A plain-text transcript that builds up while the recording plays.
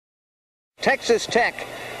Texas Tech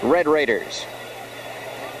Red Raiders.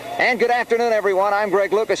 And good afternoon, everyone. I'm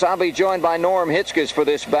Greg Lucas. I'll be joined by Norm Hitzges for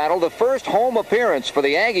this battle. The first home appearance for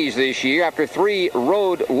the Aggies this year after 3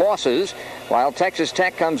 road losses, while Texas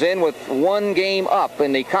Tech comes in with 1 game up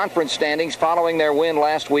in the conference standings following their win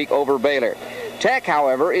last week over Baylor. Tech,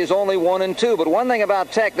 however, is only 1-2, but one thing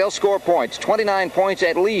about Tech, they'll score points, 29 points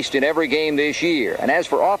at least in every game this year. And as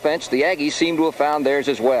for offense, the Aggies seem to have found theirs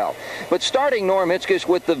as well. But starting, Norm Hitzges,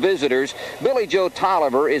 with the visitors, Billy Joe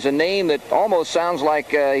Tolliver is a name that almost sounds like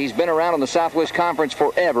he's been around in the Southwest Conference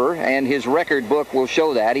forever, and his record book will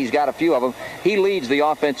show that. He's got a few of them. He leads the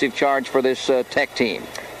offensive charge for this Tech team.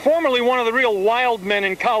 Formerly one of the real wild men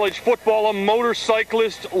in college football, a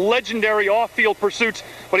motorcyclist, legendary off-field pursuits,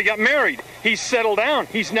 but he got married. He's settled down.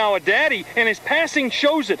 He's now a daddy, and his passing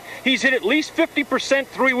shows it. He's hit at least 50%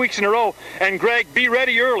 3 weeks in a row. And Greg, be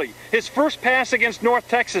ready early. His first pass against North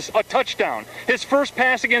Texas, a touchdown. His first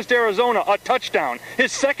pass against Arizona, a touchdown.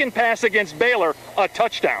 His second pass against Baylor, a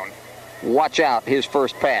touchdown. Watch out, his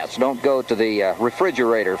first pass. Don't go to the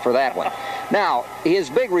refrigerator for that one. Now,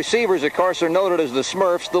 his big receivers, of course, are noted as the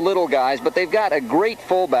Smurfs, the little guys, but they've got a great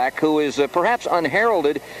fullback who is perhaps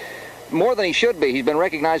unheralded more than he should be. He's been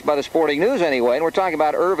recognized by the Sporting News anyway, and we're talking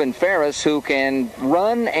about Irvin Ferris, who can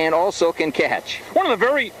run and also can catch. One of the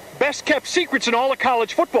very best-kept secrets in all of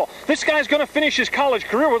college football. This guy's going to finish his college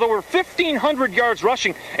career with over 1,500 yards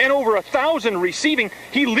rushing and over 1,000 receiving.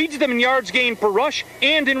 He leads them in yards gained per rush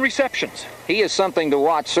and in receptions. He is something to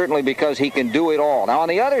watch, certainly because he can do it all. Now, on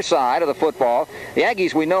the other side of the football, the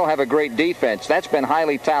Aggies, we know, have a great defense. That's been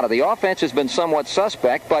highly touted. The offense has been somewhat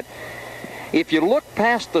suspect, but if you look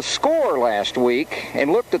past the score last week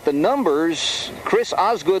and looked at the numbers, Chris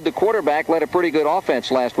Osgood, the quarterback, led a pretty good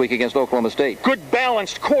offense last week against Oklahoma State. Good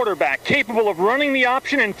balanced quarterback, capable of running the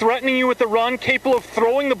option and threatening you with the run, capable of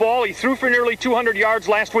throwing the ball. He threw for nearly 200 yards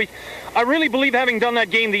last week. I really believe, having done that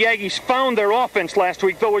game, the Aggies found their offense last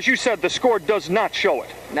week, though, as you said, the score does not show it.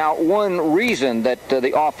 Now, one reason that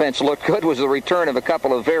the offense looked good was the return of a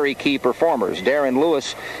couple of very key performers. Darren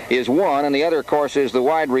Lewis is one, and the other, of course, is the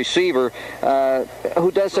wide receiver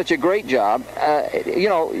who does such a great job. You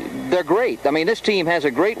know, they're great. I mean, this team has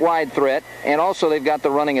a great wide threat, and also they've got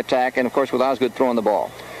the running attack, and, of course, with Osgood throwing the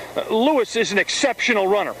ball. Lewis is an exceptional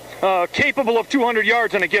runner, capable of 200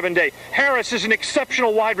 yards on a given day. Harris is an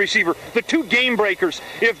exceptional wide receiver. The two game breakers.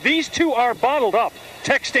 If these two are bottled up,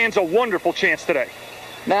 Tech stands a wonderful chance today.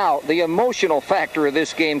 Now, the emotional factor of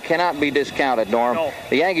this game cannot be discounted, Norm. No.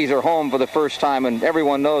 The Aggies are home for the first time, and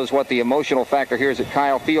everyone knows what the emotional factor here is at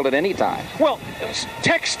Kyle Field at any time. Well,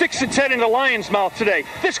 Tech sticks its head in the lion's mouth today.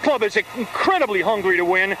 This club is incredibly hungry to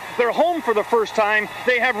win. They're home for the first time.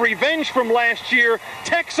 They have revenge from last year.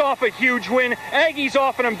 Tech's off a huge win. Aggies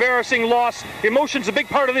off an embarrassing loss. Emotion's a big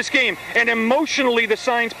part of this game, and emotionally the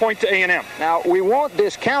signs point to A&M. Now, we won't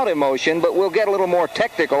discount emotion, but we'll get a little more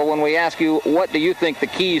technical when we ask you, what do you think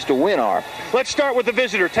the keys to win are? Let's start with the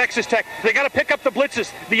visitor, Texas Tech. They got to pick up the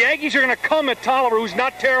blitzes. The Aggies are going to come at Tolliver, who's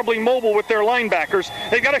not terribly mobile with their linebackers.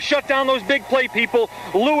 They've got to shut down those big play people,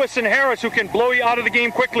 Lewis and Harris, who can blow you out of the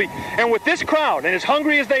game quickly. And with this crowd, and as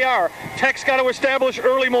hungry as they are, Tech's got to establish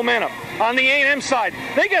early momentum. On the A&M side,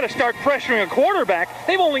 they got to start pressuring a quarterback.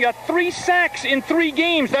 They've only got 3 sacks in 3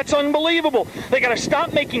 games. That's unbelievable. They got to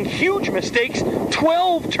stop making huge mistakes.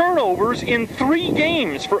 12 turnovers in 3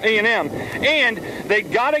 games for A&M. And they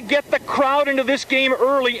got to get the crowd into this game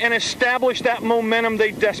early and establish that momentum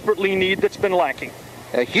they desperately need that's been lacking.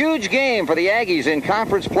 A huge game for the Aggies in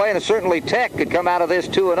conference play, and certainly Tech could come out of this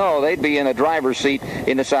 2-0. They'd be in a driver's seat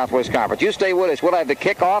in the Southwest Conference. You stay with us. We'll have the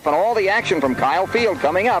kickoff and all the action from Kyle Field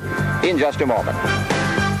coming up in just a moment.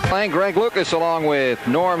 Playing Greg Lucas along with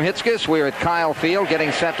Norm Hitzges. We're at Kyle Field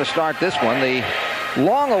getting set to start this one. The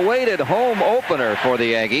long-awaited home opener for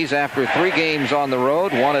the Aggies after 3 games on the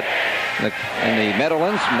road, one in the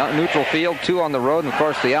Meadowlands, neutral field, 2 on the road, and of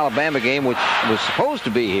course the Alabama game, which was supposed to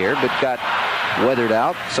be here but got weathered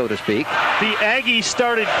out, so to speak. The Aggies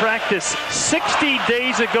started practice 60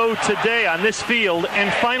 days ago today on this field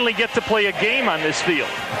and finally get to play a game on this field.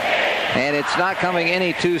 And it's not coming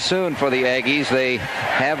any too soon for the Aggies. They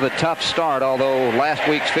have the tough start, although last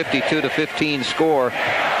week's 52-15 score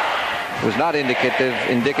was not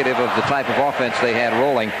indicative of the type of offense they had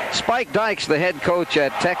rolling. Spike Dykes, the head coach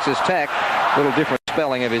at Texas Tech, a little different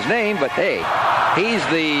spelling of his name, but hey, he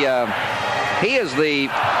is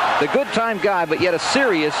the good time guy, but yet a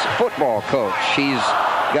serious football coach. He's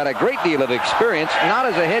got a great deal of experience, not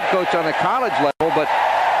as a head coach on the college level, but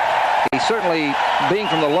he's certainly, being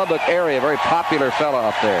from the Lubbock area, a very popular fella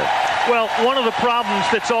up there. Well, one of the problems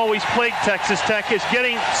that's always plagued Texas Tech is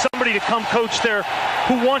getting somebody to come coach there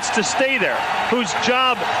who wants to stay there, whose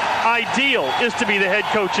job ideal is to be the head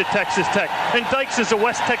coach at Texas Tech. And Dykes is a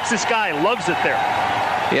West Texas guy, loves it there.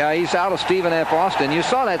 Yeah, he's out of Stephen F. Austin. You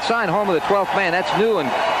saw that sign, home of the 12th man. That's new in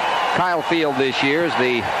Kyle Field this year as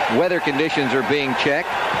the weather conditions are being checked.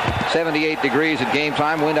 78 degrees at game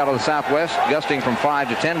time. Wind out of the southwest, gusting from 5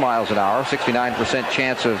 to 10 miles an hour. 69%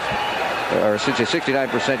 chance of, or since a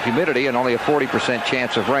 69% humidity and only a 40%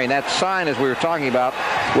 chance of rain. That sign, as we were talking about,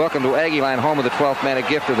 welcome to Aggieland, home of the 12th man, a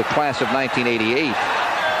gift of the class of 1988.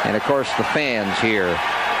 And of course, the fans here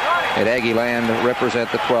at Aggieland represent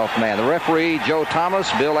the 12th man. The referee, Joe Thomas,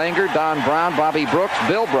 Bill Anger, Don Brown, Bobby Brooks,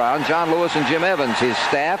 Bill Brown, John Lewis, and Jim Evans, his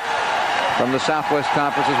staff from the Southwest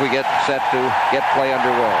Conference as we get set to get play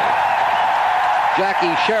underway.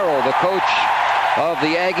 Jackie Sherrill, the coach of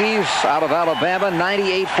the Aggies out of Alabama,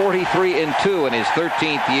 98-43-2 in his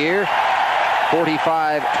 13th year.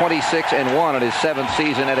 45-26-1 in his 7th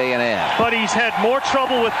season at A&M. But he's had more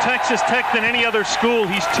trouble with Texas Tech than any other school.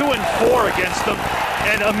 He's 2-4 against them.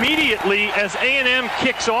 And immediately, as A&M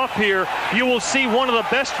kicks off here, you will see one of the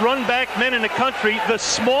best run-back men in the country, the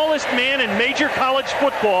smallest man in major college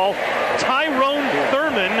football, Tyrone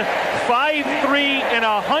Thurman, 5'3" and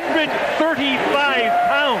 135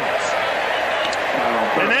 pounds.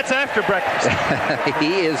 And that's after breakfast.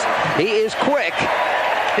 He is quick.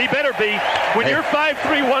 He better be. When you're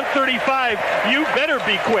 5'3", 135, you better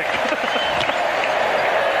be quick.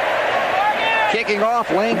 Kicking off,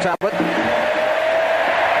 Lane Talbot.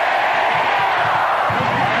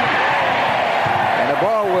 And the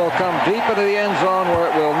ball will come deep into the end zone where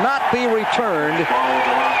it will not be returned.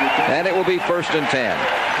 And it will be 1st and 10.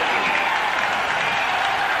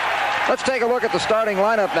 Let's take a look at the starting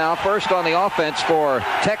lineup now. First on the offense for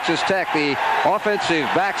Texas Tech, the offensive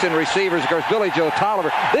backs and receivers. Of course, Billy Joe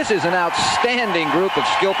Tolliver. This is an outstanding group of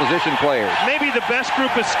skill position players. Maybe the best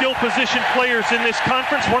group of skill position players in this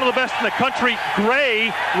conference. One of the best in the country.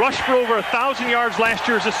 Gray rushed for over 1,000 yards last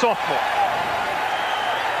year as a sophomore.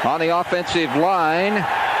 On the offensive line,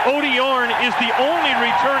 Odie Orn is the only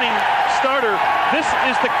returning starter. This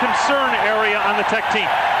is the concern area on the Tech team.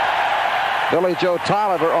 Billy Joe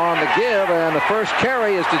Tolliver on the give, and the first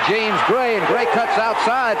carry is to James Gray, and Gray cuts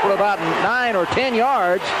outside for about 9 or 10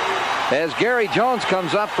 yards as Gary Jones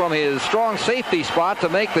comes up from his strong safety spot to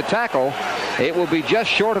make the tackle. It will be just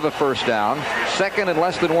short of a 1st down, 2nd and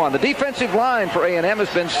less than 1. The defensive line for A&M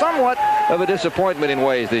has been somewhat of a disappointment in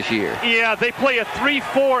ways this year. Yeah, they play a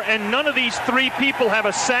 3-4, and none of these 3 people have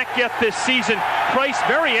a sack yet this season. Price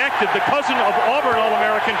very active, the cousin of Auburn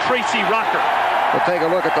All-American Tracy Rocker. We'll take a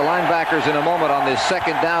look at the linebackers in a moment on this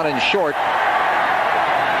 2nd down and short.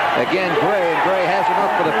 Again, Gray, and Gray has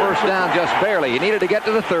enough for the 1st down, just barely. He needed to get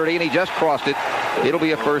to the 30, and he just crossed it. It'll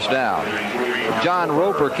be a 1st down. John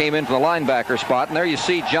Roper came in from the linebacker spot, and there you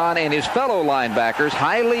see John and his fellow linebackers,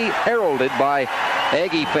 highly heralded by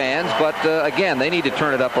Aggie fans, but again, they need to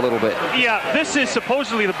turn it up a little bit. Yeah, this is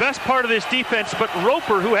supposedly the best part of this defense, but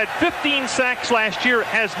Roper, who had 15 sacks last year,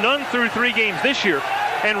 has none through 3 games this year.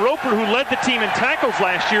 And Roper, who led the team in tackles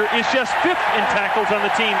last year, is just 5th in tackles on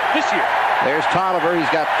the team this year. There's Tolliver. He's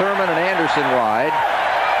got Thurman and Anderson wide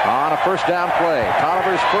on a 1st down play.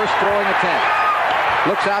 Tolliver's first throwing attempt.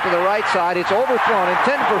 Looks out to the right side. It's overthrown.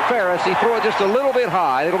 Intended for Ferris. He threw it just a little bit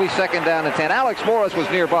high. It'll be 2nd down and 10. Alex Morris was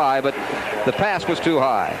nearby, but the pass was too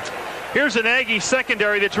high. Here's an Aggie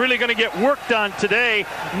secondary that's really going to get worked on today.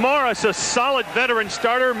 Morris, a solid veteran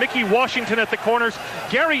starter. Mickey Washington at the corners.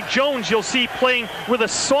 Gary Jones, you'll see playing with a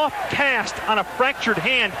soft cast on a fractured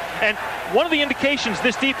hand. And one of the indications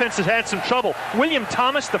this defense has had some trouble. William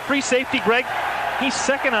Thomas, the free safety, Greg, he's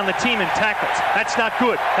 2nd on the team in tackles. That's not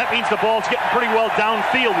good. That means the ball's getting pretty well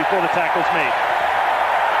downfield before the tackle's made.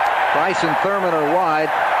 Price and Thurman are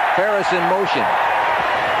wide. Ferris in motion.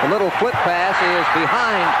 The little flip pass is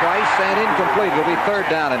behind Price and incomplete. It'll be 3rd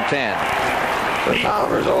down and 10. So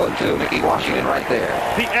Tolliver's 0-2. Mickey Washington right there.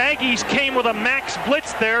 The Aggies came with a max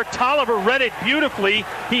blitz there. Tolliver read it beautifully.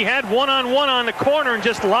 He had one-on-one on the corner and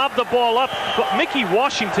just lobbed the ball up. But Mickey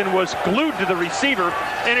Washington was glued to the receiver,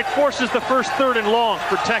 and it forces the first 3rd and long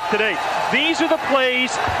for Tech today. These are the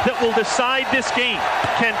plays that will decide this game.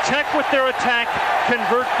 Can Tech, with their attack,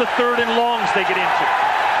 convert the 3rd and longs they get into?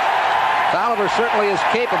 Tolliver certainly is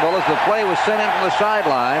capable as the play was sent in from the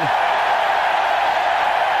sideline.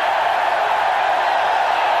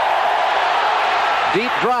 Deep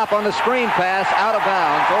drop on the screen pass, out of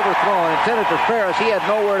bounds, overthrown, intended for Ferris. He had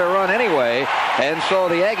nowhere to run anyway, and so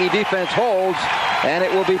the Aggie defense holds, and it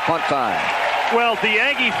will be punt time. Well, the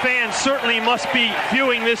Aggie fans certainly must be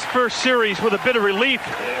viewing this first series with a bit of relief.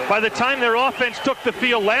 By the time their offense took the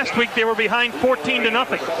field last week, they were behind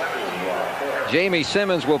 14-0. Jamie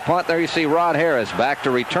Simmons will punt. There you see Rod Harris back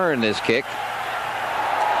to return this kick.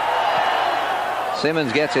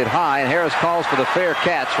 Simmons gets it high, and Harris calls for the fair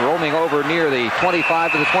catch, roaming over near the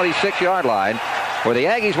 25 to the 26-yard line, where the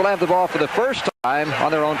Aggies will have the ball for the first time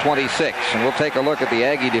on their own 26. And we'll take a look at the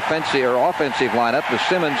Aggie defensive or offensive lineup as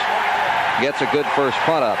Simmons gets a good first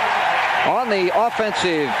punt up. On the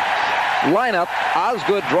offensive lineup,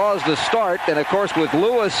 Osgood draws the start, and of course with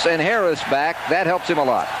Lewis and Harris back, that helps him a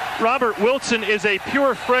lot. Robert Wilson is a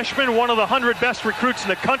pure freshman, one of the 100 best recruits in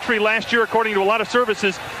the country last year, according to a lot of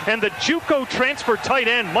services. And the JUCO transfer tight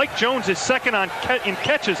end, Mike Jones, is second in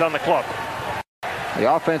catches on the club.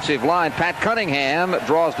 The offensive line, Pat Cunningham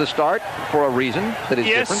draws the start for a reason that is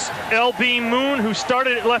different. Yes, L.B. Moon, who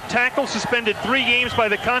started at left tackle, suspended 3 games by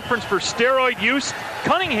the conference for steroid use.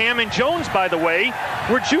 Cunningham and Jones, by the way,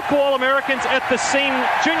 were JUCO All-Americans at the same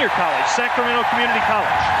junior college, Sacramento Community College.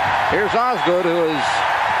 Here's Osgood, who is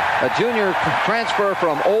a junior transfer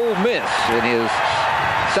from Ole Miss in his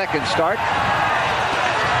second start.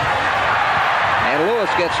 And Lewis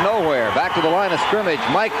gets nowhere. Back to the line of scrimmage.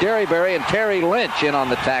 Mike Derryberry and Terry Lynch in on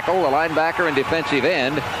the tackle, the linebacker and defensive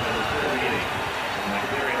end.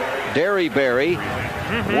 Derryberry,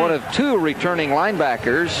 one of 2 returning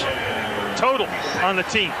linebackers. Total on the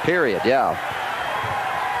team. Period, yeah.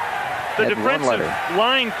 The defensive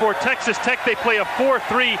line for Texas Tech, they play a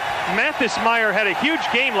 4-3. Mathis Meyer had a huge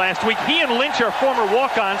game last week. He and Lynch are former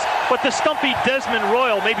walk-ons, but the stumpy Desmond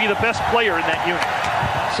Royal may be the best player in that unit.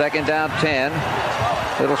 Second down 10.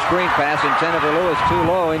 Little screen pass intended for Lewis, too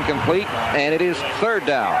low, incomplete, and it is third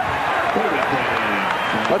down.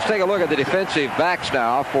 Let's take a look at the defensive backs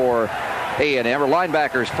now for A&M, or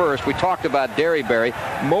linebackers first. We talked about Derryberry.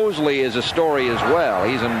 Mosley is a story as well.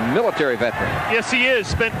 He's a military veteran. Yes, he is.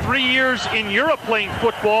 Spent 3 years in Europe playing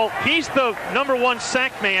football. He's the #1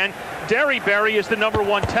 sack man. Derryberry is the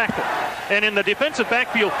 #1 tackle. And in the defensive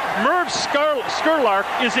backfield, Merv Skurlark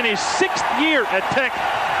is in his 6th year at Tech.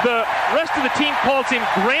 The rest of the team calls him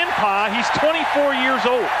Grandpa. He's 24 years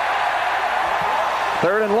old.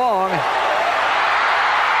 Third and long.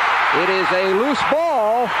 It is a loose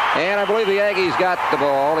ball, and I believe the Aggies got the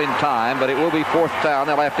ball in time, but it will be fourth down.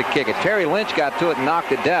 They'll have to kick it. Terry Lynch got to it and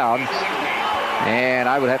knocked it down, and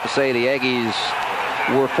I would have to say the Aggies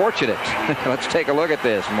were fortunate. Let's take a look at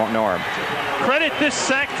this, Norm. Credit this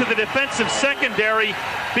sack to the defensive secondary,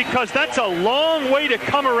 because that's a long way to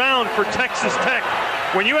come around for Texas Tech.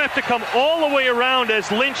 When you have to come all the way around as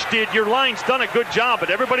Lynch did, your line's done a good job, but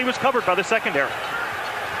everybody was covered by the secondary.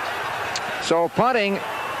 So punting,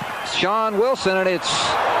 Sean Wilson, and it's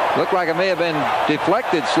looked like it may have been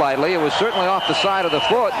deflected slightly. It was certainly off the side of the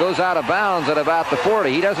foot. Goes out of bounds at about the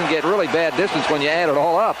 40. He doesn't get really bad distance when you add it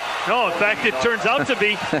all up. No, in fact, it turns out to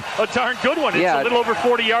be a darn good one. It's a little over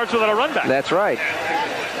 40 yards without a run back. That's right.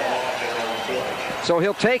 So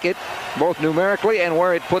he'll take it, both numerically and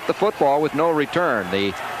where it put the football with no return.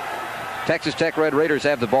 The Texas Tech Red Raiders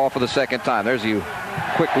have the ball for the second time. There's a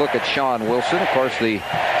quick look at Sean Wilson, of course, the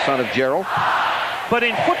son of Gerald. But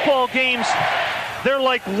in football games, they're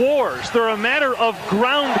like wars. They're a matter of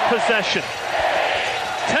ground possession.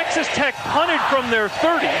 Texas Tech punted from their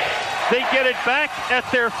 30. They get it back at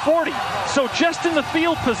their 40. So just in the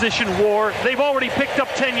field position war, they've already picked up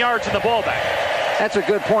 10 yards in the ball back. That's a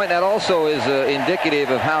good point. That also is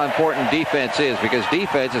indicative of how important defense is, because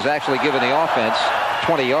defense has actually given the offense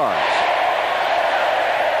 20 yards.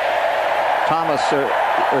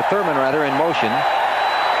 Thurman in motion.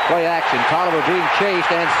 Play action. Tolliver being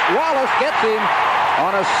chased, and Wallace gets him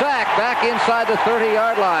on a sack back inside the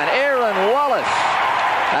 30-yard line. Aaron Wallace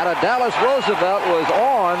out of Dallas Roosevelt was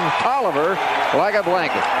on Tolliver like a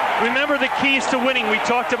blanket. Remember the keys to winning we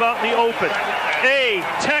talked about in the open. A,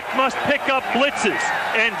 Tech must pick up blitzes,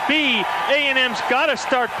 and B, A&M's got to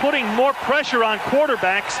start putting more pressure on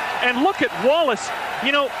quarterbacks. And look at Wallace.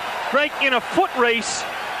 You know, Greg, in a foot race,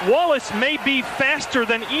 Wallace may be faster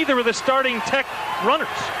than either of the starting Tech runners.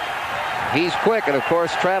 He's quick, and of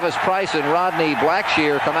course Travis Price and Rodney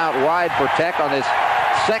Blackshear come out wide for Tech on this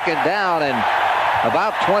second down and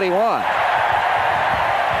about 21.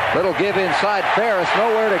 Little give inside Ferris,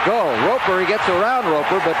 nowhere to go. Roper, he gets around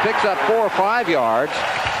Roper, but picks up 4 or 5 yards.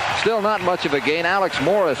 Still not much of a gain. Alex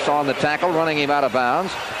Morris on the tackle, running him out of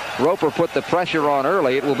bounds. Roper put the pressure on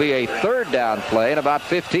early. It will be a third down play at about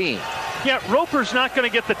 15. Yeah, Roper's not going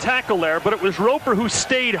to get the tackle there, but it was Roper who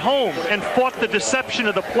stayed home and fought the deception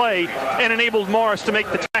of the play and enabled Morris to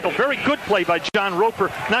make the tackle. Very good play by John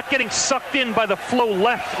Roper, not getting sucked in by the flow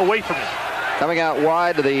left away from him. Coming out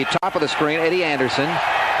wide to the top of the screen, Eddie Anderson.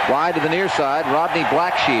 Wide to the near side, Rodney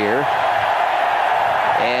Blackshear.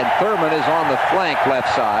 And Thurman is on the flank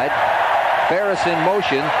left side. Ferris in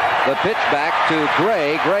motion. The pitch back to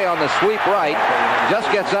Gray. Gray on the sweep right.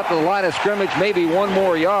 Just gets up to the line of scrimmage, maybe one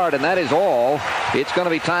more yard, and that is all. It's going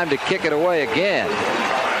to be time to kick it away again.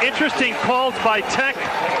 Interesting calls by Tech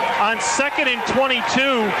on 2nd and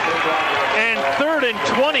 22 and 3rd and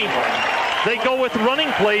 20. They go with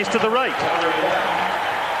running plays to the right.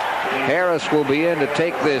 Harris will be in to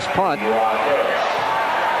take this punt.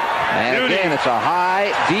 And again, it's a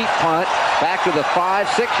high, deep punt back to the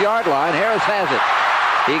 5-6 yard line. Harris has it.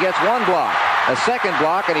 He gets one block, a second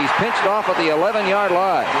block, and he's pinched off at the 11-yard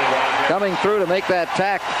line. Coming through to make that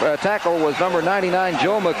tackle was number 99,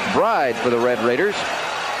 Joe McBride for the Red Raiders.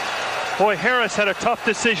 Boy, Harris had a tough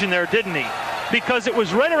decision there, didn't he? Because it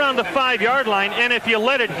was right around the 5-yard line, and if you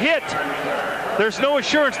let it hit, there's no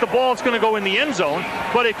assurance the ball's going to go in the end zone.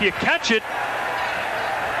 But if you catch it,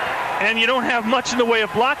 and you don't have much in the way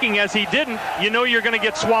of blocking, as he didn't, you know you're going to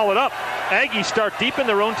get swallowed up. Aggies start deep in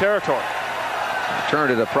their own territory.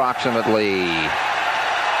 Turned it approximately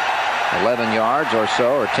 11 yards or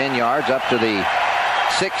so, or 10 yards up to the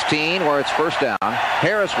 16 where it's first down.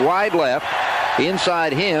 Harris wide left.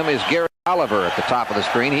 Inside him is Gary Oliver at the top of the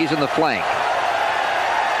screen. He's in the flank.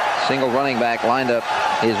 Single running back lined up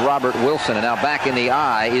is Robert Wilson, and now back in the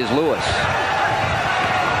eye is Lewis.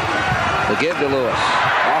 The give to Lewis.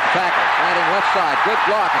 Off tackle, landing left side. Good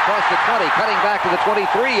block across the 20, cutting back to the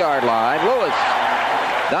 23-yard line. Lewis.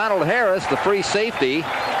 Donald Harris, the free safety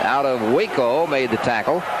out of Waco, made the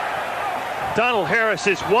tackle. Donald Harris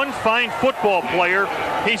is one fine football player.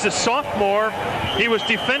 He's a sophomore. He was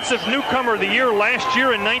Defensive Newcomer of the Year last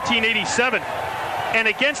year in 1987. And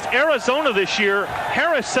against Arizona this year,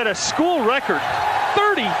 Harris set a school record,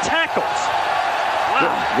 30 tackles. Wow.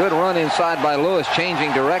 Good run inside by Lewis,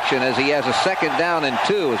 changing direction as he has a 2nd down and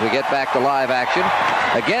 2 as we get back to live action.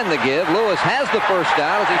 Again the give. Lewis has the first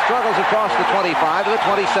down as he struggles across the 25 to the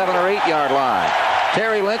 27 or 8-yard line.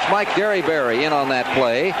 Terry Lynch, Mike Derryberry in on that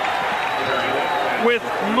play. With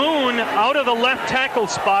Moon out of the left tackle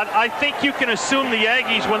spot, I think you can assume the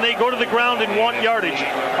Aggies, when they go to the ground and want yardage,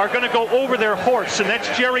 are going to go over their horse, and that's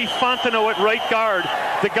Jerry Fontenot at right guard.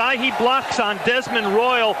 The guy he blocks on, Desmond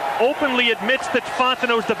Royal, openly admits that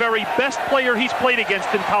Fontenot's the very best player he's played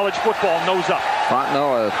against in college football, nose up.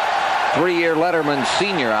 Fontenot, a 3-year Letterman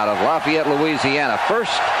senior out of Lafayette, Louisiana.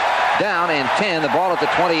 First down and 10, the ball at the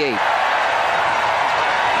 28.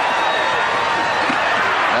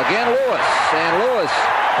 Again Lewis, and Lewis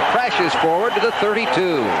crashes forward to the 32.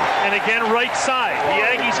 And again right side. The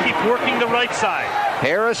Aggies keep working the right side.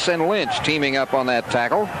 Harris and Lynch teaming up on that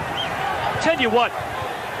tackle. Tell you what,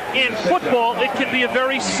 in football it can be a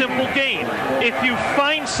very simple game. If you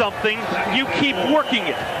find something, you keep working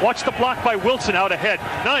it. Watch the block by Wilson out ahead.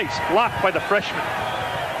 Nice block by the freshman.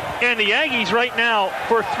 And the Aggies right now,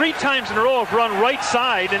 for 3 times in a row, have run right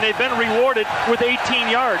side, and they've been rewarded with 18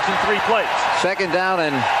 yards in 3 plays. 2nd down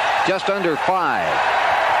and just under 5.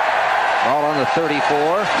 Ball on the 34.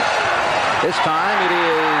 This time it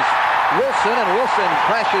is Wilson, and Wilson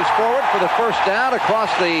crashes forward for the first down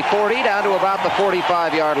across the 40 down to about the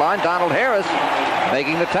 45-yard line. Donald Harris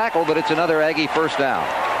making the tackle, but it's another Aggie first down.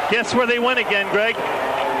 Guess where they went again, Greg?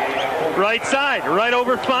 Right side, right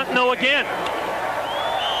over Fontenot again.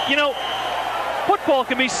 You know, football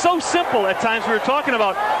can be so simple at times, we were talking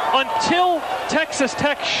about, until Texas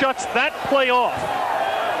Tech shuts that play off.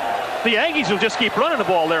 The Aggies will just keep running the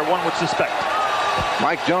ball there, one would suspect.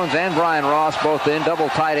 Mike Jones and Brian Ross both in, double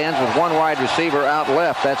tight ends with one wide receiver out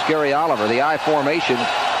left. That's Gary Oliver. The I formation,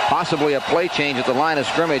 possibly a play change at the line of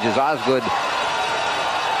scrimmage as Osgood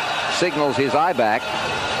signals his eye back.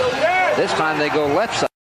 This time they go left side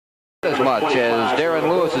as much as Darren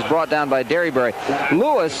Lewis is brought down by Derryberry.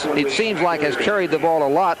 Lewis, it seems like, has carried the ball a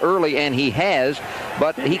lot early, and he has,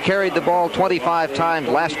 but he carried the ball 25 times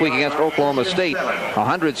last week against Oklahoma State,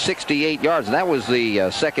 168 yards, and that was the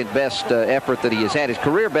second best effort that he has had. His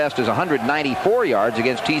career best is 194 yards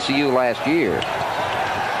against TCU last year.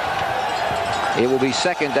 It will be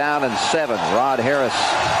 2nd down and 7. Rod Harris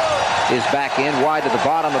is back in, wide to the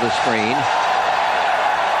bottom of the screen.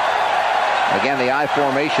 Again, the I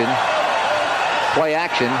formation. Play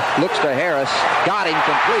action. Looks to Harris. Got him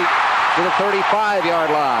complete to the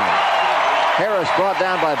 35-yard line. Harris brought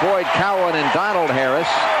down by Boyd Cowan and Donald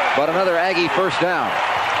Harris, but another Aggie first down.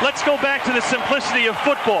 Let's go back to the simplicity of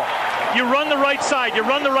football. You run the right side, you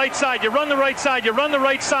run the right side, you run the right side, you run the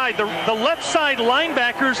right side. The left side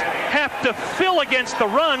linebackers have to fill against the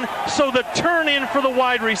run, so the turn in for the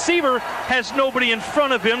wide receiver has nobody in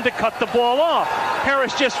front of him to cut the ball off.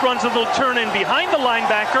 Harris just runs a little turn in behind the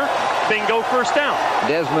linebacker. Bingo, first down.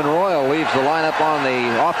 Desmond Royal leaves the lineup on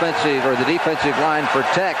the offensive or the defensive line for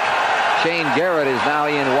Tech. Shane Garrett is now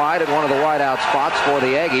in wide at one of the wideout spots for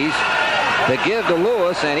the Aggies. The give to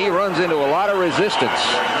Lewis, and he runs into a lot of resistance.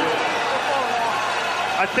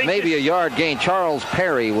 I think maybe a yard gain. Charles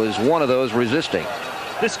Perry was one of those resisting.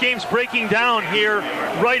 This game's breaking down here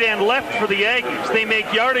right and left for the Aggies. They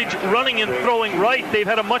make yardage running and throwing right. They've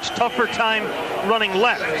had a much tougher time running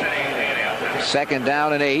left. 2nd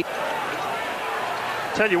down and 8.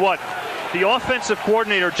 Tell you what, the offensive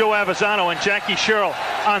coordinator, Joe Avezzano, and Jackie Sherrill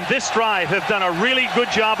on this drive have done a really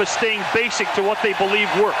good job of staying basic to what they believe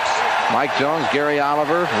works. Mike Jones, Gary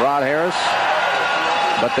Oliver, Rod Harris.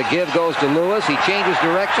 But the give goes to Lewis. He changes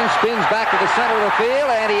direction, spins back to the center of the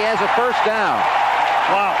field, and he has a first down.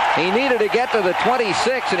 Wow. He needed to get to the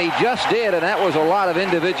 26, and he just did, and that was a lot of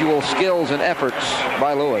individual skills and efforts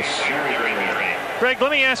by Lewis. Greg,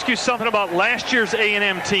 let me ask you something about last year's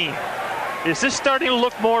A&M team. Is this starting to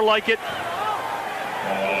look more like it?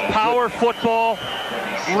 Power football,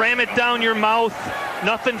 ram it down your mouth,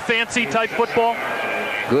 nothing fancy type football?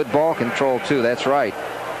 Good ball control, too. That's right.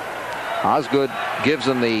 Osgood gives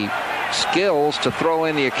them the skills to throw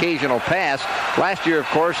in the occasional pass. Last year, of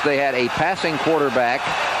course, they had a passing quarterback.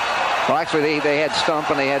 Well, actually, they had Stump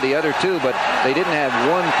and they had the other two, but they didn't have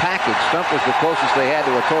one package. Stump was the closest they had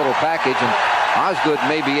to a total package, and Osgood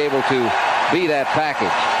may be able to be that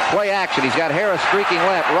package. Play action. He's got Harris streaking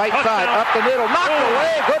left, right side, up the middle, knocked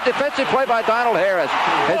away. Good defensive play by Donald Harris.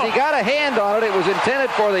 As he got a hand on it, it was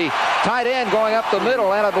intended for the tight end going up the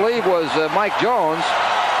middle, and I believe was Mike Jones.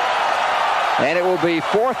 And it will be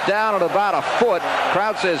 4th down at about a foot.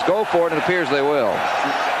 Crowd says go for it, and it appears they will.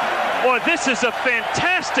 Boy, this is a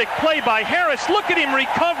fantastic play by Harris. Look at him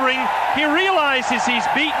recovering. He realizes he's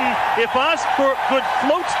beaten if Osgood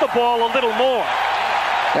floats the ball a little more.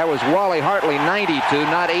 That was Wally Hartley, 92,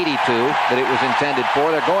 not 82, that it was intended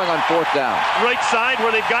for. They're going on 4th down. Right side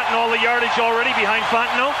where they've gotten all the yardage already behind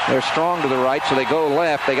Fontenot. They're strong to the right, so they go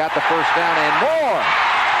left. They got the first down and more.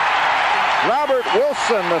 Robert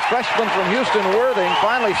Wilson, the freshman from Houston Worthing,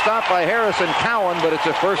 finally stopped by Harrison Cowan, but it's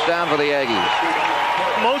a first down for the Aggies.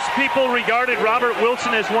 Most people regarded Robert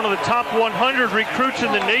Wilson as one of the top 100 recruits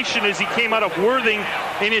in the nation as he came out of Worthing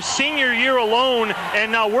in his senior year alone,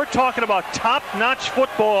 and now we're talking about top-notch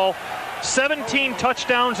football, 17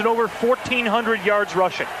 touchdowns and over 1,400 yards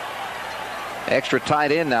rushing. Extra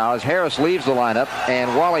tight end now as Harris leaves the lineup,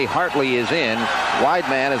 and Wally Hartley is in. Wide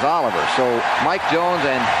man is Oliver. So Mike Jones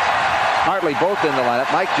and Hartley both in the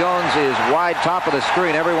lineup. Mike Jones is wide top of the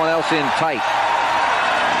screen, everyone else in tight.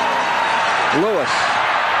 Lewis,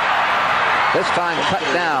 this time cut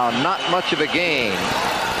down, not much of a gain.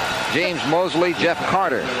 James Mosley, Jeff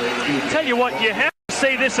Carter. Tell you what, you have to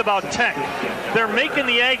say this about Tech. They're making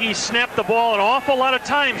the Aggies snap the ball an awful lot of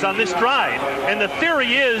times on this drive. And the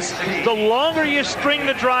theory is the longer you string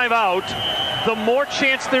the drive out, the more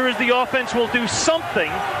chance there is the offense will do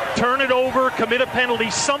something, turn it over, commit a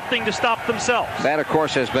penalty, something to stop themselves. That, of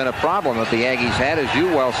course, has been a problem that the Aggies had, as you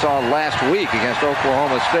well saw last week against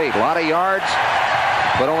Oklahoma State. A lot of yards,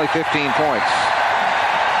 but only 15 points.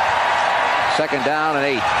 2nd down and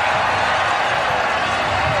 8.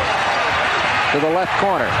 To the left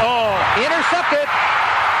corner. Oh, intercepted.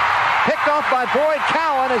 Picked off by Boyd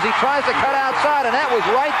Cowan as he tries to cut outside, and that was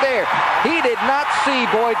right there. He did not see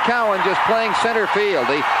Boyd Cowan just playing center field.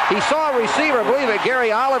 He saw a receiver, I believe it,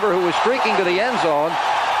 Gary Oliver, who was streaking to the end zone,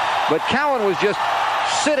 but Cowan was just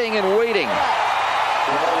sitting and waiting.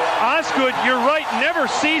 Osgood, you're right, never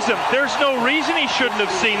sees them. There's no reason he shouldn't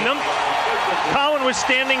have seen them. Cowan was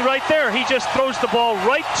standing right there. He just throws the ball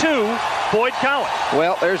right to Boyd Cowan.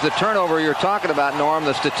 Well, there's the turnover you're talking about, Norm.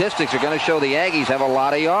 The statistics are going to show the Aggies have a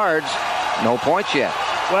lot of yards. No points yet.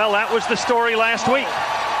 Well, that was the story last week.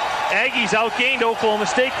 Aggies outgained Oklahoma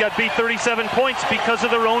State, got beat 37 points because of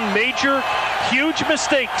their own major, huge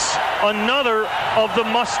mistakes. Another of the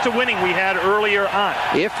must-to-winning we had earlier on.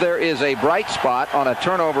 If there is a bright spot on a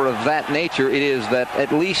turnover of that nature, it is that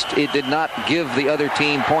at least it did not give the other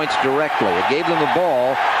team points directly. It gave them the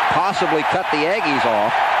ball, possibly cut the Aggies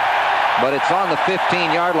off, but it's on the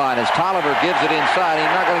 15-yard line as Tolliver gives it inside.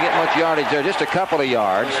 He's not going to get much yardage there, just a couple of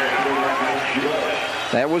yards.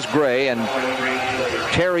 That was Gray, and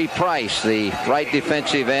Terry Price, the right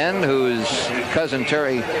defensive end, whose cousin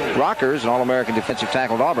Terry Rockers, an All-American defensive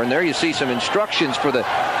tackle at Auburn. There you see some instructions for the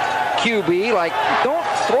QB, like, don't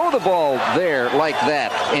throw the ball there like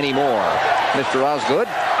that anymore, Mr. Osgood.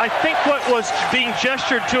 I think what was being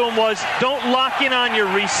gestured to him was, don't lock in on your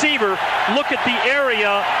receiver. Look at the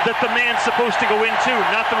area that the man's supposed to go into,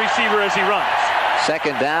 not the receiver as he runs.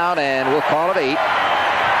 Second down, and we'll call it 8.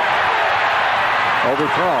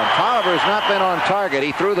 Overthrown. Tolliver's not been on target.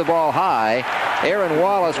 He threw the ball high. Aaron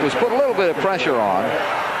Wallace was put a little bit of pressure on,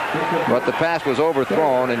 but the pass was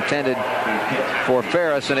overthrown, intended for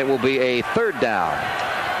Ferris, and it will be a 3rd down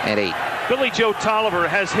and 8. Billy Joe Tolliver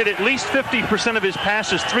has hit at least 50% of his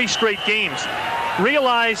passes 3 straight games.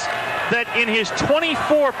 Realize that in his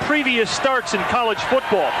 24 previous starts in college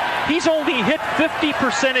football, he's only hit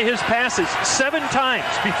 50% of his passes 7 times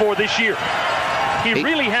before this year. He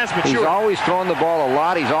really has matured. He's always thrown the ball a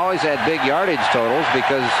lot. He's always had big yardage totals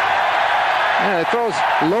because he throws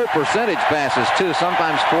low percentage passes too,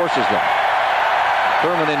 sometimes forces them.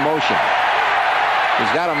 Thurman in motion.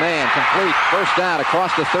 He's got a man, complete, first down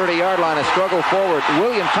across the 30-yard line, a struggle forward.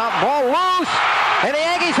 William Thompson, ball loose, and the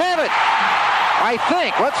Aggies have it. I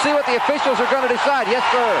think. Let's see what the officials are going to decide. Yes,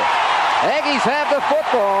 sir. Aggies have the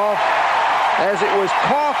football as it was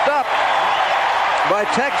coughed up by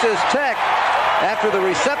Texas Tech. After the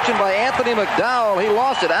reception by Anthony McDowell, he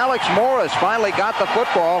lost it. Alex Morris finally got the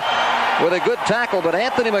football with a good tackle, but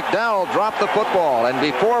Anthony McDowell dropped the football. And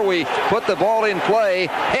before we put the ball in play,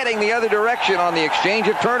 heading the other direction on the exchange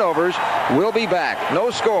of turnovers, we'll be back. No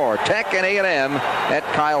score. Tech and A&M at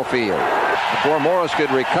Kyle Field. Before Morris could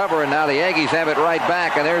recover, and now the Aggies have it right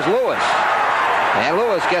back, and there's Lewis. And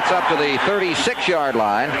Lewis gets up to the 36-yard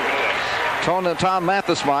line. Tom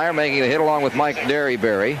Mathismeyer making the hit along with Mike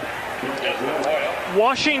Derryberry.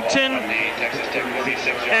 Washington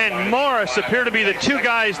and Morris appear to be the 2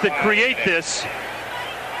 guys that create this.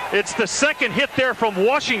 It's the second hit there from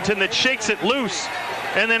Washington that shakes it loose.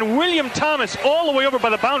 And then William Thomas all the way over by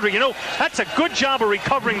the boundary. You know, that's a good job of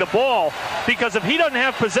recovering the ball, because if he doesn't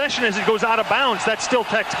have possession as it goes out of bounds, that's still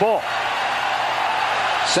Tech's ball.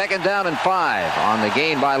 2nd down and 5 on the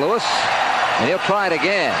gain by Lewis. And he'll try it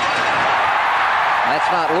again.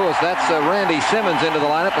 That's not Lewis. That's Randy Simmons into the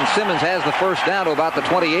lineup, and Simmons has the first down to about the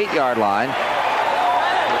 28-yard line.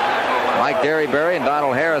 Mike Derryberry and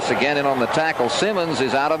Donald Harris again in on the tackle. Simmons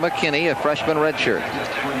is out of McKinney, a freshman redshirt.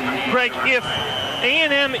 Greg, if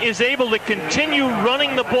A&M is able to continue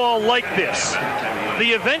running the ball like this,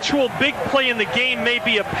 the eventual big play in the game may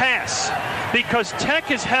be a pass, because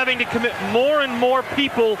Tech is having to commit more and more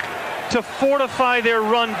people to fortify their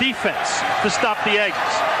run defense to stop the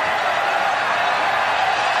Aggies.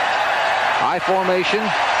 High formation,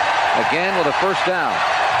 again with a first down.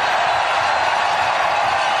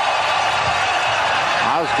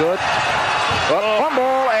 Osgood, fumble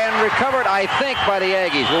and recovered, I think, by the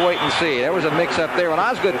Aggies. We'll wait and see. There was a mix-up there. When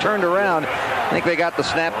Osgood turned around, I think they got the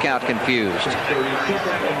snap count confused.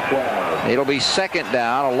 It'll be 2nd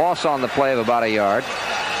down, a loss on the play of about a yard.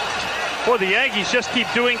 Boy, the Aggies just keep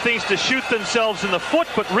doing things to shoot themselves in the foot,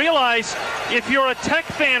 but realize if you're a Tech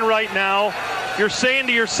fan right now, you're saying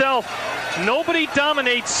to yourself, nobody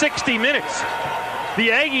dominates 60 minutes. The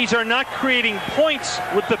Aggies are not creating points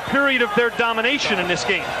with the period of their domination in this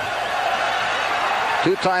game.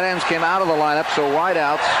 2 tight ends came out of the lineup, so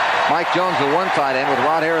wideouts. Mike Jones, the 1 tight end, with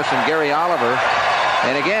Rod Harris and Gary Oliver.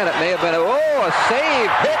 And again, it may have been a save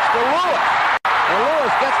pitch to Lewis. And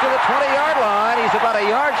Lewis gets to the 20-yard line. He's about a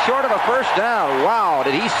yard short of a first down. Wow,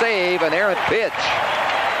 did he save an errant pitch.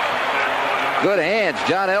 Good hands.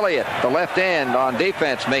 John Elliott, the left end on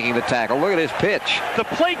defense, making the tackle. Look at his pitch. The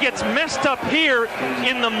play gets messed up here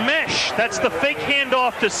in the mesh. That's the fake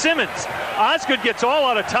handoff to Simmons. Osgood gets all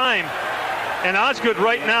out of time. And Osgood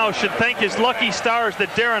right now should thank his lucky stars that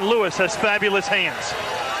Darren Lewis has fabulous hands.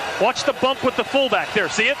 Watch the bump with the fullback there.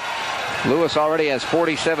 See it? Lewis already has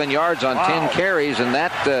 47 yards on 10 carries, and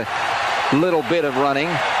that little bit of running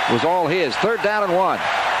was all his. 3rd down and 1.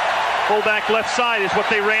 Fullback left side is what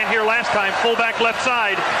they ran here last time. Fullback left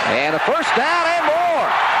side. And a first down and more.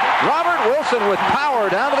 Robert Wilson with power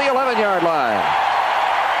down to the 11-yard line.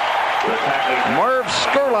 Merv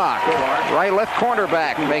Skurlock, right left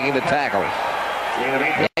cornerback, making the tackle.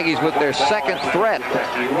 The Aggies with their 2nd threat.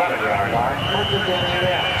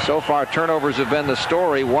 So far, turnovers have been the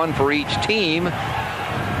story, 1 for each team.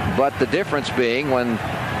 But the difference being when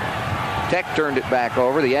Tech turned it back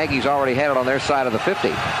over, the Aggies already had it on their side of the 50.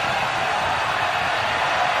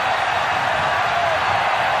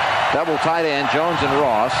 Double tight end, Jones and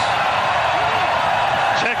Ross.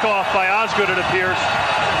 Check off by Osgood, it appears.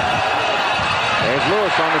 There's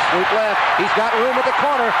Lewis on the sweep left. He's got room at the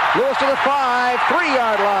corner. Lewis to the 5,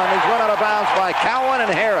 3-yard line. He's run out of bounds by Cowan and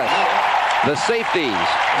Harris. The safeties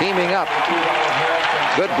teaming up.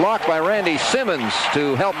 Good block by Randy Simmons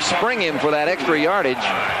to help spring him for that extra yardage.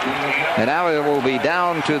 And now it will be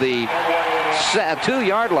down to the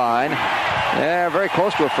 2-yard line. Yeah, very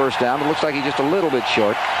close to a first down. It looks like he's just a little bit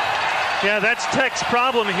short. Yeah, that's Tech's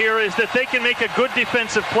problem here, is that they can make a good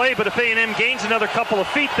defensive play, but if A&M gains another couple of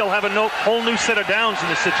feet, they'll have a whole new set of downs in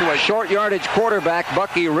this situation. Short yardage quarterback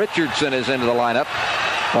Bucky Richardson is into the lineup,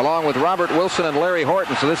 along with Robert Wilson and Larry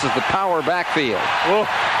Horton. So this is the power backfield. Whoa.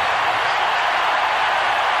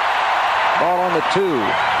 Ball on the 2.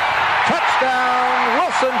 Touchdown,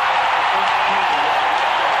 Wilson.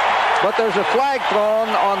 But there's a flag thrown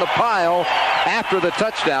on the pile after the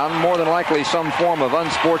touchdown, more than likely some form of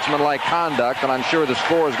unsportsmanlike conduct, and I'm sure the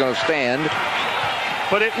score is going to stand.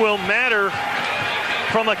 But it will matter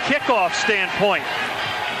from a kickoff standpoint.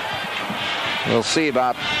 We'll see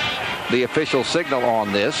about the official signal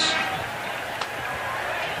on this.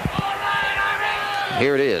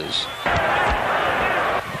 Here it is.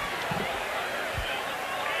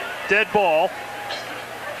 Dead ball.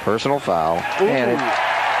 Personal foul. And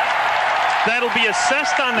that'll be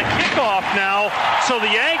assessed on the kickoff now, so the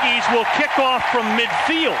Aggies will kick off from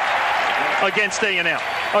midfield against A&M,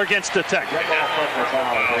 or against the Tech.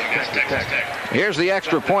 Here's the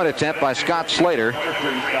extra point attempt by Scott Slater.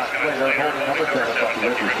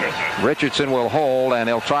 Richardson will hold, and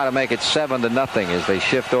he'll try to make it 7-0 as they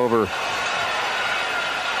shift over.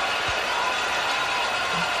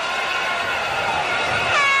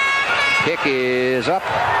 Kick is up.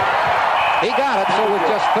 He got it, so with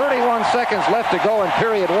just 31 seconds left to go in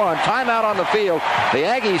period 1. Timeout on the field. The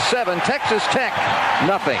Aggies 7, Texas Tech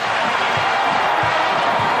nothing.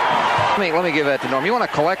 Let me give that to Norm. You want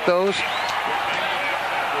to collect those?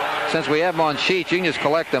 Since we have them on sheets, you can just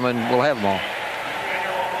collect them and we'll have them all.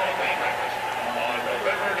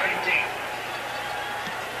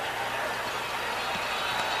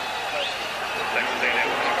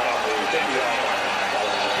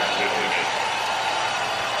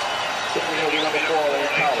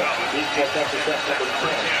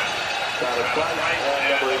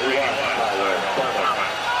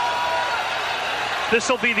 This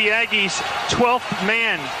will be the Aggies' 12th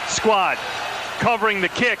man squad covering the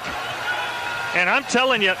kick. And I'm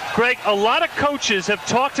telling you, Greg, a lot of coaches have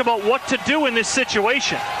talked about what to do in this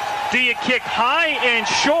situation. Do you kick high and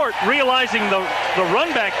short, realizing the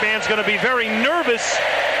run back man's going to be very nervous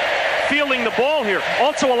fielding the ball here?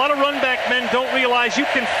 Also, a lot of run back men don't realize you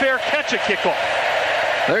can fair catch a kickoff.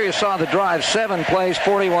 There you saw the drive. 7 plays,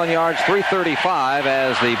 41 yards, 335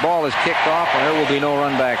 as the ball is kicked off, and there will be no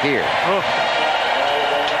run back here.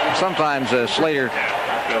 Sometimes Slater,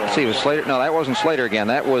 let's see, was Slater? No, that wasn't Slater again.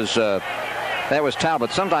 That was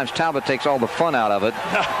Talbot. Sometimes Talbot takes all the fun out of it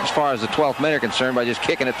as far as the 12th men are concerned by just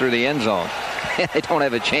kicking it through the end zone. They don't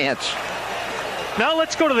have a chance. Now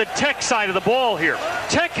let's go to the Tech side of the ball here.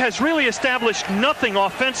 Tech has really established nothing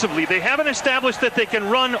offensively. They haven't established that they can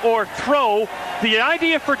run or throw. The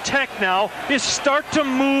idea for Tech now is start to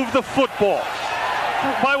move the football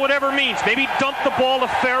by whatever means. Maybe dump the ball to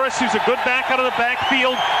Ferris, who's a good back out of the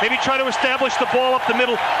backfield. Maybe try to establish the ball up the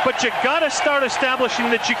middle. But you got to start establishing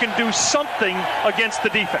that you can do something against the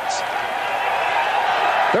defense.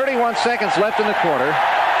 31 seconds left in the quarter.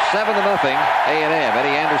 7-0 A&M.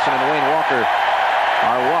 Eddie Anderson and Wayne Walker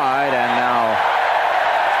are wide, and now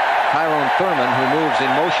Tyrone Thurman, who moves in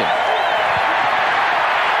motion.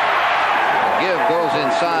 The give goes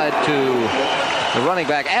inside to the running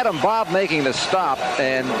back. Adam Bobb making the stop,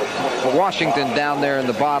 and Washington down there in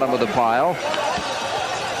the bottom of the pile.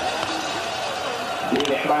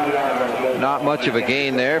 Not much of a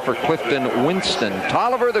gain there for Clifton Winston.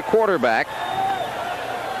 Tolliver, the quarterback.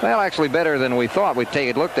 Well, actually better than we thought. We'd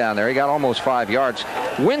take a look down there. He got almost 5 yards.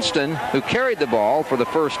 Winston, who carried the ball for the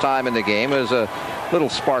first time in the game, is a little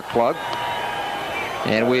spark plug.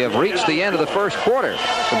 And we have reached the end of the first quarter.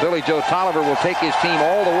 So Billy Joe Tolliver will take his team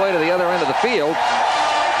all the way to the other end of the field,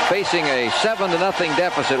 facing a 7-0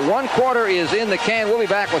 deficit. 1 quarter is in the can. We'll be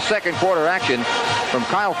back with second quarter action from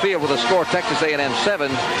Kyle Field with a score: Texas A&M 7,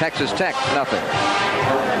 Texas Tech nothing.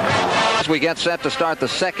 As we get set to start the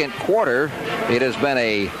second quarter, it has been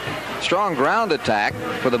a strong ground attack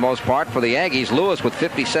for the most part for the Aggies. Lewis with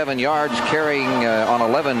 57 yards carrying on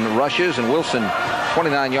 11 rushes, and Wilson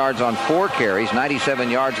 29 yards on 4 carries,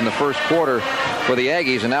 97 yards in the first quarter for the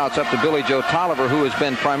Aggies. And now it's up to Billy Joe Tolliver, who has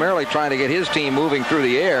been primarily trying to get his team moving through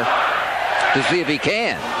the air to see if he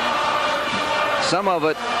can. Some of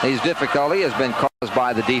it, his difficulty, has been caused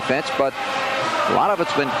by the defense, but a lot of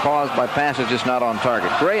it's been caused by passes just not on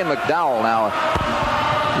target. Gray and McDowell now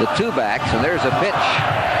the 2 backs, and there's a pitch.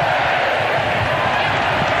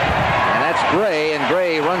 And that's Gray, and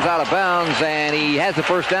Gray runs out of bounds, and he has the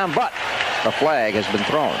first down, but a flag has been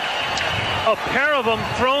thrown. A pair of them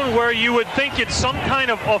thrown where you would think it's some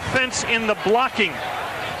kind of offense in the blocking.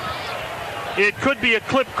 It could be a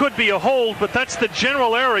clip, could be a hold, but that's the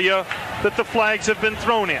general area that the flags have been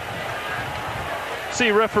thrown in.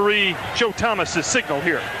 See referee Joe Thomas's signal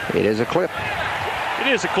here. It is a clip. It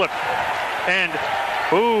is a clip. And,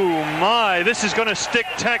 oh my, this is going to stick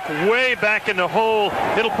Tech way back in the hole.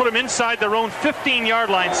 It'll put them inside their own 15-yard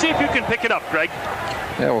line. See if you can pick it up, Greg.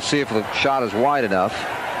 Yeah, we'll see if the shot is wide enough.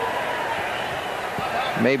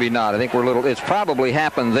 Maybe not. I think we're a little. It's probably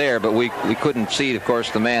happened there, but we couldn't see, of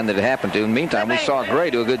course, the man that it happened to. In the meantime, we saw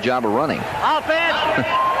Gray do a good job of running. Offense,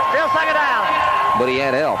 still second down. But he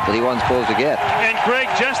had help that he wasn't supposed to get. And Greg,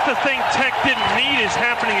 just the thing Tech didn't need is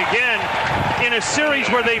happening again in a series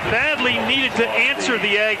where they badly needed to answer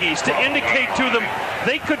the Aggies, to indicate to them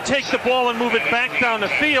they could take the ball and move it back down the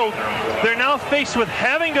field. They're now faced with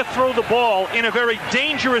having to throw the ball in a very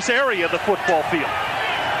dangerous area of the football field.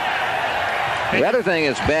 The other thing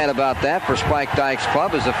that's bad about that for Spike Dykes'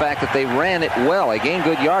 club is the fact that they ran it well. They gained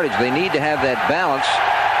good yardage. They need to have that balance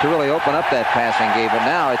to really open up that passing game. But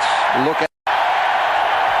now it's look at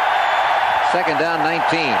second down,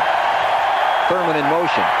 19. Thurman in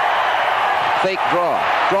motion. Fake draw.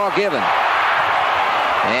 Draw given.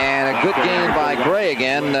 And a good gain by Gray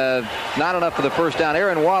again. Not enough for the first down.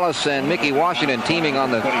 Aaron Wallace and Mickey Washington teaming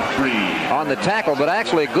on the tackle, but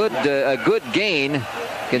actually a good gain,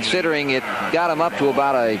 considering it got them up to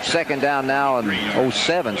about a second down now and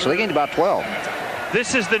 07. So they gained about 12.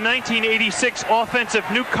 This is the 1986 Offensive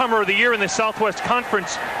Newcomer of the Year in the Southwest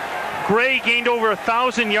Conference. Gray gained over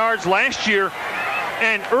 1,000 yards last year,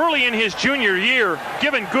 and early in his junior year,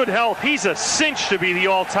 given good health, he's a cinch to be the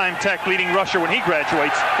all-time Tech leading rusher when he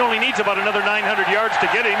graduates. He only needs about another 900 yards to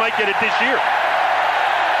get it. He might get it this year.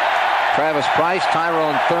 Travis Price,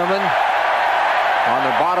 Tyrone Thurman on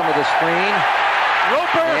the bottom of the screen.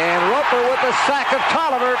 Roper. And Roper with the sack of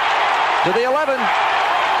Tolliver to the 11.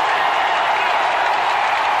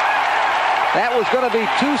 That was going to be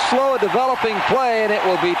too slow a developing play, and it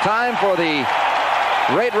will be time for the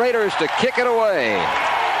Red Raiders to kick it away.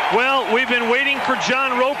 Well, we've been waiting for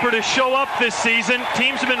John Roper to show up this season.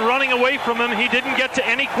 Teams have been running away from him. He didn't get to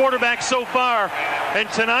any quarterback so far.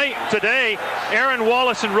 And today, Aaron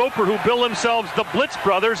Wallace and Roper, who bill themselves the Blitz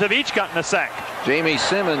brothers, have each gotten a sack. Jamie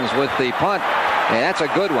Simmons with the punt, and that's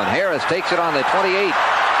a good one. Harris takes it on the 28.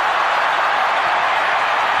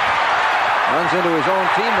 Runs into his own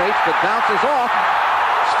teammates, but bounces off.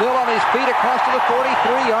 Still on his feet across to the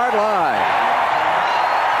 43-yard line.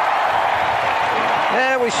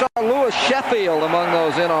 And we saw Lewis Sheffield among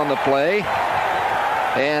those in on the play.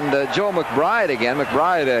 And Joe McBride again.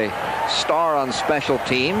 McBride, a star on special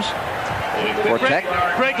teams for Tech.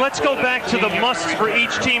 Greg, let's go back to the musts for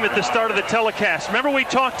each team at the start of the telecast. Remember we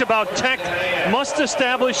talked about Tech must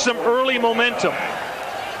establish some early momentum,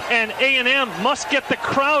 and A&M must get the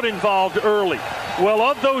crowd involved early. Well,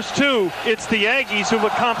 of those two, it's the Aggies who've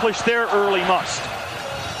accomplished their early must.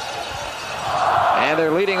 And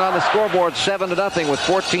they're leading on the scoreboard 7-0 with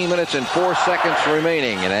 14 minutes and 4 seconds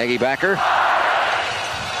remaining. And Aggie backer,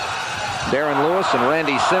 Darren Lewis and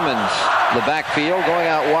Randy Simmons, the backfield. Going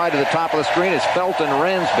out wide to the top of the screen is Felton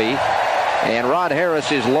Ransby, and Rod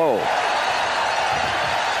Harris is low.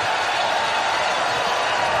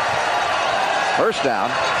 First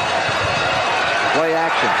down. Play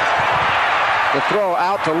action. The throw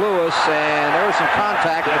out to Lewis, and there was some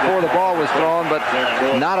contact before the ball was thrown, but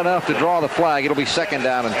not enough to draw the flag. It'll be second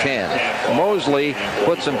down and 10. Mosley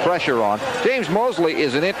put some pressure on. James Mosley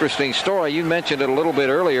is an interesting story. You mentioned it a little bit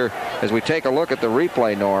earlier as we take a look at the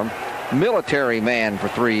replay, Norm. Military man for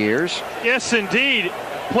 3 years. Yes, indeed.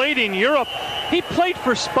 Played in Europe. He played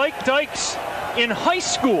for Spike Dykes in high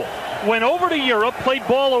school. Went over to Europe, played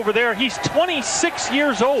ball over there. He's 26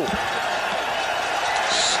 years old.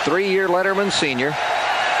 3-year Letterman senior.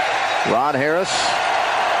 Rod Harris,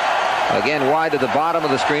 again wide to the bottom of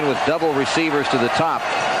the screen with double receivers to the top.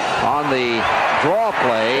 On the draw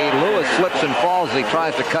play, Lewis slips and falls as he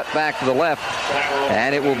tries to cut back to the left,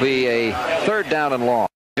 and it will be a third down and long.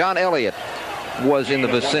 John Elliott was in the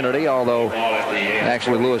vicinity, although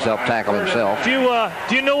actually Lewis helped tackle himself. Do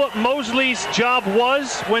you know what Mosley's job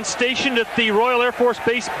was when stationed at the Royal Air Force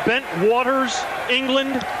Base Bentwaters,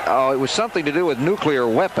 England? Oh, it was something to do with nuclear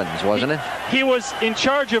weapons, wasn't it? He was in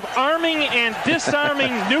charge of arming and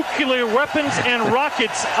disarming nuclear weapons and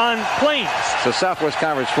rockets on planes. So Southwest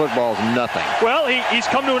Conference football is nothing. Well, he's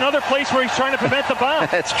come to another place where he's trying to prevent the bomb.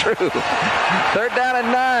 That's true. Third down and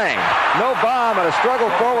 9. No bomb, and a struggle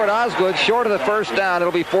forward. Osgood short of the first down.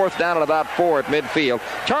 It'll be 4th down and about 4 at midfield.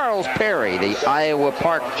 Charles Perry, the Iowa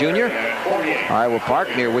Park junior. Iowa Park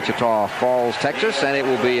near Wichita Falls, Texas, and it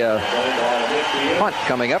will be a punt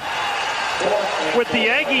coming up. With the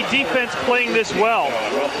Aggie defense playing this well,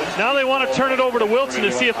 now they want to turn it over to Wilson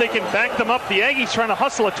to see if they can back them up. The Aggies trying to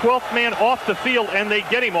hustle a 12th man off the field, and they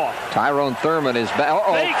get him off. Tyrone Thurman is back.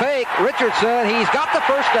 Fake. Richardson, he's got the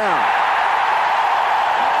first down.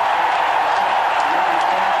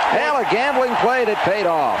 Hell, a gambling play that paid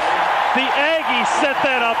off. The Aggies set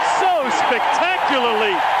that up so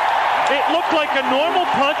spectacularly. It looked like a normal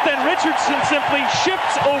punt, then Richardson simply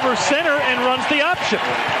shifts over center and runs the option.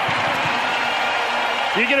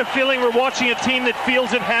 You get a feeling we're watching a team that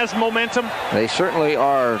feels it has momentum? They certainly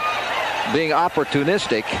are being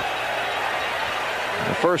opportunistic.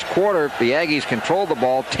 The first quarter, the Aggies controlled the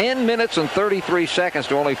ball 10 minutes and 33 seconds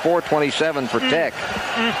to only 4:27 for Tech.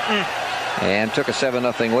 And took a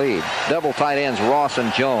 7-0 lead. Double tight ends Ross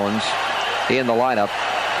and Jones in the lineup.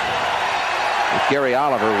 With Gary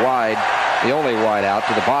Oliver wide, the only wide out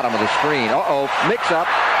to the bottom of the screen. Mix up.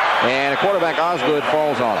 And a quarterback Osgood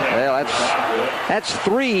falls on it. Well, that's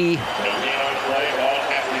 3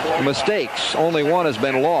 mistakes. Only 1 has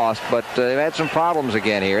been lost, but they've had some problems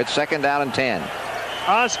again here. It's 2nd down and 10.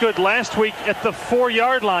 Osgood last week at the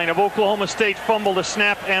 4-yard line of Oklahoma State fumbled a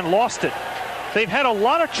snap and lost it. They've had a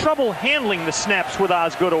lot of trouble handling the snaps with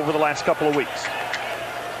Osgood over the last couple of weeks.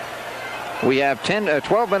 We have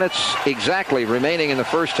 12 minutes exactly remaining in the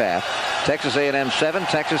first half. Texas A&M 7,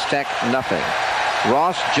 Texas Tech nothing.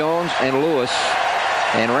 Ross, Jones, and Lewis,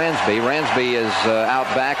 and Ransby. Ransby is out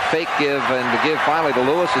back. Fake give, and the give finally to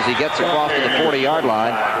Lewis as he gets across to the 40-yard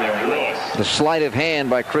line. The sleight of hand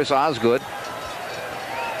by Chris Osgood.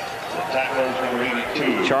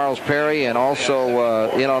 Charles Perry, and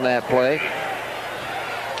also in on that play.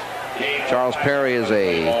 Charles Perry is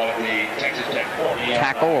a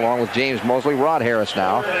tackle along with James Mosley. Rod Harris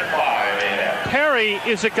now. Perry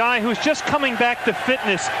is a guy who's just coming back to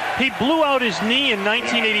fitness. He blew out his knee in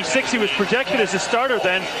 1986. He was projected as a starter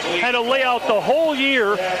then. Had to lay out the whole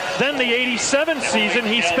year. Then the 87 season,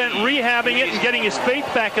 he spent rehabbing it and getting his faith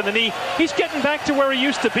back in the knee. He's getting back to where he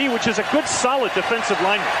used to be, which is a good, solid defensive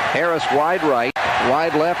lineman. Harris wide right,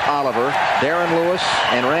 wide left Oliver, Darren Lewis,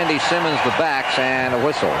 and Randy Simmons the backs, and a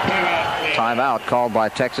whistle. Timeout called by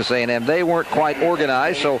Texas A&M. They weren't quite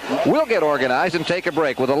organized, so we'll get organized and take a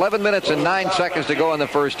break. With 11 minutes and 9 seconds to go in the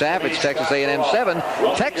first half, it's Texas A&M 7,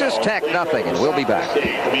 Texas Tech nothing, and we'll be back.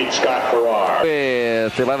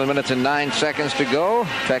 With 11 minutes and 9 seconds to go,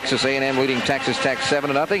 Texas A&M leading Texas Tech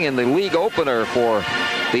 7-0 in the league opener for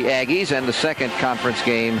the Aggies, and the second conference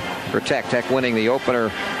game for Tech. Tech winning the opener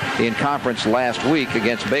in conference last week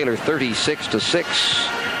against Baylor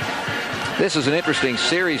 36-6. This is an interesting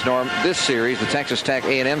series, Norm. This series, the Texas Tech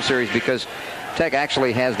A&M series, because Tech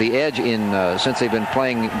actually has the edge in since they've been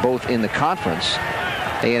playing both in the conference.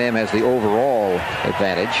 A&M has the overall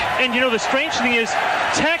advantage. And you know, the strange thing is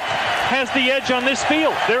Tech has the edge on this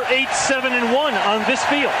field. They're 8-7-1 on this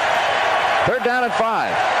field. 3rd down and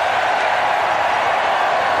 5.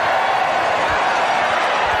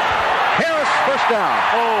 Harris, first down.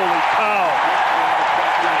 Holy cow.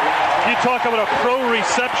 You talk about a pro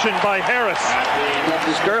reception by Harris.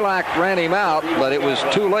 Skurlock ran him out, but it was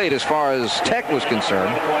too late as far as Tech was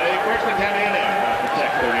concerned.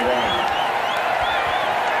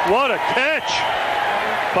 What a catch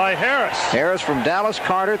by Harris. Harris from Dallas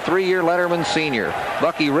Carter, 3-year Letterman senior.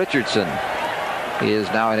 Bucky Richardson is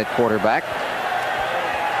now in at quarterback.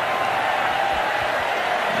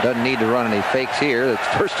 Doesn't need to run any fakes here. It's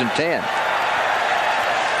 1st and 10.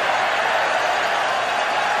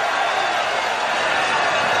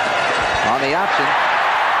 On the option,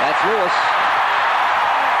 that's Lewis.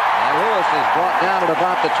 And Lewis is brought down at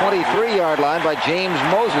about the 23-yard line by James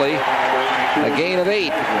Mosley. A gain of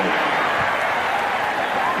 8.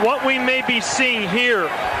 What we may be seeing here,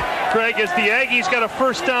 Greg, is the Aggies got a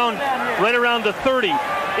first down right around the 30,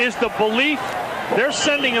 is the belief they're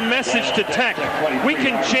sending a message to Tech. We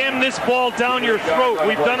can jam this ball down your throat.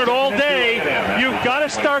 We've done it all day. You've got to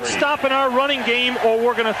start stopping our running game, or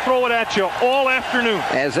we're going to throw it at you all afternoon.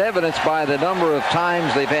 As evidenced by the number of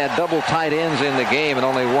times they've had double tight ends in the game and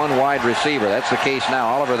only 1 wide receiver. That's the case now.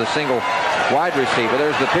 Oliver, the single wide receiver.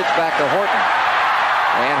 There's the pitch back to Horton.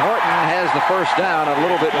 And Horton has the first down, a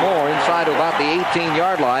little bit more inside to about the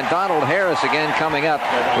 18-yard line. Donald Harris again coming up.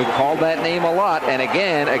 We've called that name a lot. And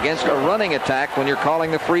again, against a running attack, when you're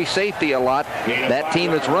calling the free safety a lot, that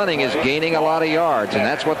team that's running is gaining a lot of yards. And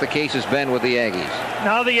that's what the case has been with the Aggies.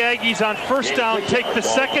 Now the Aggies on first down take the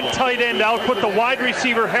second tight end out, put the wide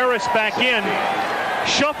receiver Harris back in,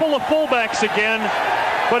 shuffle the fullbacks again,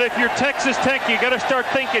 But if you're Texas Tech, you got to start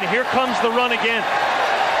thinking, here comes the run again.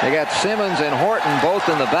 They got Simmons and Horton both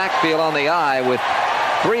in the backfield on the eye with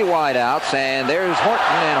 3 wideouts, and there's Horton,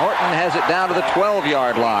 and Horton has it down to the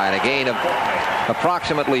 12-yard line. A gain of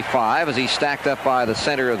approximately 5 as he's stacked up by the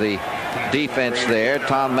center of the defense there.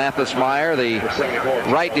 Tom Mathesmeyer, the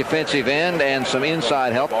right defensive end, and some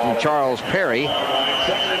inside help from Charles Perry.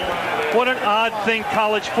 What an odd thing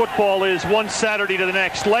college football is, one Saturday to the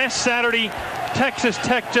next. Last Saturday, Texas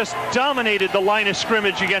Tech just dominated the line of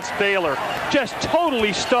scrimmage against Baylor. Just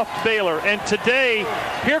totally stuffed Baylor. And today,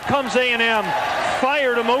 here comes A&M,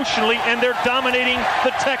 fired emotionally, and they're dominating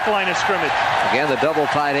the Tech line of scrimmage. Again, the double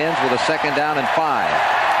tight ends with a 2nd down and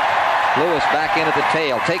 5. Lewis back in at the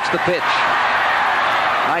tail, takes the pitch.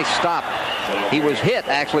 Nice stop. He was hit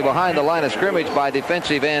actually behind the line of scrimmage by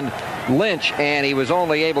defensive end Lynch, and he was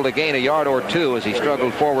only able to gain a yard or 2 as he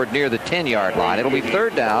struggled forward near the 10-yard line. It'll be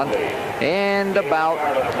 3rd down and about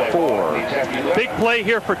 4. Big play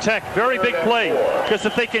here for Tech. Very big play, because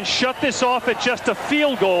if they can shut this off at just a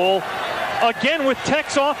field goal, again with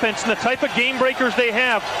Tech's offense and the type of game breakers they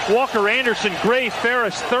have, Walker Anderson, Gray,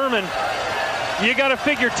 Ferris, Thurman, you got to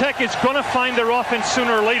figure Tech is going to find their offense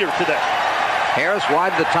sooner or later today. Harris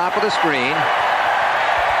wide to the top of the screen.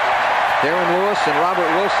 Darren Lewis and Robert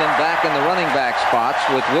Wilson back in the running back spots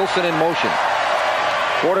with Wilson in motion.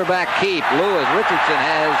 Quarterback keep. Lewis. Richardson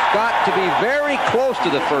has got to be very close to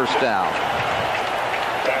the 1st down.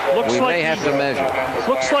 We may have to measure.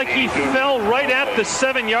 Looks like he fell right at the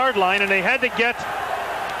 7-yard line, and they had to get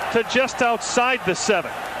to just outside the 7.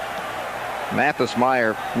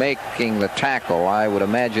 Mathesmeyer making the tackle. I would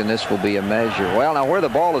imagine this will be a measure. Well, now where the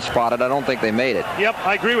ball is spotted, I don't think they made it. Yep,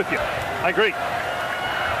 I agree with you. I agree.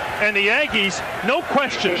 And the Aggies, no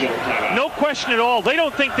question at all. They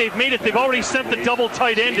don't think they've made it. They've already sent the double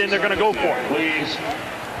tight end in. They're going to go for it.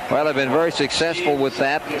 Well, they've been very successful with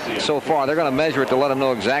that so far. They're going to measure it to let them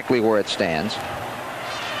know exactly where it stands.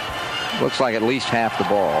 Looks like at least half the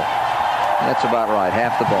ball. That's about right,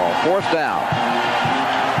 half the ball. 4th down.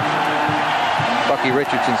 Bucky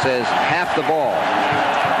Richardson says half the ball.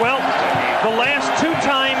 Well, the last 2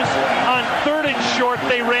 times on 3rd and short,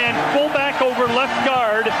 they ran fullback over left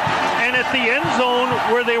guard, and at the end zone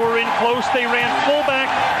where they were in close, they ran fullback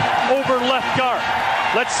over left guard.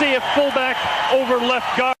 Let's see if fullback over left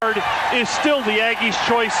guard is still the Aggies'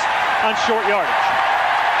 choice on short yardage.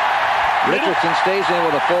 Richardson stays in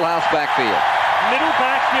with a full house backfield. Middle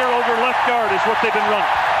back here over left guard is what they've been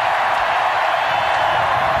running.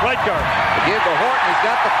 Right guard. To give to Horton. He's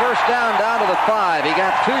got the 1st down to the 5. He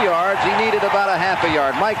got 2 yards. He needed about a half a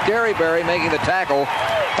yard. Mike Derryberry making the tackle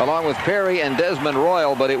along with Perry and Desmond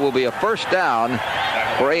Royal, but it will be a 1st down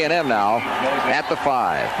for A&M now at the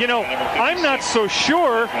 5. You know, I'm not so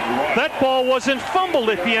sure that ball wasn't fumbled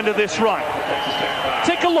at the end of this run.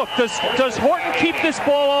 Take a look. Does Horton keep this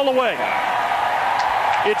ball all the way?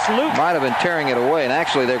 It's Luke. Might have been tearing it away, and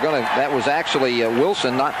actually that was actually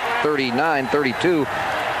Wilson, not 39, 32.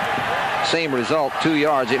 Same result, 2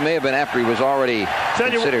 yards. It may have been after he was already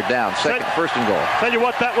considered down. 1st and goal. Tell you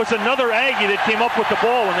what, that was another Aggie that came up with the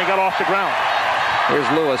ball when they got off the ground. Here's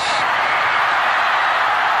Lewis.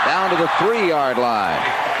 Down to the 3-yard line.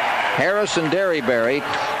 Harris and Derryberry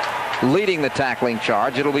leading the tackling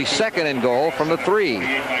charge. It'll be 2nd and goal from the 3.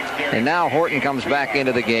 And now Horton comes back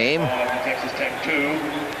into the game,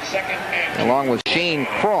 along with Shane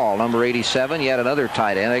Crawl, number 87, yet another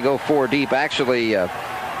tight end. They go 4 deep. Actually,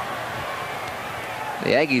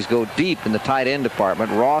 the Aggies go deep in the tight end department.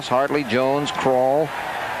 Ross, Hartley, Jones, Crawl,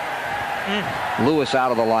 Lewis out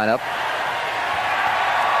of the lineup.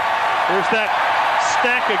 There's that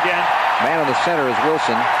stack again. Man in the center is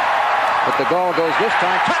Wilson. But the goal goes this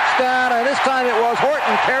time. Touchdown, and this time it was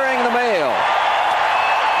Horton carrying the mail.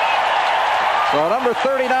 So number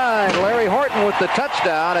 39, Larry Horton with the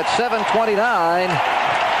touchdown at 7:29.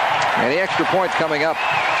 And the extra point coming up.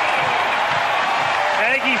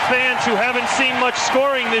 Aggie fans who haven't seen much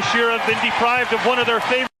scoring this year have been deprived of one of their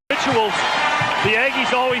favorite rituals. The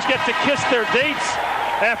Aggies always get to kiss their dates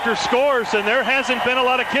after scores, and there hasn't been a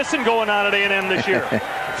lot of kissing going on at A&M this year.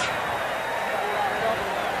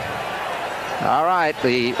 All right,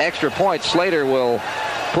 the extra point, Slater will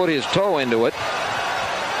put his toe into it.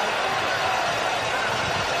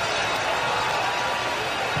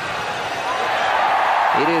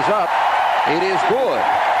 It is up. It is good.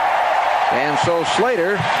 And so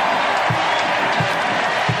Slater,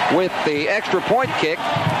 with the extra point kick,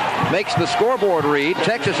 makes the scoreboard read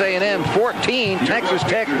Texas A&M 14, Texas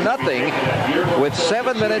Tech nothing, with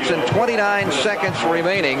 7 minutes and 29 seconds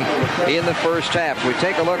remaining in the first half. We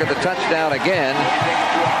take a look at the touchdown again.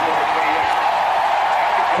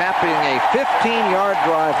 capping a 15-yard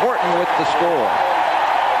drive. Horton with the score.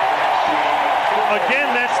 Again,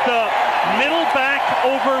 that's the middle back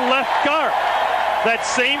over left guard. That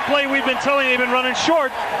same play we've been telling they've been running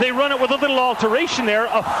short. They run it with a little alteration there,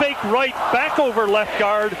 a fake right back over left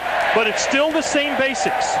guard, but it's still the same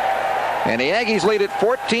basics. And the Aggies lead it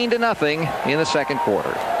 14-0 in the second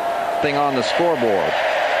quarter. Thing on the scoreboard.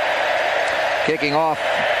 Kicking off,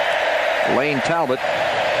 Lane Talbot.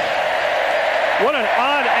 What an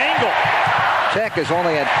odd angle. Tech has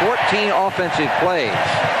only had 14 offensive plays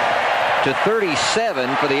to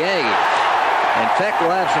 37 for the Aggies. And Tech will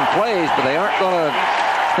have some plays, but they aren't going to,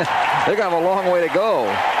 they're going to have a long way to go.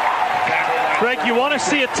 Greg, you want to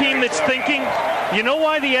see a team that's thinking, you know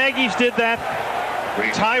why the Aggies did that?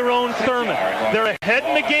 Tyrone Thurman. They're ahead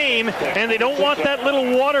in the game, and they don't want that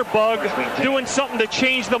little water bug doing something to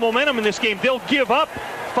change the momentum in this game. They'll give up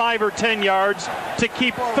 5 or 10 yards to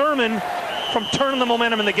keep Thurman from turning the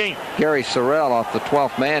momentum in the game. Gary Sorrell off the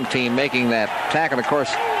 12th man team making that tackle. Of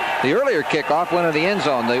course, the earlier kickoff went in the end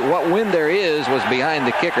zone. What wind there is was behind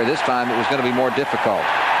the kicker. This time it was going to be more difficult.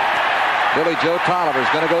 Billy Joe Tolliver is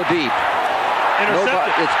going to go deep.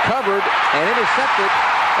 It's covered and intercepted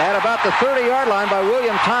at about the 30-yard line by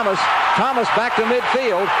William Thomas. Thomas back to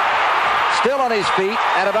midfield, still on his feet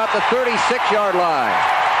at about the 36-yard line.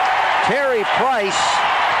 Terry Price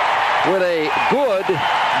with a good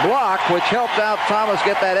block, which helped out Thomas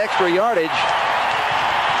get that extra yardage.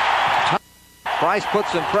 Price put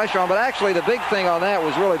some pressure on, but actually the big thing on that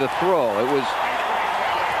was really the throw. It was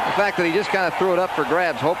the fact that he just kind of threw it up for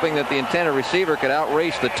grabs, hoping that the intended receiver could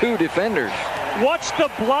outrace the 2 defenders. Watch the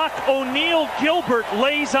block O'Neal Gilbert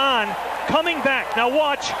lays on, coming back. Now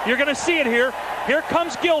watch, you're going to see it here. Here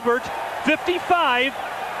comes Gilbert, 55.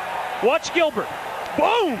 Watch Gilbert.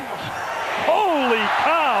 Boom! Holy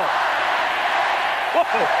cow!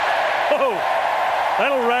 Whoa! Whoa!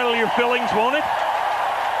 That'll rattle your fillings, won't it?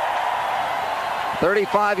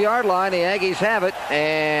 35-yard line, the Aggies have it,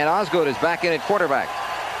 and Osgood is back in at quarterback.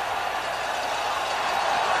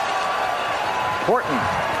 Horton,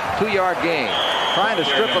 2-yard gain. Trying to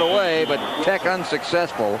strip it away, but Tech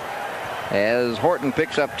unsuccessful as Horton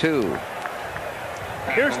picks up 2.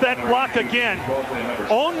 Here's that block again.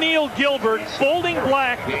 O'Neal Gilbert folding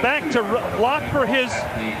back to block for his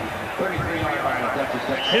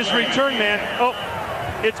return man. Oh,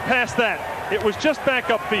 it's past that. It was just back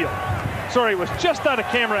upfield. Sorry, it was just out of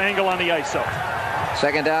camera angle on the ISO.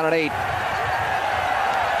 Second down and 8.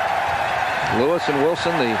 Lewis and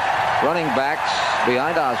Wilson, the running backs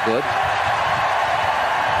behind Osgood.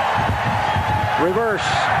 Reverse.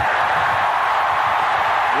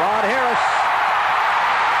 Rod Harris.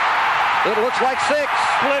 It looks like 6.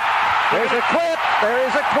 Clip. There's a clip. There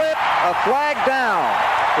is a clip. A flag down.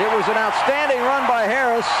 It was an outstanding run by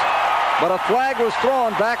Harris, but a flag was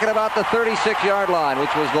thrown back at about the 36-yard line,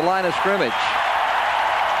 which was the line of scrimmage.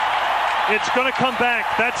 It's going to come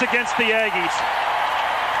back. That's against the Aggies.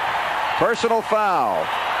 Personal foul.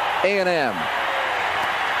 A&M.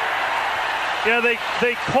 Yeah, they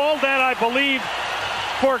called that, I believe,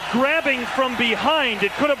 for grabbing from behind.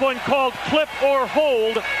 It could have been called clip or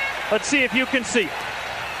hold. Let's see if you can see.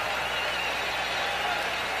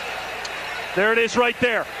 There it is right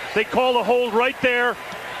there. They call the hold right there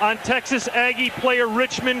on Texas Aggie player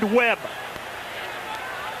Richmond Webb.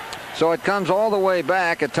 So it comes all the way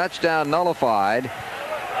back, a touchdown nullified.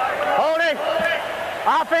 Holding.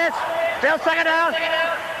 Offense. Still second down.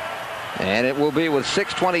 And it will be with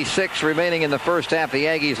 6:26 remaining in the first half. The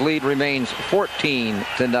Aggies lead remains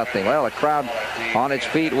 14-0. Well, a crowd on its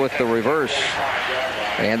feet with the reverse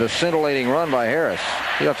and the scintillating run by Harris.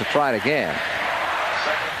 He'll have to try it again.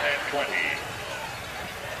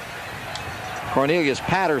 Cornelius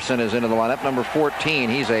Patterson is into the lineup, number 14.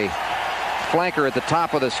 He's a flanker at the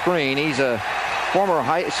top of the screen. He's a former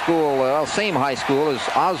high school, same high school as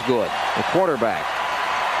Osgood, the quarterback.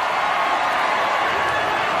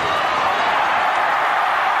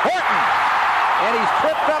 Horton, and he's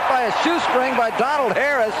tripped up by a shoestring by Donald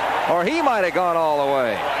Harris, or he might have gone all the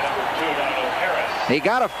way. He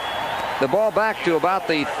got the ball back to about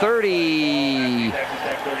the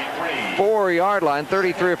 34-yard line,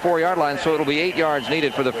 33 or 4-yard line, so it'll be 8 yards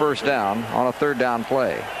needed for the first down on a third down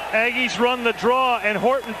play. Aggies run the draw, and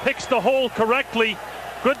Horton picks the hole correctly.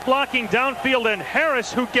 Good blocking downfield, and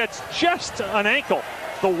Harris, who gets just an ankle.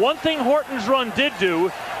 The one thing Horton's run did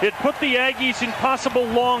do, it put the Aggies in possible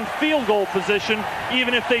long field goal position,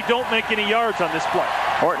 even if they don't make any yards on this play.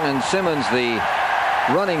 Horton and Simmons, the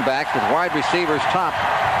running backs with wide receivers top.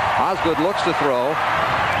 Osgood looks to throw.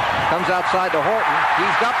 Comes outside to Horton.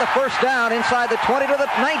 He's got the first down inside the 20 to the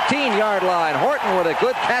 19-yard line. Horton with a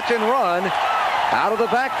good catch and run. Out of the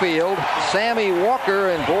backfield, Sammy Walker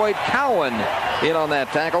and Boyd Cowan in on that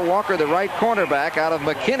tackle. Walker, the right cornerback out of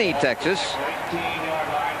McKinney, Texas.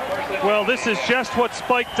 Well, this is just what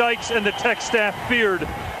Spike Dykes and the Tech staff feared,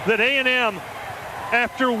 that A&M,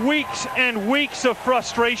 after weeks and weeks of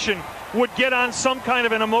frustration, would get on some kind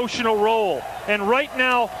of an emotional roll. And right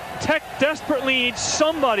now, Tech desperately needs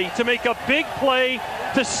somebody to make a big play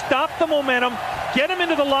to stop the momentum, get him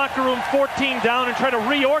into the locker room 14 down, and try to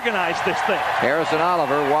reorganize this thing. Harrison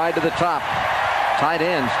Oliver wide to the top. Tight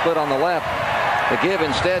end split on the left. The give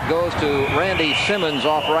instead goes to Randy Simmons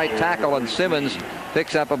off right tackle, and Simmons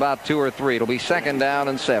picks up about 2 or 3. It'll be 2nd down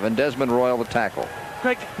and 7. Desmond Royal the tackle.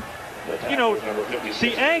 Greg, you know,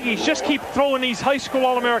 the Aggies just keep throwing these high school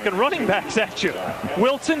All-American running backs at you.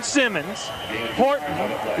 Wilson Simmons,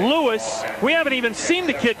 Horton, Lewis. We haven't even seen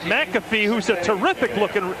the kid McAfee, who's a terrific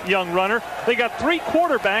looking young runner. They got 3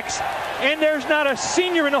 quarterbacks, and there's not a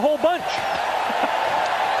senior in the whole bunch.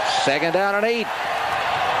 2nd down and 8.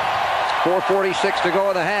 4:46 to go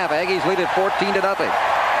in the half. Aggies lead it 14-0.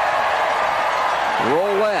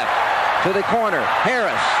 Roll left to the corner.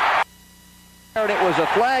 Harris. It was a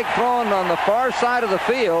flag thrown on the far side of the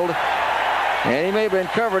field, and he may have been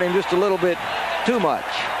covering him just a little bit too much.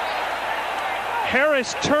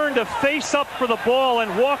 Harris turned to face up for the ball,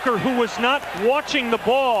 and Walker, who was not watching the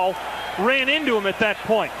ball, ran into him at that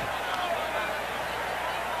point.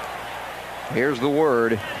 Here's the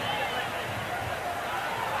word.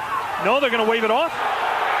 No, they're going to wave it off.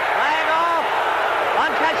 Flag off.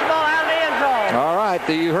 Uncatchable out of the end zone. All right,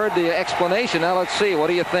 you heard the explanation. Now let's see. What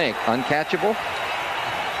do you think? Uncatchable?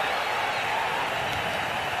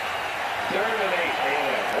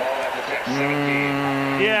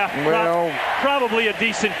 Yeah, well, probably a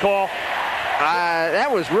decent call.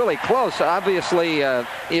 That was really close. Obviously, I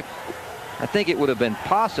think it would have been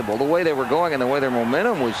possible, the way they were going and the way their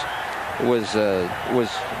momentum was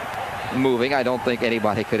moving. I don't think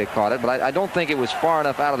anybody could have caught it, but I don't think it was far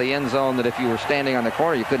enough out of the end zone that if you were standing on the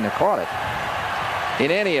corner, you couldn't have caught it.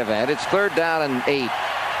 In any event, it's 3rd down and 8.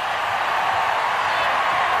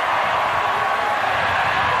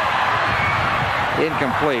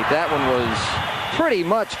 Incomplete. That one was pretty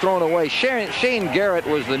much thrown away. Shane Garrett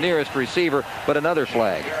was the nearest receiver, but another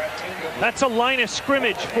flag. That's a line of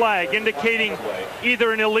scrimmage flag indicating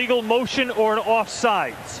either an illegal motion or an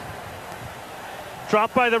offsides.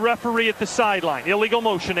 Dropped by the referee at the sideline. Illegal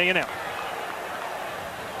motion, A&M.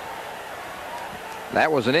 That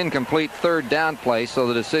was an incomplete 3rd down play, so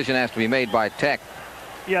the decision has to be made by Tech.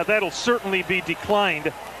 Yeah, that'll certainly be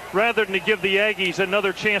declined, rather than to give the Aggies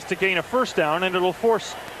another chance to gain a 1st down, and it'll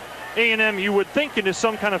force A&M, you would think, into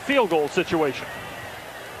some kind of field goal situation.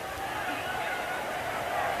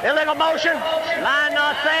 Illegal motion. Line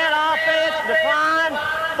not set. Offense decline.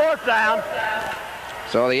 4th down.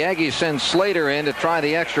 So the Aggies send Slater in to try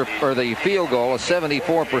the the field goal. A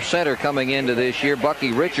 74%er coming into this year.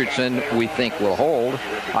 Bucky Richardson, we think, will hold.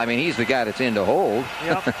 I mean, he's the guy that's in to hold.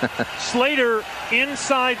 Yep. Slater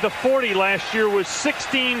inside the 40 last year was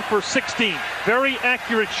 16 for 16. Very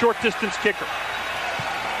accurate short distance kicker.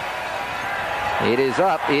 It is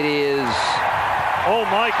up. It is. Oh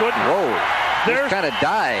my goodness. Whoa. There's kind of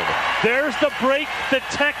died. There's the break that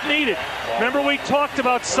Tech needed. Remember, we talked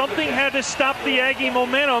about something had to stop the Aggie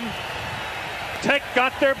momentum. Tech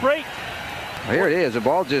got their break. Here it is. The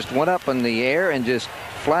ball just went up in the air and just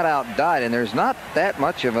flat out died. And there's not that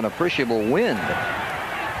much of an appreciable wind.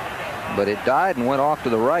 But it died and went off to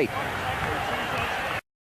the right.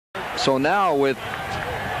 So now with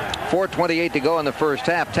 4:28 to go in the 1st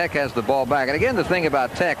half, Tech has the ball back. And again, the thing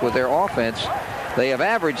about Tech with their offense, they have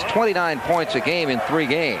averaged 29 points a game in 3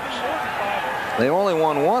 games. They only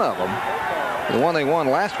won 1 of them. The one they won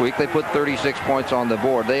last week, they put 36 points on the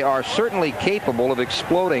board. They are certainly capable of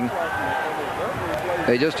exploding.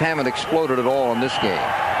 They just haven't exploded at all in this game.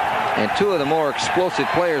 And 2 of the more explosive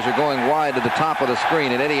players are going wide to the top of the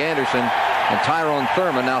screen, and Eddie Anderson and Tyrone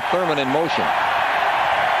Thurman. Now Thurman in motion.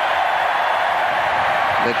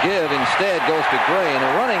 The give instead goes to Gray, and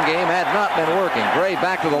the running game had not been working. Gray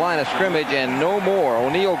back to the line of scrimmage, and no more.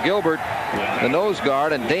 O'Neal Gilbert, the nose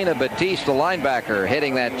guard, and Dana Batiste, the linebacker,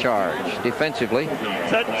 heading that charge defensively.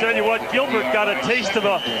 Tell you what, Gilbert got a taste of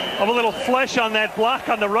a little flesh on that block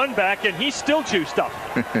on the run back, and he's still juiced up.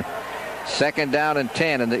 2nd down and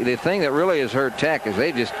 10, and the thing that really has hurt Tech is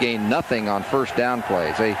they just gained nothing on 1st down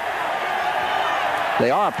plays.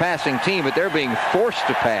 They are a passing team, but they're being forced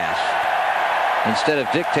to pass instead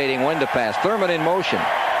of dictating when to pass. Thurman in motion.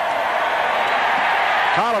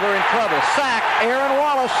 Tolliver in trouble. Sack, Aaron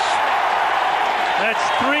Wallace. That's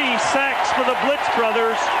 3 sacks for the Blitz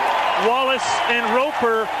brothers. Wallace and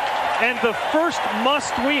Roper And the first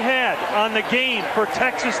must we had on the game for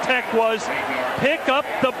Texas Tech was pick up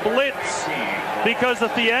the blitz. Because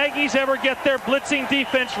if the Aggies ever get their blitzing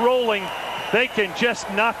defense rolling, they can just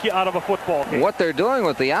knock you out of a football game. What they're doing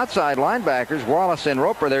with the outside linebackers, Wallace and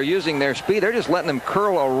Roper, they're using their speed. They're just letting them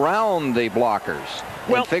curl around the blockers.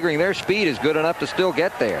 Well, and figuring their speed is good enough to still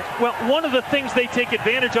get there. Well, one of the things they take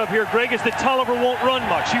advantage of here, Greg, is that Tolliver won't run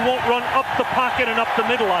much. He won't run up the pocket and up the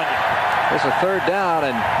middle on you. It's a third down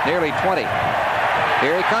and nearly 20.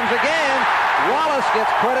 Here he comes again. Wallace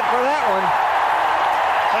gets credit for that one.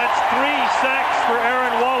 That's 3 sacks for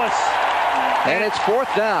Aaron Wallace. And it's fourth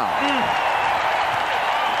down.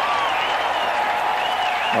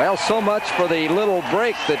 Well, so much for the little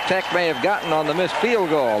break that Tech may have gotten on the missed field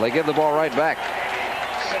goal. They give the ball right back.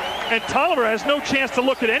 And Tolliver has no chance to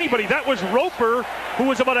look at anybody. That was Roper, who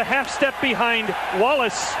was about a half step behind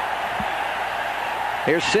Wallace.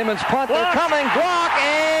 Here's Simmons' punt. They're coming. Block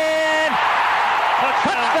and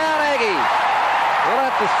touchdown Aggies. We'll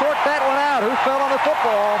have to sort that one out. Who fell on the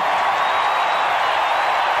football?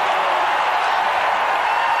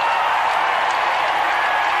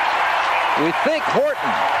 We think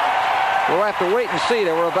Horton. We'll have to wait and see.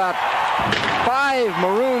 There were about 5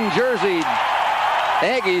 maroon jerseyed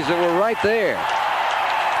Aggies that were right there.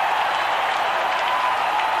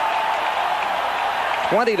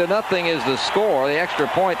 20-0 is the score. The extra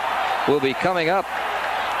point will be coming up.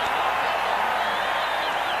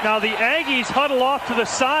 Now the Aggies huddle off to the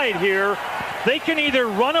side here. They can either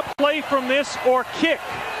run a play from this or kick.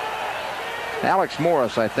 Alex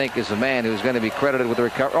Morris, I think, is the man who's going to be credited with the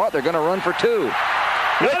recovery. Oh, they're going to run for 2.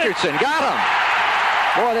 Richardson got him.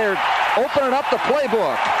 Boy, they're opening up the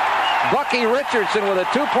playbook. Bucky Richardson with a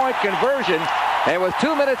 2-point conversion. And with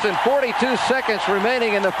 2 minutes and 42 seconds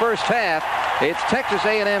remaining in the first half, it's Texas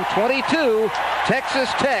A&M 22, Texas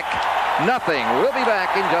Tech nothing. We'll be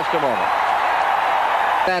back in just a moment.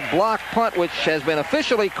 That block punt, which has been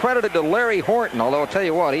officially credited to Larry Horton, although I'll tell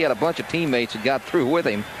you what, he had a bunch of teammates that got through with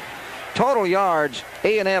him. Total yards,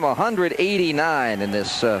 A&M 189 in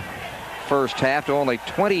this first half to only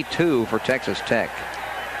 22 for Texas Tech.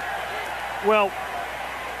 Well,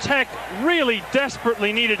 Tech really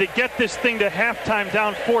desperately needed to get this thing to halftime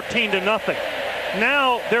down 14-0.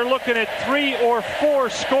 Now they're looking at 3 or 4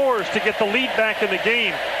 scores to get the lead back in the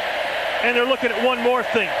game. And they're looking at one more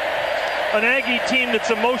thing. An Aggie team that's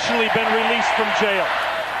emotionally been released from jail.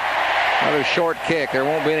 Another short kick. There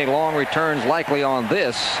won't be any long returns likely on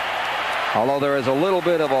this. Although there is a little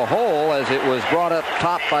bit of a hole as it was brought up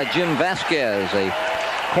top by Jim Vasquez, a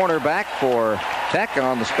cornerback for Tech. And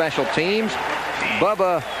on the special teams,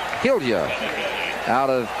 Bubba Hilja out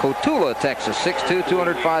of Cotulla, Texas, 6'2",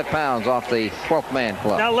 205 pounds off the 12th man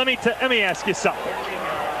club. Now let me ask you something.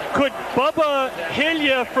 Could Bubba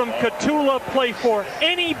Hilja from Cotulla play for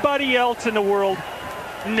anybody else in the world?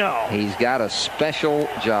 No. He's got a special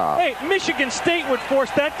job. Hey, Michigan State would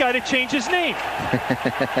force that guy to change his name.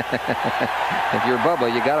 If you're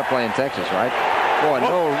Bubba, you got to play in Texas, right? Boy,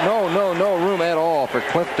 no room at all for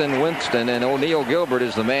Clifton Winston, and O'Neal Gilbert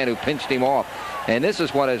is the man who pinched him off. And this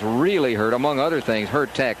is what has really hurt, among other things,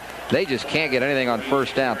 hurt Tech. They just can't get anything on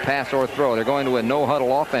first down, pass or throw. They're going to a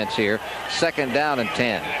no-huddle offense here. 2nd down and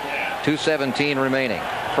 10. 2:17 remaining.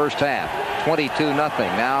 First half, 22-0.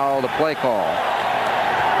 Now the play call.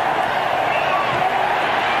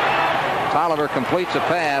 Tolliver completes a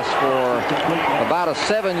pass for about a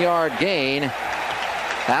 7-yard gain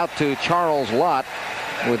out to Charles Lott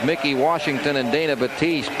with Mickey Washington and Dana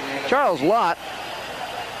Batiste. Charles Lott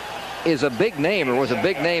is a big name, or was a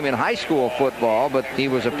big name in high school football, but he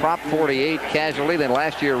was a Prop 48 casualty, then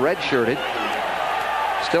last year redshirted.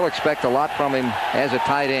 Still expect a lot from him as a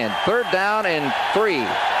tight end. 3rd down and 3.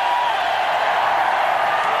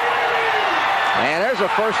 And there's a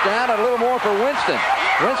first down and a little more for Winston.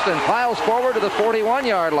 Winston piles forward to the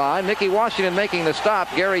 41-yard line. Mickey Washington making the stop.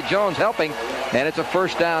 Gary Jones helping. And it's a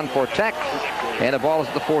first down for Tech. And the ball is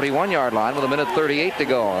at the 41-yard line with 1:38 to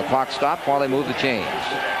go. The clock stopped while they move the chains.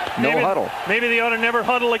 No huddle. Maybe they ought to never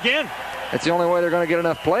huddle again. It's the only way they're going to get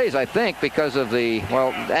enough plays, I think, because of the,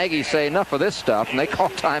 well, Aggies say enough of this stuff, and they call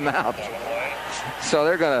timeout. So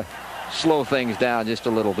they're going to slow things down just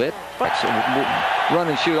a little bit. But run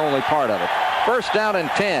and shoot only part of it. First down and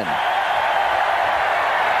 10.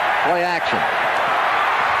 Play action.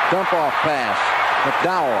 Dump off pass.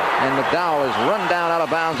 McDowell. And McDowell is run down out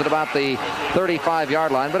of bounds at about the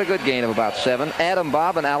 35-yard line, but a good gain of about 7. Adam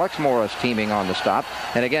Bobb and Alex Morris teaming on the stop.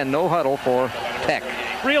 And again, no huddle for Tech.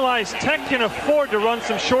 Realize Tech can afford to run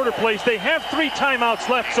some shorter plays. They have 3 timeouts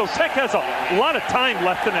left, so Tech has a lot of time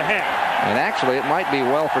left in the half. And actually, it might be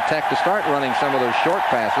well for Tech to start running some of those short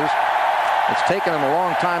passes. It's taken them a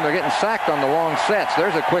long time. They're getting sacked on the long sets.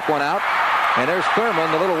 There's a quick one out. And there's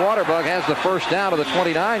Thurman. The little water bug has the first down to the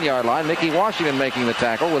 29-yard line. Mickey Washington making the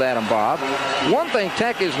tackle with Adam Bobb. One thing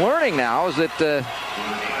Tech is learning now is that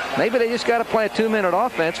maybe they just got to play a 2-minute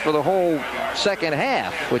offense for the whole second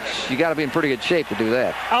half, which you got to be in pretty good shape to do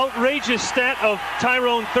that. Outrageous stat of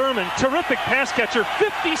Tyrone Thurman. Terrific pass catcher.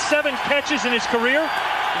 57 catches in his career.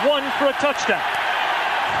 1 for a touchdown.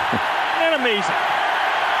 And amazing.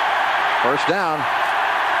 First down.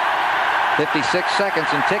 56 seconds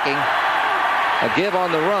and ticking. A give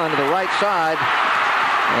on the run to the right side.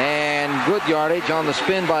 And good yardage on the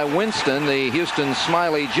spin by Winston, the Houston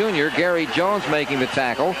Smiley Jr. Gary Jones making the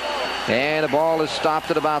tackle. And the ball is stopped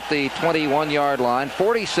at about the 21-yard line.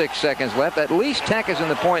 46 seconds left. At least Tech is in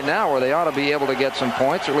the point now where they ought to be able to get some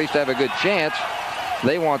points, or at least have a good chance.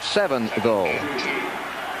 They want 7, though.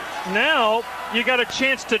 Now you got a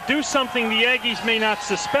chance to do something the Aggies may not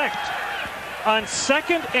suspect. On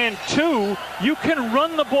 2nd and 2, you can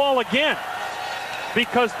run the ball again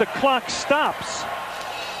because the clock stops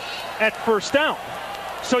at first down.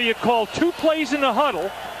 So you call 2 plays in the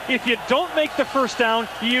huddle. If you don't make the first down,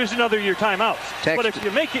 you use another of your timeouts. But if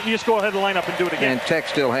you make it, you just go ahead and line up and do it again. And Tech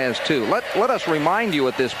still has 2. Let us remind you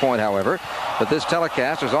at this point, however, that this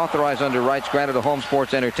telecast is authorized under rights granted to Home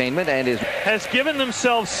Sports Entertainment and has given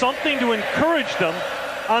themselves something to encourage them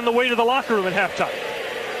on the way to the locker room at halftime.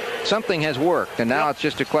 Something has worked, and now it's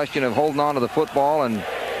just a question of holding on to the football and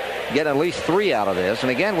getting at least 3 out of this.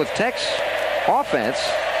 And again, with Tech's offense,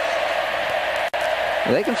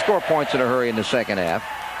 they can score points in a hurry in the second half.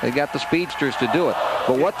 They've got the speedsters to do it.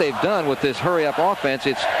 But what they've done with this hurry-up offense,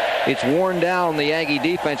 it's worn down the Aggie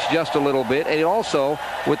defense just a little bit. And it also,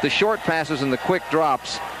 with the short passes and the quick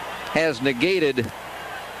drops, has negated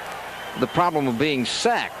the problem of being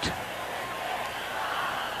sacked.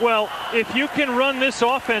 Well, if you can run this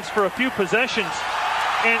offense for a few possessions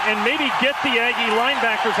and maybe get the Aggie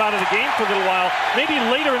linebackers out of the game for a little while, maybe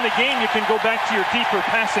later in the game you can go back to your deeper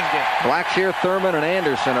passing game. Blackshear, Thurman, and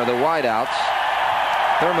Anderson are the wideouts.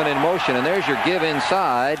 Thurman in motion, and there's your give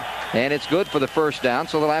inside, and it's good for the first down,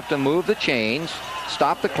 so they'll have to move the chains,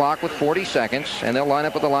 stop the clock with 40 seconds, and they'll line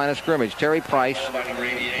up at the line of scrimmage. Terry Price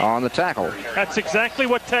on the tackle. That's exactly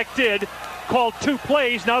what Tech did. Called 2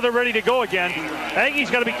 plays, now they're ready to go again.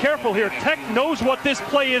 Aggies got to be careful here. Tech knows what this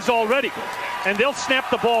play is already, and they'll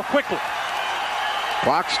snap the ball quickly.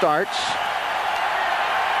 Clock starts.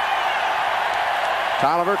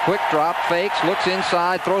 Tolliver, quick drop, fakes, looks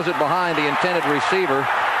inside, throws it behind the intended receiver,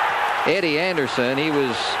 Eddie Anderson. He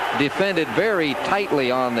was defended very tightly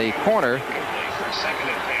on the corner.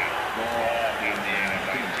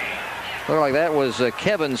 Looked like that was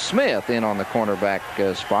Kevin Smith in on the cornerback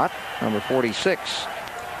spot, number 46.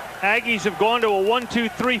 Aggies have gone to a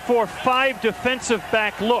 1-2-3-4-5 defensive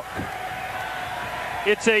back look.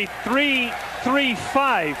 It's a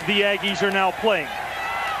 3-3-5 the Aggies are now playing.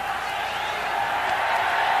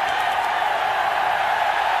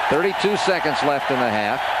 32 seconds left in the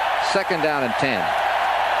half. 2nd down and 10.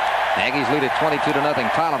 Aggies lead at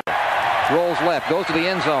 22-0. Tolliver rolls left, goes to the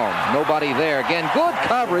end zone. Nobody there. Again, good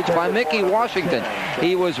coverage by Mickey Washington.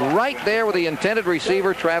 He was right there with the intended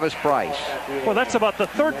receiver, Travis Price. Well, that's about the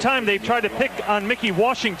 3rd time they've tried to pick on Mickey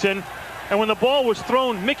Washington. And when the ball was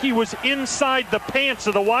thrown, Mickey was inside the pants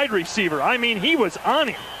of the wide receiver. I mean, he was on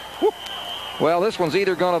him. Woo. Well, this one's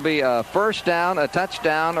either going to be a first down, a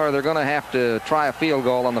touchdown, or they're going to have to try a field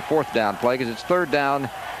goal on the 4th down play because it's 3rd down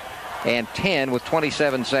and 10 with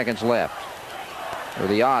 27 seconds left. Or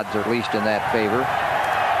the odds are at least in that favor.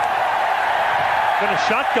 Got a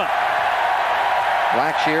shotgun.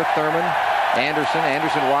 Blackshear, Thurman, Anderson.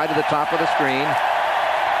 Anderson wide to the top of the screen.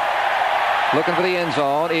 Looking for the end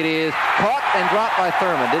zone. It is caught and dropped by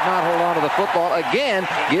Thurman. Did not hold on to the football. Again,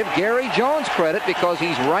 give Gary Jones credit because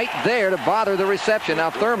he's right there to bother the reception. Now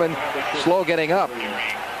Thurman slow getting up.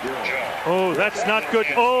 Oh, that's not good.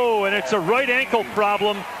 Oh, and it's a right ankle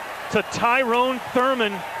problem to Tyrone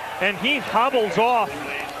Thurman, and he hobbles off.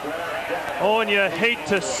 Oh, and you hate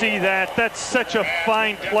to see that. That's such a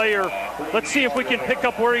fine player. Let's see if we can pick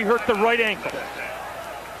up where he hurt the right ankle.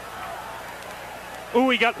 Ooh,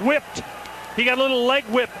 he got whipped. He got a little leg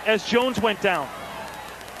whip as Jones went down.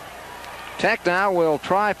 Tech now will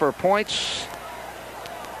try for points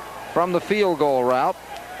from the field goal route.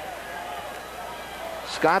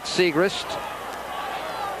 Scott Segrist.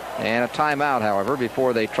 And a timeout, however,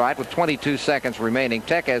 before they try it with 22 seconds remaining.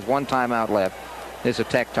 Tech has 1 timeout left. This is a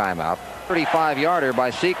Tech timeout. 35-yarder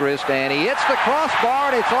by Segrist, and he hits the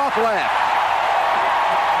crossbar, and it's off left.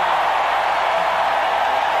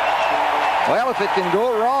 Well, if it can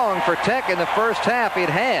go wrong for Tech in the first half, it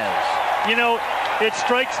has. You know, it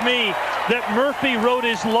strikes me that Murphy wrote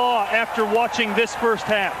his law after watching this first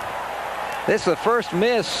half. This is the first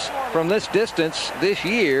miss from this distance this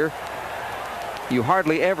year. You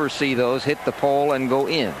hardly ever see those hit the pole and go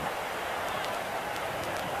in.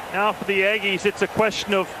 Now for the Aggies, it's a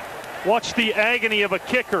question of watch the agony of a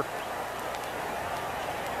kicker.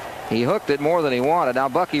 He hooked it more than he wanted. Now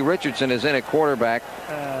Bucky Richardson is in at quarterback.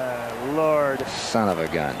 Lord. Son of a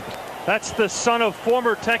gun. That's the son of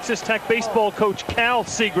former Texas Tech baseball coach Cal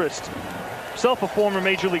Segrist, himself a former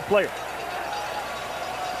Major League player.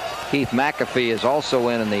 Keith McAfee is also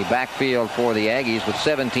in the backfield for the Aggies with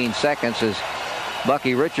 17 seconds as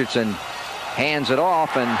Bucky Richardson hands it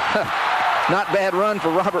off, and not bad run for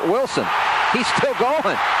Robert Wilson. He's still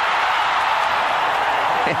going.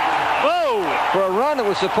 Whoa! For a run that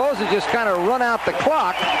was supposed to just kind of run out the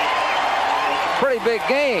clock. Pretty big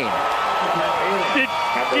gain.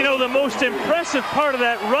 You know, the most impressive part of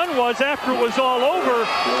that run was after it was all over,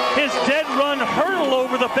 his dead run hurdle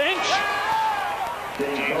over the bench.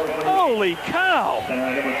 Holy cow.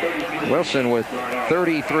 Wilson with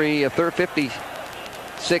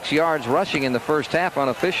 56 yards rushing in the first half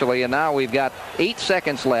unofficially, and now we've got 8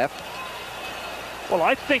 seconds left. Well,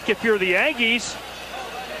 I think if you're the Aggies,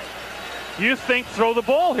 you think throw the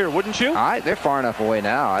ball here, wouldn't you? All right, they're far enough away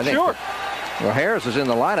now. I think. Sure. Well, Harris is in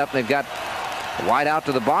the lineup. They've got wide out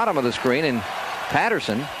to the bottom of the screen, and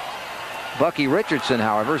Patterson. Bucky Richardson,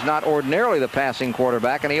 however, is not ordinarily the passing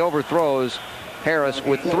quarterback, and he overthrows Harris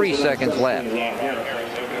with 3 seconds left.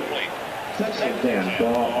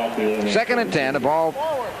 2nd and 10. The ball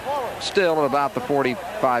still at about the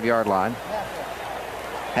 45-yard line.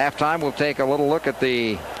 Halftime, we'll take a little look at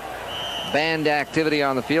the band activity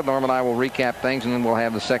on the field. Norm and I will recap things, and then we'll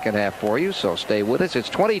have the second half for you, so stay with us. It's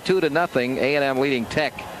 22-0. A&M leading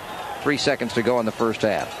Tech. 3 seconds to go in the first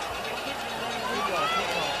half.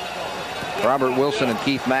 Robert Wilson and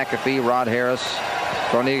Keith McAfee, Rod Harris,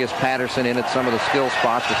 Cornelius Patterson in at some of the skill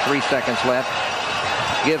spots with 3 seconds left.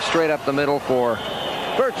 Give straight up the middle for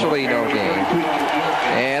virtually no gain.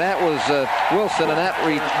 And that was Wilson, and that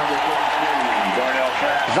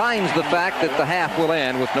resigns the fact that the half will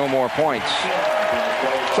end with no more points.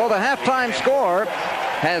 So the halftime score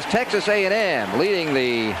has Texas A&M leading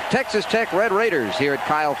the Texas Tech Red Raiders here at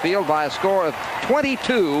Kyle Field by a score of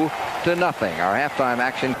 22-0. Our halftime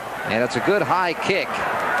action, and it's a good high kick.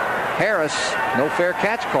 Harris, no fair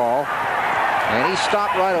catch call, and he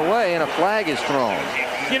stopped right away, and a flag is thrown.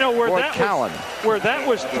 You know, where that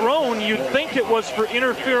was thrown, you'd think it was for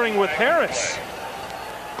interfering with Harris.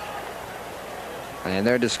 And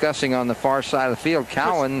they're discussing on the far side of the field.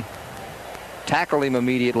 Cowan tackled him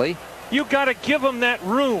immediately. You got to give him that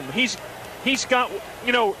room. He's got,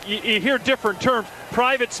 you know, you hear different terms,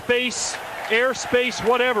 private space, airspace,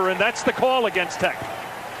 whatever, and that's the call against Tech.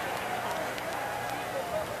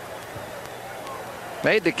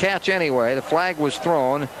 Made the catch anyway. The flag was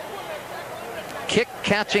thrown. Kick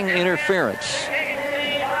catching interference.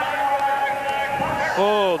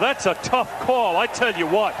 Oh, that's a tough call, I tell you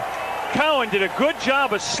what. Cowan did a good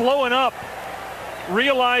job of slowing up,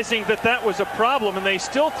 realizing that that was a problem, and they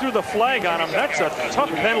still threw the flag on him. That's a tough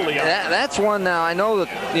penalty. That's one now. I know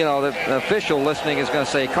that, you know, the official listening is going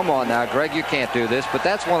to say, come on now, Greg, you can't do this. But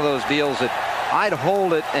that's one of those deals that I'd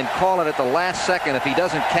hold it and call it at the last second if he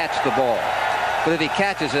doesn't catch the ball. But if he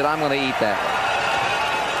catches it, I'm going to eat that one.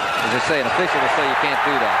 As I say, an official will say you can't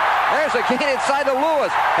do that. There's a gain inside to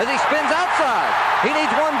Lewis as he spins outside. He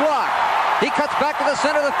needs one block. He cuts back to the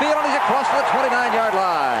center of the field, and he's across to the 29-yard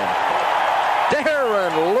line.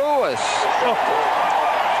 Darren Lewis. Oh.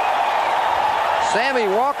 Sammy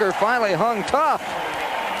Walker finally hung tough.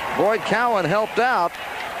 Boyd Cowan helped out.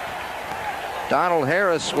 Donald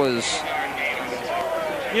Harris was...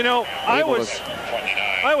 You know, I was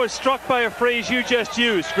struck by a phrase you just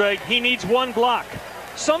used, Greg. He needs one block.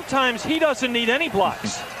 Sometimes he doesn't need any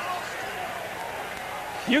blocks.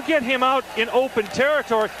 You get him out in open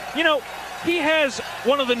territory. You know, he has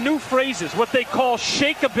one of the new phrases, what they call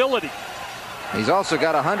shakeability. He's also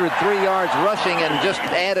got 103 yards rushing and just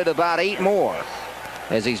added about 8 more.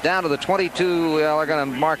 As he's down to the 22, well, they're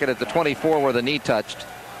going to mark it at the 24 where the knee touched.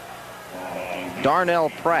 Darnell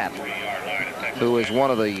Pratt, who is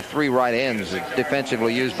one of the 3 right ends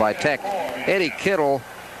defensively used by Tech. Eddie Kittle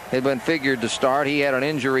had been figured to start. He had an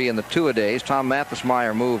injury in the two-a-days. Tom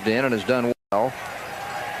Mathismeyer moved in and has done well.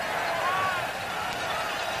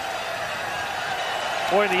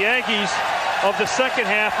 Boy, the Aggies of the second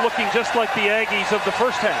half looking just like the Aggies of the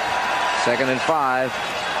first half. 2nd and 5.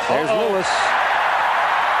 There's Lewis.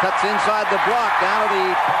 Cuts inside the block down to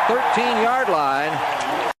the 13-yard line.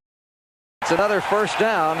 It's another first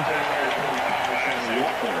down.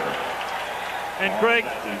 And Greg,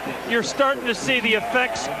 you're starting to see the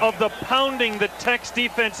effects of the pounding that Tech's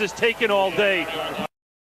defense has taken all day.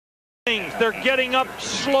 They're getting up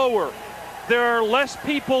slower. There are less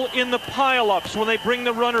people in the pile-ups when they bring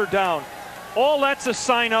the runner down. All that's a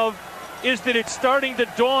sign of is that it's starting to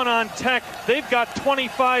dawn on Tech. They've got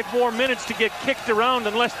 25 more minutes to get kicked around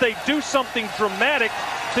unless they do something dramatic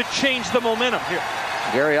to change the momentum here.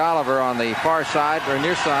 Gary Oliver on the far side, or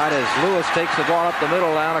near side, as Lewis takes the ball up the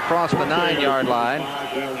middle down across the 9-yard line.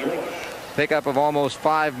 Pickup of almost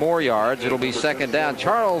 5 more yards. It'll be second down.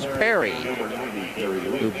 Charles Perry,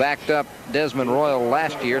 who backed up Desmond Royal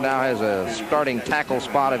last year, now has a starting tackle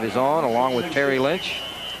spot of his own, along with Terry Lynch.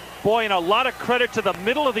 Boy, and a lot of credit to the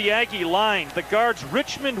middle of the Aggie line. The guards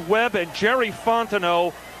Richmond Webb and Jerry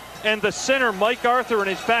Fontenot, and the center Mike Arthur and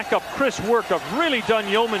his backup Chris Work have really done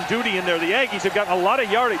yeoman duty in there. The Aggies have gotten a lot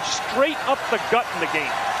of yardage straight up the gut in the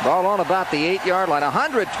game. Ball on about the 8-yard line.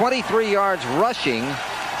 123 yards rushing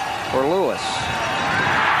for Lewis.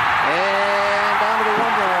 And down to the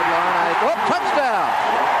 1-yard line. Touchdown!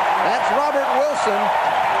 That's Robert Wilson.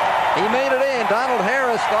 He made it in. Donald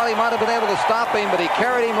Harris thought he might have been able to stop him, but he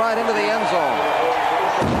carried him right into the end zone.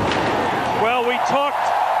 Well, we talked,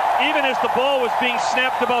 even as the ball was being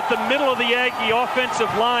snapped, about the middle of the Aggie offensive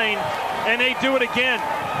line, and they do it again.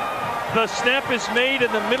 The snap is made,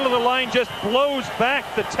 and the middle of the line just blows back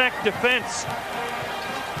the Tech defense.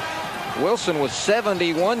 Wilson was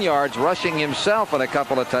 71 yards rushing himself on a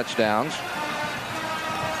couple of touchdowns.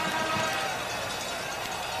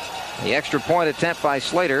 The extra point attempt by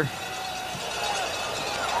Slater.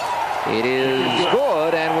 It is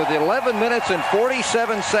good, and with 11 minutes and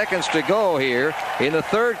 47 seconds to go here in the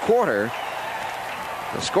third quarter,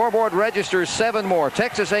 the scoreboard registers 7 more.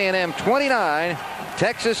 Texas A&M 29,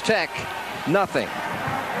 Texas Tech nothing.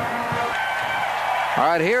 All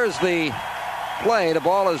right, here's the play. The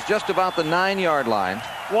ball is just about the 9-yard line.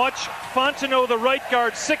 Watch Fontenot, the right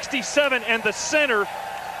guard, 67, and the center.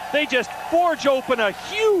 They just forge open a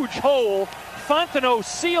huge hole. Fontenot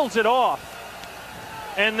seals it off.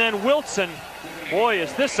 And then Wilson, boy,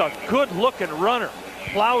 is this a good-looking runner.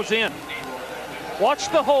 Plows in. Watch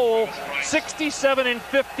the hole. 67 and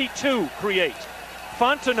 52 create.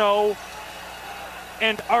 Fontenot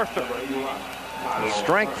and Arthur. The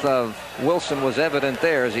strength of Wilson was evident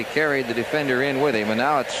there as he carried the defender in with him. And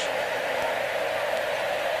now it's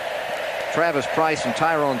Travis Price and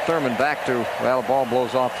Tyrone Thurman back to, well, the ball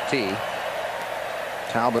blows off the tee.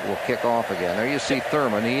 Talbot will kick off again. There you see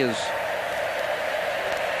Thurman. He has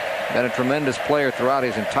been a tremendous player throughout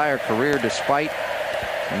his entire career, despite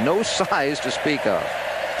no size to speak of.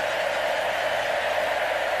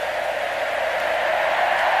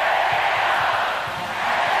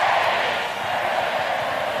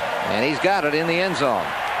 And he's got it in the end zone.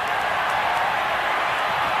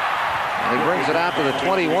 And he brings it out to the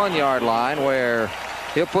 21-yard line, where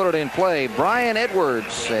he'll put it in play. Brian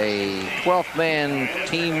Edwards, a 12th man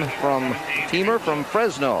teamer from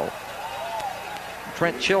Fresno.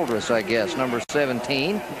 Trent Childress, I guess, number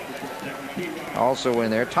 17, also in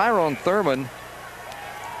there. Tyrone Thurman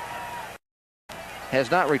has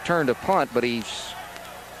not returned a punt, but he's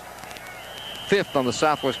 5th on the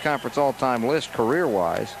Southwest Conference all-time list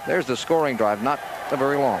career-wise. There's the scoring drive, not a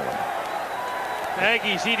very long one.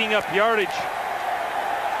 Aggies eating up yardage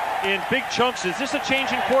in big chunks. Is this a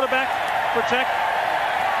change in quarterback for Tech?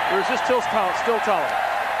 Or is this still Tolliver?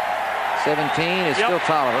 17 is still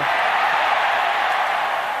Tolliver.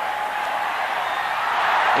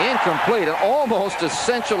 Incomplete. An almost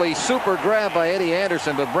essentially super grab by Eddie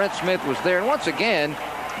Anderson, but Brent Smith was there. And once again,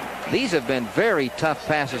 these have been very tough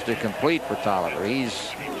passes to complete for Tolliver.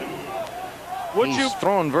 He's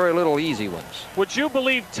thrown very little easy ones. Would you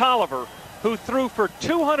believe Tolliver, who threw for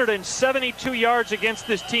 272 yards against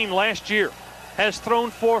this team last year, has thrown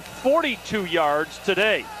for 42 yards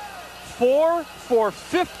today? 4 for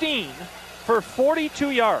 15 for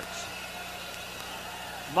 42 yards.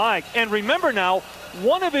 Mike, and remember now,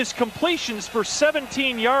 one of his completions for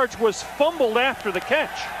 17 yards was fumbled after the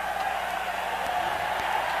catch.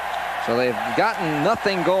 So they've gotten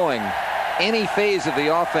nothing going any phase of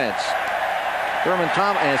the offense. Thurman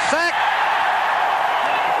Thomas, and a sack.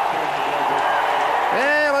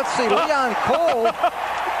 Yeah, let's see, Leon Cole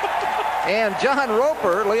and John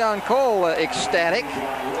Roper. Leon Cole ecstatic.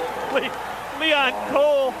 Leon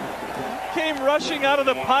Cole came rushing out of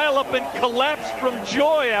the pileup and collapsed from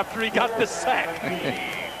joy after he got the sack.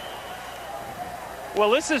 Well,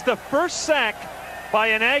 this is the first sack by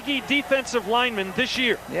an Aggie defensive lineman this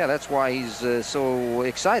year. Yeah, that's why he's so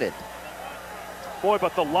excited. Boy,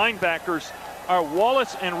 but the linebackers are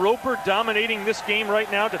Wallace and Roper dominating this game right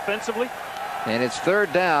now defensively. And it's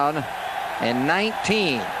third down and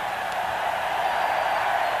 19.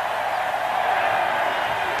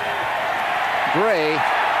 Gray,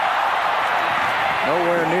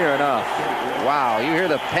 nowhere near enough. Wow, you hear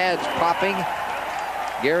the pads popping.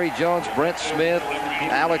 Gary Jones, Brent Smith,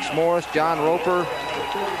 Alex Morris, John Roper,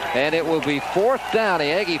 and it will be 4th down. The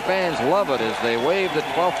Aggie fans love it as they wave the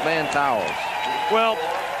 12th man towels. Well,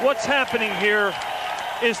 what's happening here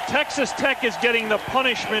is Texas Tech is getting the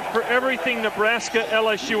punishment for everything Nebraska,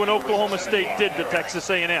 LSU, and Oklahoma State did to Texas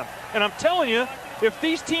A&M. And I'm telling you, if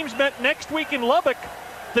these teams met next week in Lubbock,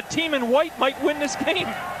 the team in white might win this game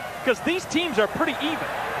because these teams are pretty even.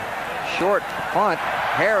 Short punt,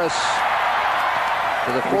 Harris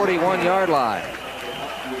to the 41-yard line.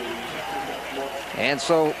 And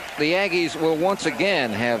so the Aggies will once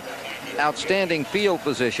again have outstanding field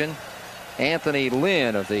position. Anthony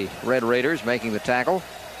Lynn of the Red Raiders making the tackle,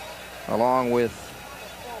 along with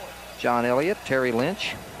John Elliott, Terry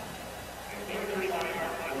Lynch.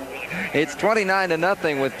 It's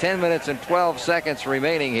 29-0 with 10 minutes and 12 seconds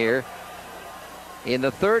remaining here in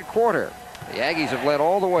the 3rd quarter. The Aggies have led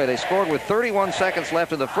all the way. They scored with 31 seconds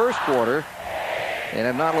left in the 1st quarter and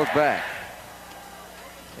have not looked back.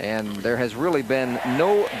 And there has really been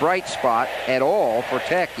no bright spot at all for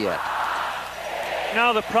Tech yet.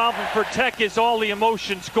 Now the problem for Tech is all the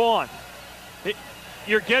emotion's gone.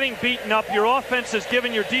 You're getting beaten up. Your offense has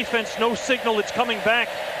given your defense no signal it's coming back,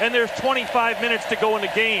 and there's 25 minutes to go in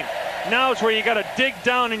the game. Now is where you got to dig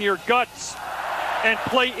down in your guts and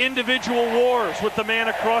play individual wars with the man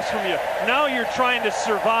across from you. Now you're trying to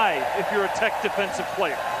survive if you're a Tech defensive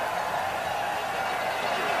player.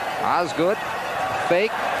 Osgood,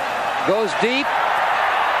 fake, goes deep.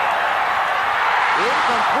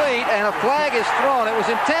 Incomplete, and a flag is thrown. It was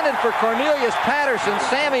intended for Cornelius Patterson.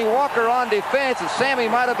 Sammy Walker on defense, and Sammy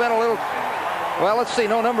might have been a little, well, let's see,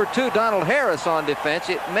 no, number 2, Donald Harris on defense.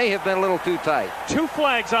 It may have been a little too tight. 2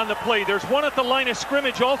 flags on the play. There's one at the line of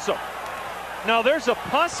scrimmage also. Now there's a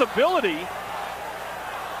possibility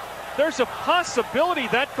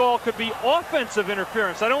that call could be offensive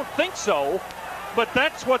interference. I don't think so, but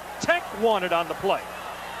that's what Tech wanted on the play.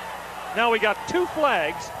 Now we got 2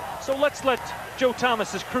 flags, so let's let Joe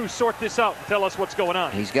Thomas's crew sort this out and tell us what's going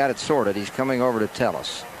on. He's got it sorted. He's coming over to tell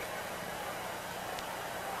us.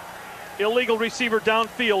 Illegal receiver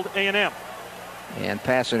downfield, A&M. And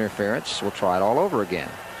pass interference. We'll try it all over again.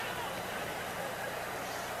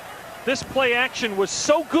 This play action was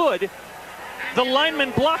so good, the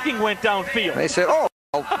lineman blocking went downfield. They said, oh,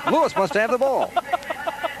 Lewis must have the ball.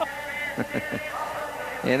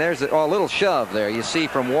 And there's a little shove there you see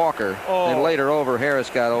from Walker. And later over, Harris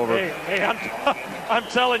got over. Hey, I'm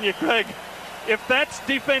telling you, Greg, if that's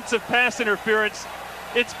defensive pass interference,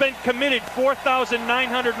 it's been committed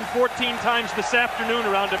 4,914 times this afternoon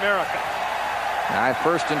around America. All right,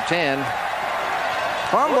 1st and 10.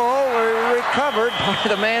 Fumble recovered by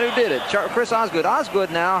the man who did it, Chris Osgood.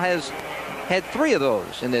 Osgood now has had 3 of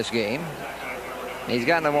those in this game. He's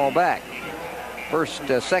gotten them all back.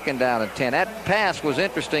 2nd down and 10. That pass was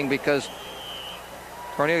interesting because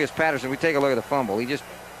Cornelius Patterson, we take a look at the fumble. He just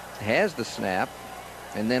has the snap,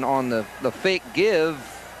 and then on the fake give,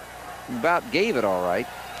 about gave it all right.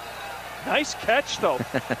 Nice catch, though.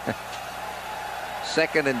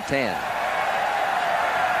 2nd and 10.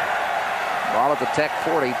 Ball at the Tech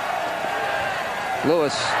 40.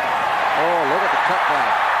 Lewis. Oh, look at the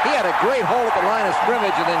cutback. He had a great hole at the line of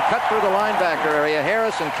scrimmage and then cut through the linebacker area.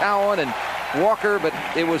 Harris and Cowan and Walker, but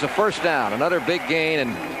it was a 1st down. Another big gain,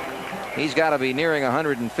 and he's got to be nearing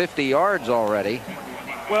 150 yards already.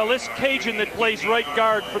 Well, this Cajun that plays right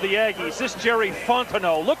guard for the Aggies, this Jerry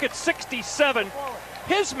Fontenot, look at 67.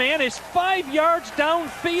 His man is 5 yards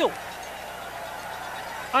downfield.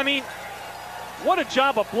 I mean, what a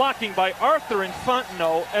job of blocking by Arthur and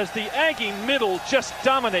Fontenot as the Aggie middle just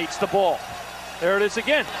dominates the ball. There it is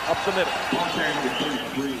again, up the middle.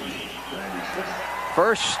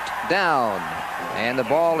 1st down, and the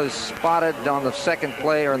ball is spotted on the 2nd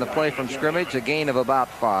play, or in the play from scrimmage, a gain of about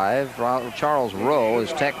 5. Charles Rowe,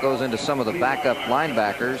 as Tech goes into some of the backup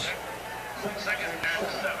linebackers.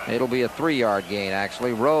 It'll be a 3-yard gain,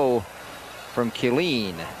 actually. Rowe from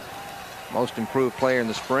Killeen, most improved player in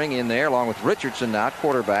the spring, in there, along with Richardson now,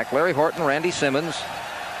 quarterback. Larry Horton, Randy Simmons.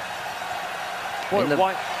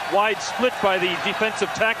 Wide split by the defensive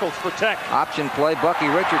tackles for Tech. Option play. Bucky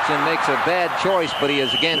Richardson makes a bad choice, but he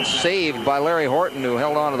is again saved by Larry Horton, who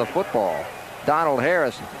held on to the football. Donald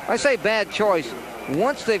Harris. I say bad choice.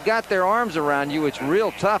 Once they've got their arms around you, it's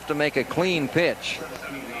real tough to make a clean pitch.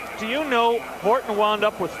 Do you know Horton wound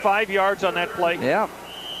up with 5 yards on that play? Yeah.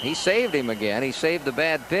 He saved him again. He saved the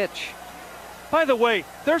bad pitch. By the way,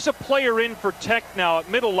 there's a player in for Tech now at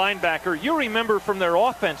middle linebacker. You remember from their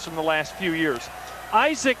offense from the last few years.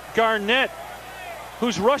 Isaac Garnett,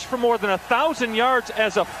 who's rushed for more than 1,000 yards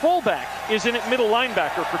as a fullback, is in at middle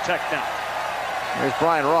linebacker for Tech now. There's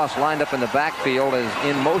Brian Ross lined up in the backfield as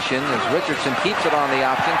in motion as Richardson keeps it on the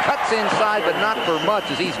option. Cuts inside, but not for much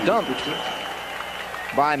as he's dumped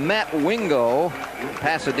by Matt Wingo.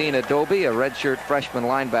 Pasadena Dobie, a redshirt freshman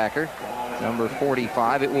linebacker, number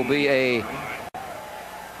 45. It will be a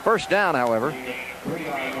first down, however.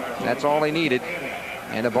 That's all he needed.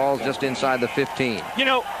 And the ball's just inside the 15. You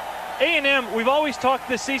know, A&M, we've always talked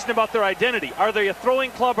this season about their identity. Are they a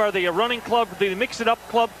throwing club? Are they a running club? Do they mix it up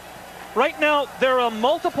club? Right now, they're a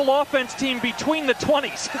multiple offense team between the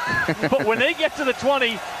 20s. But when they get to the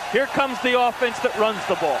 20, here comes the offense that runs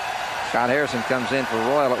the ball. Scott Harrison comes in for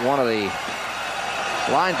Royal at one of the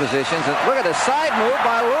line positions. And look at the side move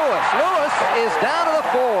by Lewis. Lewis is down to the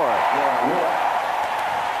 4.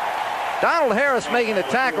 Donald Harris making the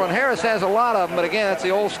tackle, and Harris has a lot of them, but again, that's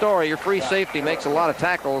the old story. Your free safety makes a lot of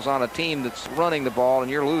tackles on a team that's running the ball,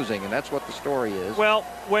 and you're losing, and that's what the story is. Well,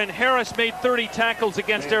 when Harris made 30 tackles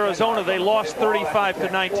against Arizona, they lost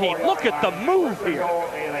 35-19. Look at the move here.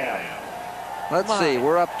 Let's see,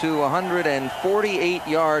 we're up to 148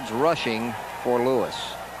 yards rushing for Lewis.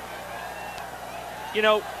 You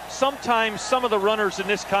know, sometimes some of the runners in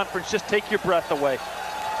this conference just take your breath away.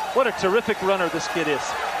 What a terrific runner this kid is.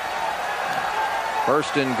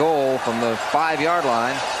 First and goal from the 5-yard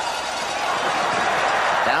line.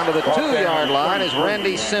 Down to the 2-yard line is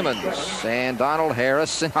Randy Simmons. And Donald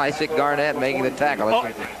Harris and Isaac Garnett making the tackle.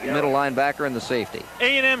 That's the middle linebacker and the safety.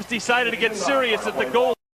 A&M's decided to get serious at the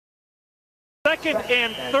goal. Second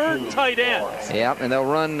and third tight ends. Yep, and they'll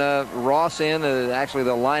run Ross in. Actually,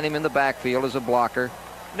 they'll line him in the backfield as a blocker.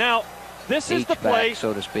 Now, this is the play, back,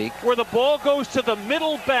 so to speak, where the ball goes to the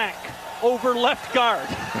middle back over left guard.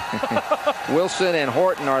 Wilson and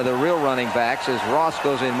Horton are the real running backs as Ross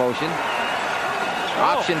goes in motion.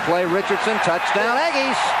 Option play, Richardson, touchdown,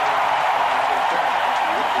 Aggies.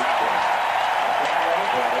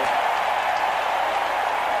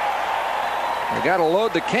 They got to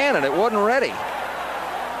load the cannon. It wasn't ready.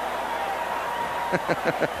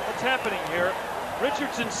 What's happening here?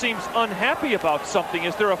 Richardson seems unhappy about something.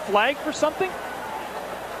 Is there a flag for something?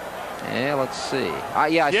 Yeah, let's see. I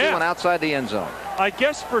see one outside the end zone. I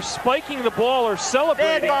guess for spiking the ball or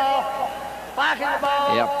celebrating. Dead ball. Spiking the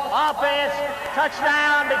ball. Yep. Offense.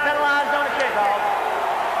 Touchdown. Be penalized on the kickoff.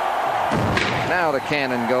 Now the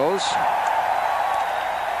cannon goes.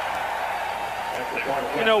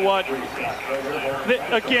 You know what?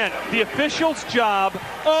 Again, the official's job.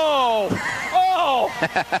 Oh,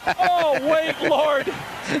 wait, Lord.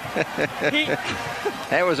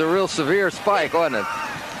 That was a real severe spike, wasn't it?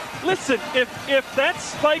 Listen, if that's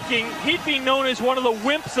spiking, he'd be known as one of the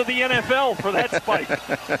wimps of the NFL for that spike.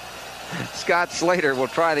 Scott Slater will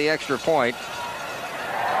try the extra point.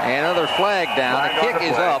 And another flag down. The kick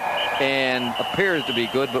is up and appears to be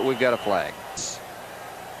good, but we've got a flag.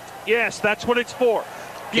 Yes, that's what it's for.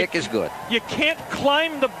 Kick is good. You can't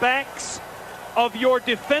climb the backs of your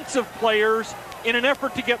defensive players in an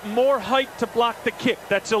effort to get more height to block the kick.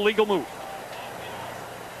 That's a legal move.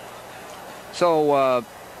 So,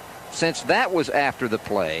 since that was after the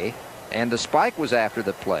play and the spike was after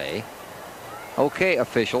the play, okay,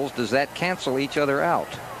 officials, does that cancel each other out?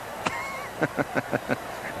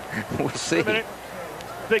 We'll see.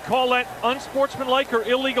 They call that unsportsmanlike or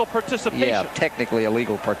illegal participation? Yeah, technically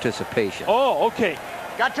illegal participation. Oh, okay.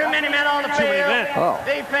 Got too many men on the field. Too many men. Oh.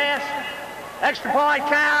 Defense. Extra point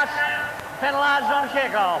counts. Penalized on the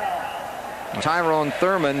kickoff. Tyrone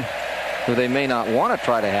Thurman, who they may not want to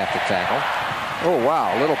try to have to tackle. Oh,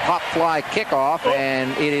 wow. A little pop fly kickoff,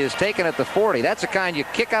 and it is taken at the 40. That's the kind you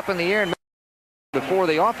kick up in the air and before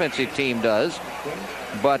the offensive team does.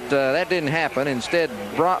 But that didn't happen. Instead,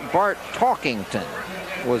 Bart Talkington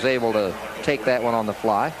was able to take that one on the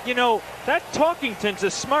fly. You know, that Talkington's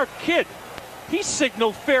a smart kid. He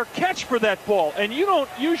signaled fair catch for that ball, and you don't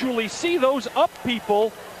usually see those up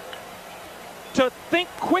people to think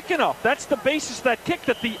quick enough. That's the basis of that kick,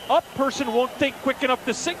 that the up person won't think quick enough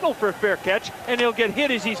to signal for a fair catch, and he'll get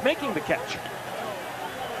hit as he's making the catch.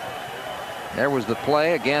 There was the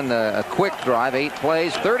play. Again, a quick drive, 8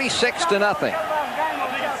 plays, 36-0.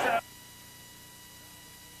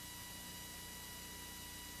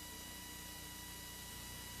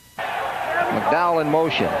 McDowell in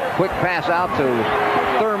motion. Quick pass out to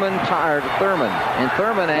Thurman. And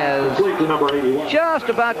Thurman has just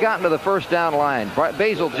about gotten to the first down line.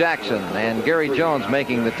 Basil Jackson and Gary Jones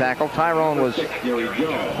making the tackle. Tyrone was,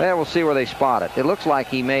 well, we'll see where they spot it. It looks like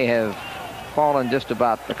he may have fallen just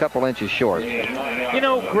about a couple inches short. You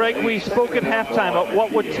know, Greg, we spoke at halftime about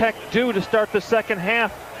what would Tech do to start the second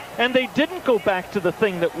half, and they didn't go back to the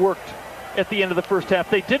thing that worked at the end of the first half.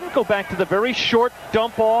 They didn't go back to the very short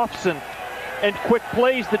dump-offs and quick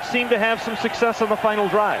plays that seemed to have some success on the final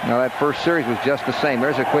drive. Now, that first series was just the same.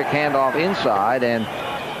 There's a quick handoff inside, and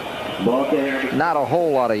not a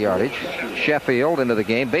whole lot of yardage. Sheffield into the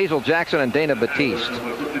game. Basil Jackson and Dana Batiste.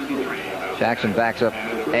 Jackson backs up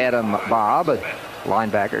Adam Bobb,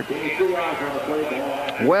 linebacker.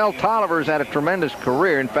 Well, Tolliver's had a tremendous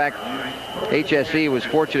career. In fact, HSE was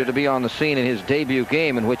fortunate to be on the scene in his debut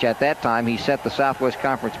game, in which at that time he set the Southwest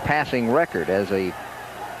Conference passing record. As a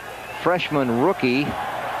freshman rookie,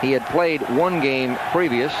 he had played one game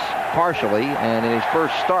previous, partially, and in his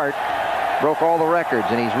first start, broke all the records.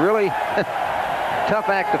 And he's really tough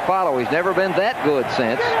act to follow. He's never been that good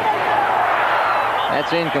since.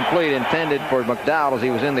 That's incomplete, intended for McDowell as he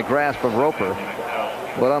was in the grasp of Roper.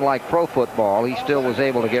 But unlike pro football, he still was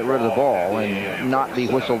able to get rid of the ball and not be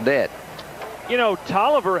whistled dead. You know,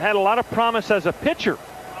 Tolliver had a lot of promise as a pitcher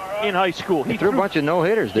in high school. He threw a bunch of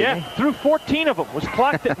no-hitters, didn't he? Yeah, threw 14 of them. Was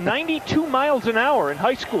clocked at 92 miles an hour in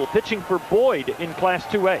high school, pitching for Boyd in Class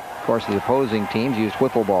 2A. Of course, the opposing teams used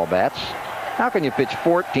wiffle ball bats. How can you pitch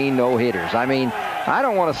 14 no-hitters? I mean, I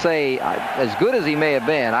don't want to say as good as he may have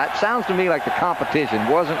been. It sounds to me like the competition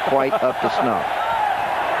wasn't quite up to snuff.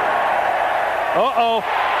 Uh-oh.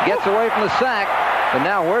 Gets away from the sack, but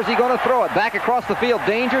now where's he going to throw it? Back across the field.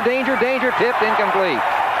 Danger, danger, danger. Tipped, incomplete.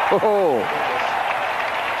 Oh.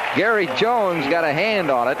 Gary Jones got a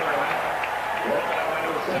hand on it.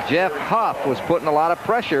 Jeff Huff was putting a lot of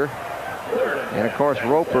pressure. And, of course,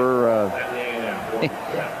 Roper,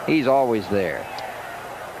 he's always there.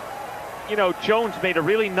 You know, Jones made a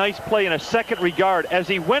really nice play in a second regard. As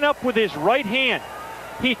he went up with his right hand,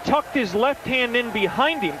 he tucked his left hand in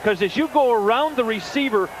behind him, because as you go around the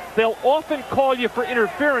receiver, they'll often call you for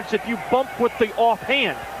interference if you bump with the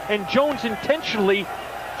offhand. And Jones intentionally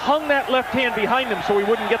hung that left hand behind him so he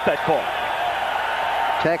wouldn't get that call.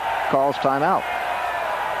 Tech calls timeout.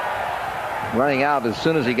 Running out as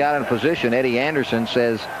soon as he got in position, Eddie Anderson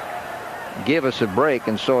says, give us a break,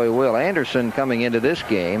 and so he will. Anderson, coming into this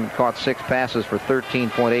game, caught 6 passes for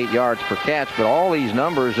 13.8 yards per catch, but all these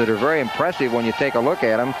numbers that are very impressive when you take a look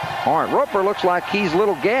at them aren't. Roper looks like he's a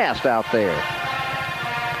little gassed out there.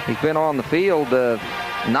 He's been on the field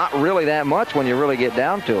not really that much when you really get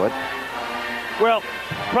down to it. Well,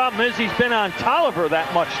 problem is he's been on Tolliver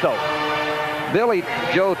that much, though. Billy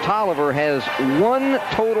Joe Tolliver has 1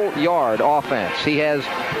 total yard offense. He has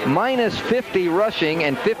minus 50 rushing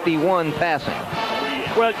and 51 passing.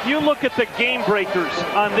 Well, you look at the game breakers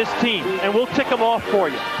on this team, and we'll tick them off for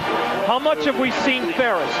you. How much have we seen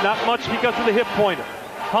Ferris? Not much because of the hip pointer.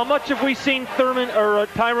 How much have we seen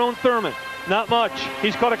Tyrone Thurman? Not much.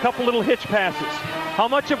 He's caught a couple little hitch passes. How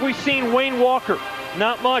much have we seen Wayne Walker?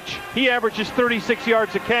 Not much. He averages 36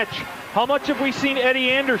 yards a catch. How much have we seen Eddie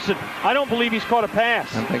Anderson? I don't believe he's caught a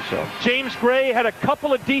pass. I don't think so. James Gray had a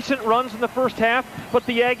couple of decent runs in the first half, but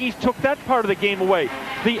the Aggies took that part of the game away.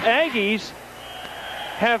 The Aggies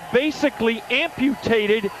have basically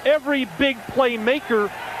amputated every big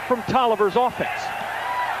playmaker from Tolliver's offense.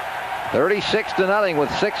 36-0 with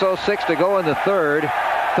 6:06 to go in the third.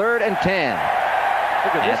 3rd and 10.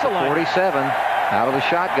 Look at this line. 47 out of the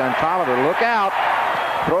shotgun. Tolliver, look out.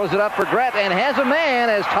 Throws it up for Gret and has a man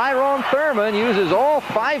as Tyrone Thurman uses all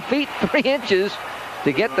 5 feet 3 inches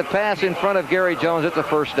to get the pass in front of Gary Jones. It's a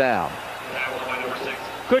first down.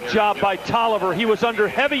 Good job by Tolliver. He was under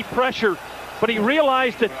heavy pressure, but he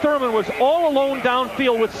realized that Thurman was all alone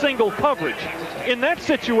downfield with single coverage. In that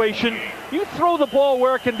situation, you throw the ball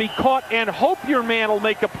where it can be caught and hope your man will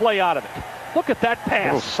make a play out of it. Look at that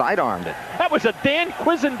pass. A little sidearmed it. That was a Dan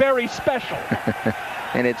Quisenberry special.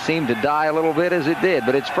 And it seemed to die a little bit as it did,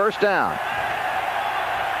 but it's first down.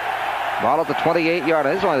 Ball at the 28-yard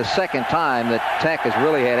line. This is only the second time that Tech has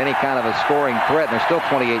really had any kind of a scoring threat, and they're still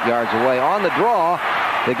 28 yards away. On the draw,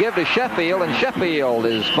 they give to Sheffield, and Sheffield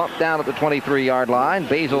is bumped down at the 23-yard line.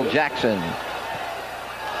 Basil Jackson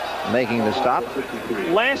making the stop.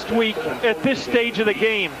 Last week, at this stage of the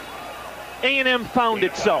game, A&M found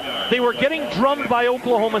itself. They were getting drummed by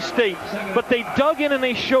Oklahoma State, but they dug in and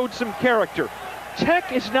they showed some character. Tech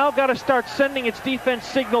has now got to start sending its defense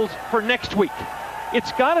signals for next week.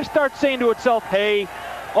 It's got to start saying to itself, hey,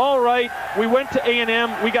 all right, we went to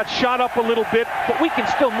A&M, we got shot up a little bit, but we can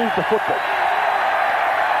still move the football.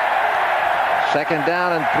 2nd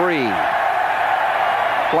down and 3.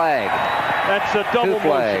 Flag. That's a double 2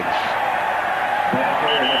 flags.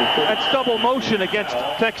 motion. That's double motion against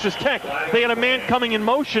Texas Tech. They had a man coming in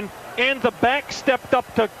motion, and the back stepped up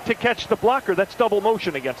to catch the blocker. That's double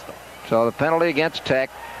motion against them. So the penalty against Tech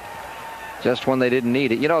just when they didn't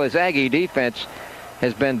need it. You know, this Aggie defense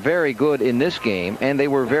has been very good in this game, and they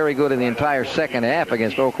were very good in the entire second half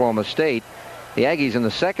against Oklahoma State. The Aggies in the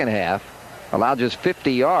second half allowed just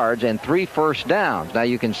 50 yards and 3 first downs. Now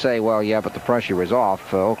you can say, well, yeah, but the pressure was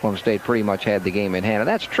off. Oklahoma State pretty much had the game in hand. And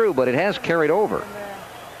that's true, but it has carried over.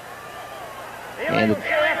 And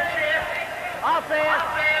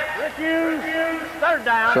third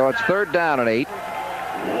down. So it's 3rd down and 8.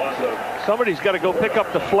 Somebody's got to go pick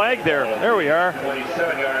up the flag there. There we are.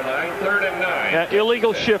 27-yard line, 3rd and 9. Yeah,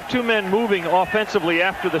 illegal shift, 2 men moving offensively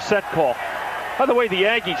after the set call. By the way, the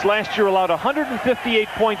Aggies last year allowed 158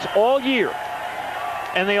 points all year,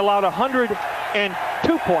 and they allowed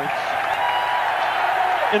 102 points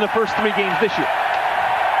in the first 3 games this year.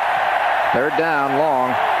 3rd down,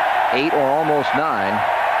 long, 8 or almost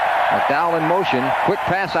 9. McDowell in motion, quick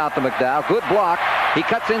pass out to McDowell, good block. He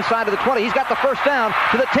cuts inside to the 20. He's got the first down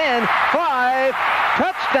to the 10, 5,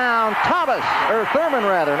 touchdown, Thurman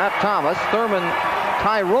rather, not Thomas, Thurman,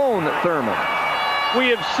 Tyrone Thurman. We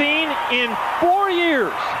have seen in 4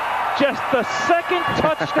 years just the 2nd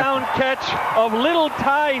touchdown catch of little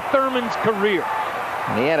Ty Thurman's career.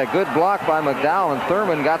 And he had a good block by McDowell, and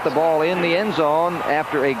Thurman got the ball in the end zone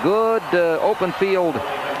after a good open field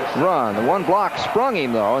run. The one block sprung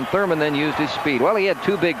him, though, and Thurman then used his speed. Well, he had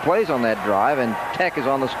 2 big plays on that drive, and Tech is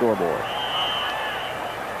on the scoreboard.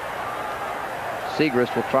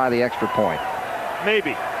 Segrist will try the extra point.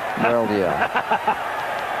 Maybe. Well, yeah.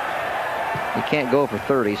 He can't go for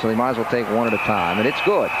 30, so he might as well take one at a time, and it's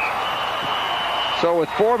good. So with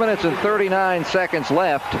 4 minutes and 39 seconds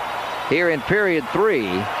left here in period 3,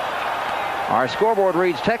 our scoreboard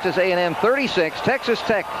reads Texas A&M 36, Texas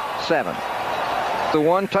Tech 7. The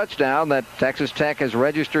one touchdown that Texas Tech has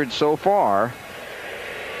registered so far.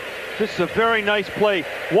 This is a very nice play.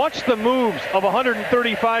 Watch the moves of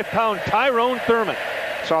 135-pound Tyrone Thurman.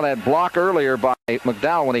 Saw that block earlier by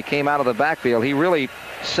McDowell when he came out of the backfield. He really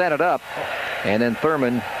set it up, and then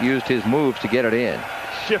Thurman used his moves to get it in.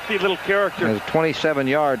 Shifty little character. It was a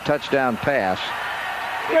 27-yard touchdown pass.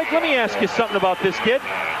 Greg, let me ask you something about this kid.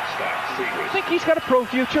 Think he's got a pro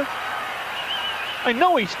future? I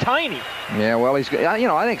know he's tiny. Yeah, well, I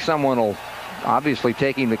think someone will obviously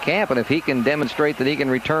take him to camp, and if he can demonstrate that he can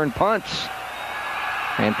return punts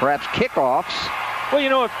and perhaps kickoffs. Well, you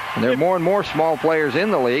know, there are more and more small players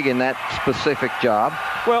in the league in that specific job.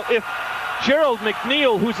 Well, if Gerald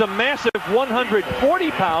McNeil, who's a massive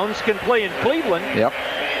 140 pounds, can play in Cleveland, yep,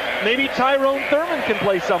 maybe Tyrone Thurman can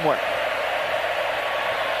play somewhere.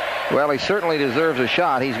 Well, he certainly deserves a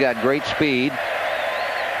shot. He's got great speed.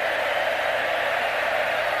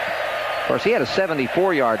 Of course, he had a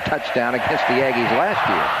 74-yard touchdown against the Aggies last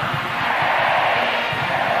year.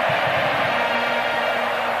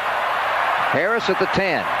 Harris at the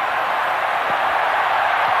 10.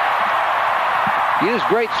 Used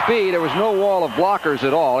great speed. There was no wall of blockers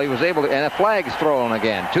at all. He was able to, and a flag's thrown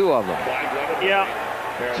again. 2 of them. Yeah,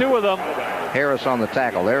 2 of them. Harris on the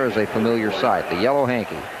tackle. There is a familiar sight, the yellow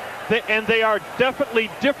hanky. And they are definitely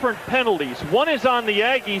different penalties. One is on the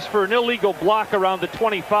Aggies for an illegal block around the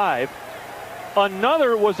 25.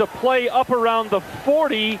 Another was a play up around the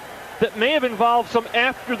 40 that may have involved some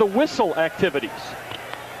after the whistle activities.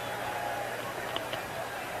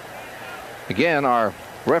 Again, our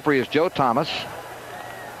referee is Joe Thomas.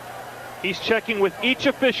 He's checking with each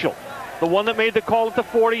official. The one that made the call at the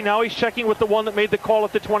 40, now he's checking with the one that made the call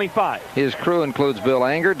at the 25. His crew includes Bill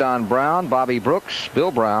Anger, Don Brown, Bobby Brooks,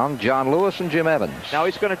 Bill Brown, John Lewis, and Jim Evans. Now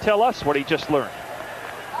he's going to tell us what he just learned.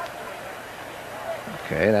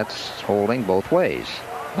 Okay, that's holding both ways.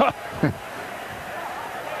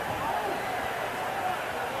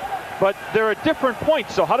 But they're at different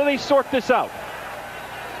points, so how do they sort this out?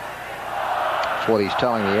 That's what he's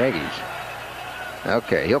telling the Aggies.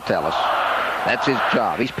 Okay, he'll tell us. That's his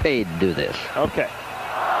job. He's paid to do this. Okay.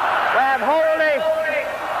 We have holding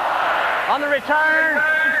on the return.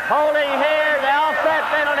 Holding here. The offset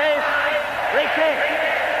penalties. Free kick.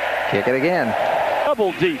 Kick it again.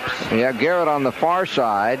 Double deeps. Yeah, Garrett on the far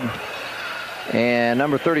side. And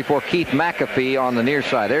number 34, Keith McAfee on the near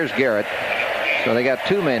side. There's Garrett. So they got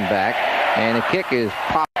 2 men back. And the kick is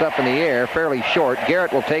popped up in the air, fairly short.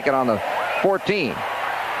 Garrett will take it on the 14.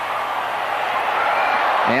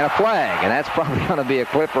 And a flag, and that's probably going to be a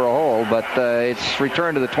clip or a hold, but it's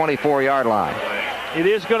returned to the 24-yard line. It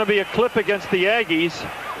is going to be a clip against the Aggies.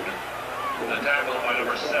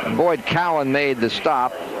 Boyd Cowan made the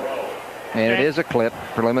stop, and it is a clip,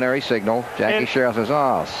 preliminary signal. Jackie Sherrill says,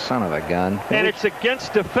 oh, son of a gun. And it's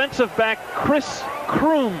against defensive back Chris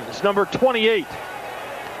Crooms, number 28.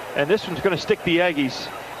 And this one's going to stick the Aggies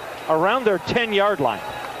around their 10-yard line.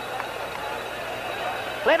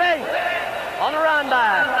 Flipping on the run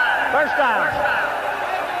back. First down.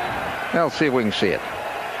 Well, let's see if we can see it.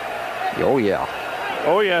 Oh, yeah.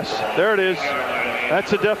 Oh, yes. There it is.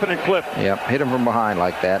 That's a definite clip. Yep, hit him from behind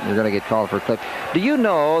like that, and you're going to get called for a clip. Do you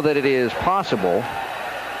know that it is possible?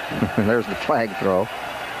 There's the flag throw.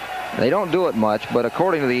 They don't do it much, but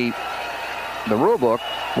according to the rule book,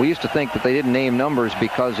 we used to think that they didn't name numbers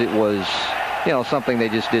because it was, you know, something they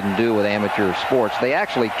just didn't do with amateur sports. They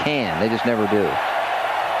actually can. They just never do.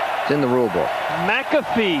 It's in the rule book.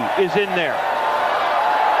 McAfee is in there.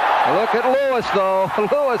 Look at Lewis, though.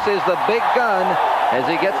 Lewis is the big gun as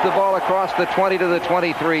he gets the ball across the 20 to the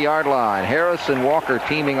 23-yard line. Harris and Walker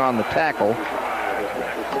teaming on the tackle.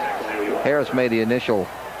 Harris made the initial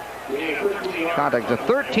contact. It's a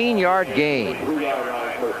 13-yard gain.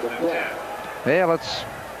 Yeah, let's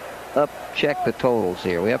check the totals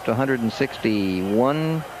here. We up to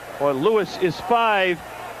 161. Well, Lewis is 5.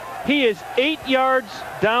 He is 8 yards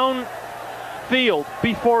downfield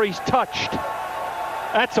before he's touched.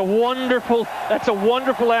 That's a wonderful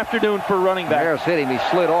afternoon for running back. Harris hit him. He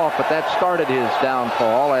slid off, but that started his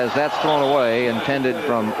downfall as that's thrown away, intended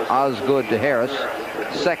from Osgood to Harris.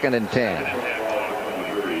 2nd and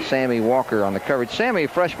 10. Sammy Walker on the coverage. Sammy,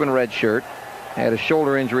 freshman red shirt, had a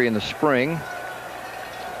shoulder injury in the spring.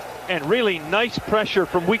 And really nice pressure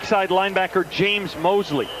from weak side linebacker James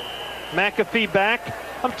Mosley. McAfee back.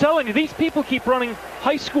 I'm telling you, these people keep running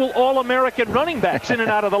high school All-American running backs in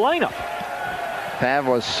and out of the lineup. Pav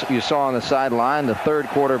was, you saw on the sideline, the third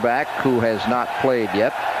quarterback who has not played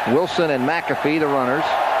yet. Wilson and McAfee, the runners.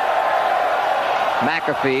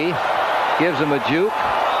 McAfee gives him a juke.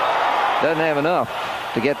 Doesn't have enough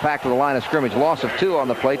to get back to the line of scrimmage. Loss of 2 on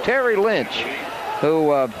the play. Terry Lynch,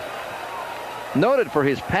 who noted for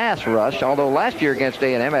his pass rush, although last year against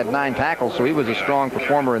A&M had 9 tackles, so he was a strong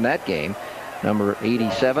performer in that game. Number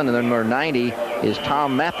 87, and then number 90 is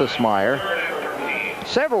Tom Mathismeyer.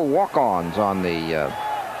 Several walk-ons on the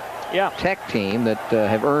Tech team that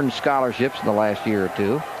have earned scholarships in the last year or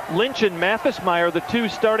 2. Lynch and Mathismeyer, the 2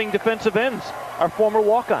 starting defensive ends, are former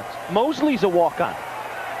walk-ons. Mosley's a walk-on.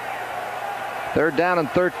 3rd down and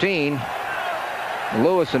 13.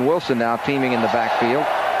 Lewis and Wilson now teaming in the backfield.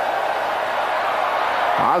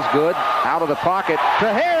 Osgood out of the pocket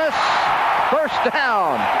to Harris. First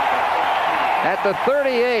down. At the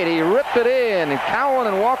 38, he ripped it in. And Cowan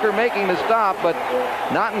and Walker making the stop, but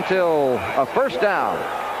not until a first down.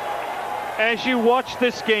 As you watch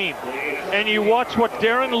this game, and you watch what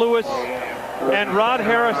Darren Lewis and Rod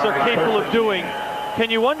Harris are capable of doing,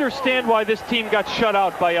 can you understand why this team got shut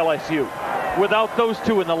out by LSU without those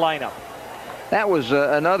 2 in the lineup? That was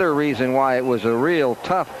another reason why it was a real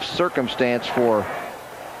tough circumstance for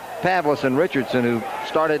Pavlis and Richardson, who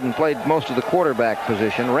started and played most of the quarterback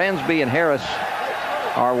position. Ransby and Harris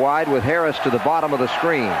are wide, with Harris to the bottom of the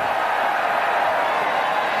screen.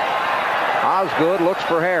 Osgood looks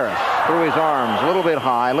for Harris. Through his arms, a little bit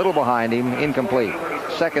high, a little behind him, incomplete.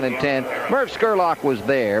 2nd and 10. Merv Scurlock was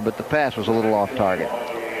there, but the pass was a little off target.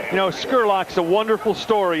 You know, Scurlock's a wonderful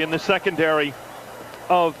story in the secondary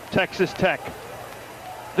of Texas Tech.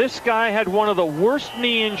 This guy had one of the worst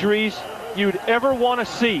knee injuries you'd ever want to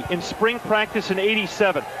see in spring practice in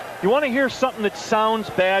 '87. You want to hear something that sounds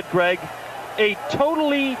bad, Greg? A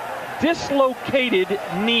totally dislocated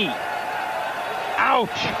knee. Ouch.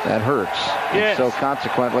 That hurts. Yes. And so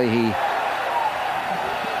consequently, he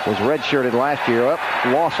was redshirted last year.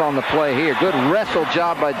 Loss on the play here. Good wrestle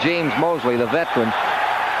job by James Mosley, the veteran.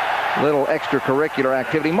 Little extracurricular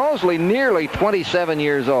activity. Mosley nearly 27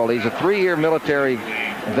 years old. He's a 3-year military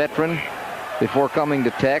veteran before coming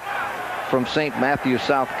to Tech from St. Matthews,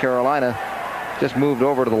 South Carolina. Just moved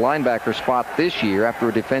over to the linebacker spot this year after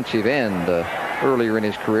a defensive end earlier in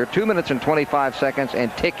his career. 2 minutes and 25 seconds and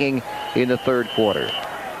ticking in the 3rd quarter.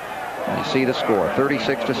 You see the score,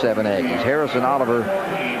 36-7 Aggies. Harris and Oliver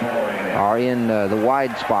are in the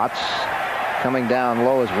wide spots. Coming down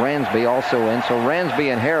low is Ransby also in. So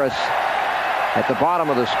Ransby and Harris at the bottom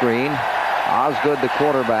of the screen. Osgood, the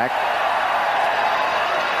quarterback.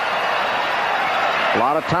 A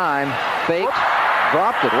lot of time. Faked.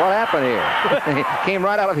 Dropped it. What happened here? It came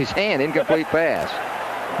right out of his hand. Incomplete pass.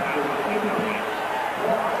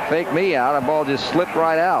 Fake me out. The ball just slipped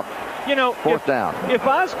right out. You know, 4th down. If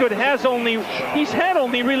Osgood he's had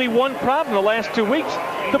only really one problem the last 2 weeks.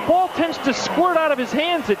 The ball tends to squirt out of his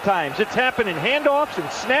hands at times. It's happened in handoffs and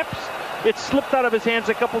snaps. It's slipped out of his hands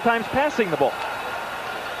a couple times passing the ball.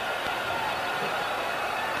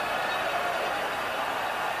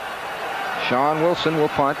 Sean Wilson will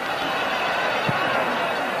punt.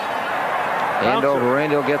 End over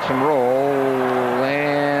end, he'll get some roll.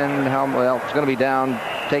 And it's going to be down.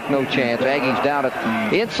 Take no chance. Aggies down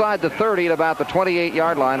at inside the 30 at about the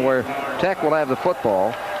 28-yard line where Tech will have the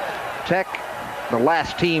football. Tech, the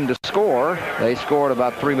last team to score. They scored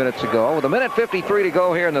about 3 minutes ago. With 1:53 to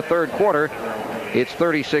go here in the third quarter, it's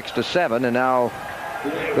 36-7. And now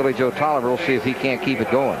Billy Joe Tolliver will see if he can't keep it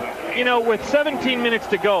going. You know, with 17 minutes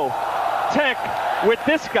to go, Tech, with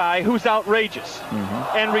this guy who's outrageous,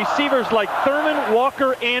 and receivers like Thurman,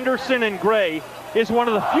 Walker, Anderson, and Gray, is one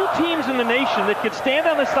of the few teams in the nation that could stand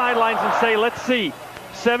on the sidelines and say, let's see,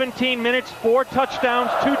 17 minutes, 4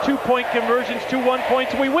 touchdowns, 2 two-point conversions, 2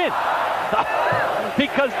 1-points, we win.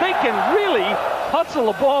 Because they can really hustle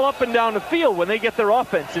the ball up and down the field when they get their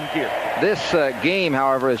offense in gear. This game,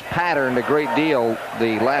 however, is patterned a great deal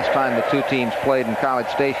the last time the two teams played in College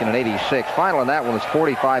Station in '86. Final on that one was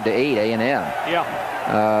 45-8 A&M.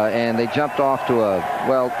 Yeah. And they jumped off to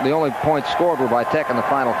the only points scored were by Tech in the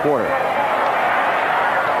final quarter.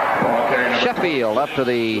 Sheffield up to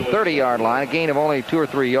the 30-yard line, a gain of only 2 or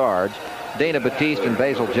 3 yards. Dana Batiste and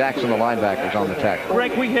Basil Jackson, the linebackers, on the tackle.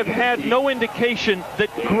 Greg, we have had no indication that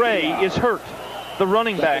Gray is hurt, the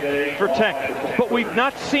running back for Tech. But we've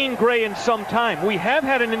not seen Gray in some time. We have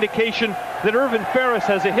had an indication that Irvin Ferris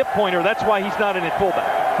has a hip pointer. That's why he's not in at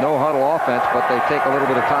fullback. No huddle offense, but they take a little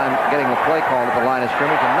bit of time getting the play called at the line of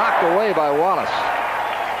scrimmage and knocked away by Wallace.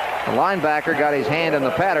 The linebacker got his hand in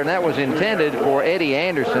the pattern. That was intended for Eddie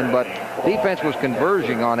Anderson, but defense was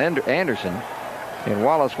converging on Anderson, and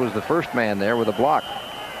Wallace was the first man there with a block.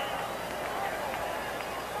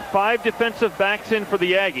 5 defensive backs in for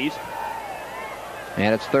the Aggies.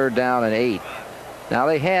 And it's 3rd down and 8. Now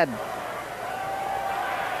they had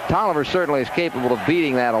Tolliver certainly is capable of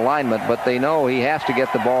beating that alignment, but they know he has to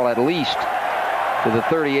get the ball at least to the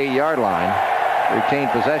 38-yard line, retain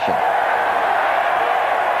possession.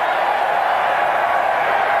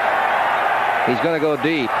 He's going to go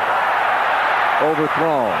deep.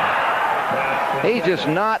 Overthrown. He's just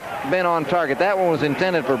not been on target. That one was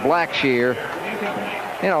intended for Blackshear.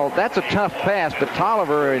 You know, that's a tough pass, but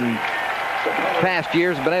Tolliver in past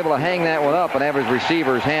years has been able to hang that one up and have his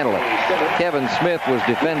receivers handle it. Kevin Smith was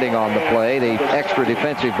defending on the play, the extra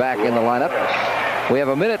defensive back in the lineup. We have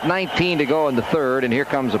 1:19 to go in the third, and here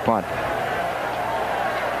comes a punt.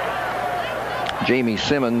 Jamie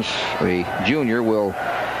Simmons, the junior, will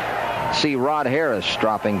see Rod Harris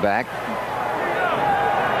dropping back.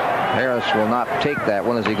 Harris will not take that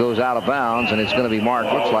one as he goes out of bounds, and it's going to be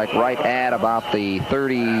marked, looks like, right at about the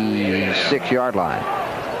 36-yard line.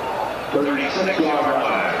 36-yard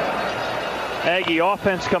line. Aggie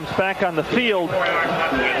offense comes back on the field.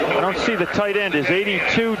 I don't see the tight end. Is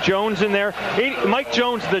 82 Jones in there? Mike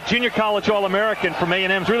Jones, the junior college All-American from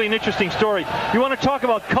A&M. Is really an interesting story. You want to talk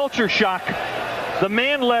about culture shock? The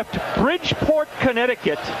man left Bridgeport,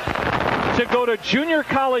 Connecticut to go to junior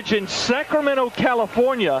college in Sacramento,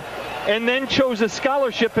 California, and then chose a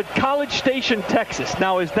scholarship at College Station, Texas.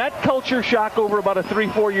 Now, is that culture shock over about a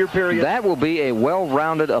 3-4 year period? That will be a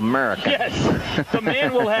well-rounded American. Yes. The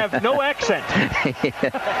man will have no accent.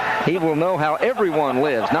 He will know how everyone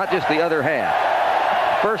lives, not just the other half.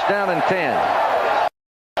 1st down and 10.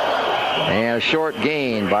 And a short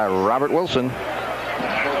gain by Robert Wilson.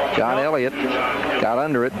 John Elliott got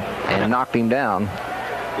under it and knocked him down.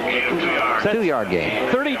 2-yard gain.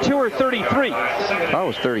 32 or 33? Oh, it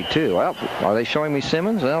was 32. Well, are they showing me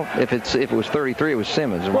Simmons? Well, if it was 33, it was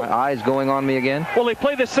Simmons. Are my eyes going on me again? Well, they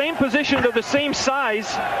play the same position. They're the same size.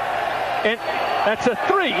 And that's a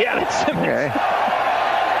 3. Yeah, that's Simmons. Okay.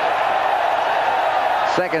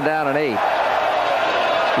 2nd down and 8.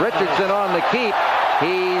 Richardson on the keep.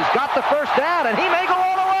 He's got the 1st down, and he may go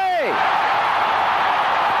all the way.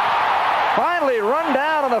 Finally run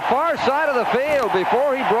down on the far side of the field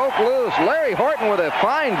before he broke loose. Larry Horton with a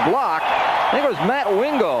fine block. I think it was Matt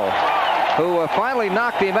Wingo who finally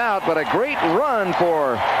knocked him out, but a great run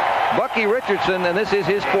for Bucky Richardson, and this is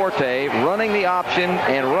his forte, running the option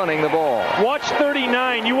and running the ball. Watch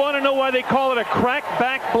 39. You want to know why they call it a crack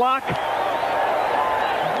back block?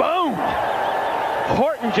 Boom!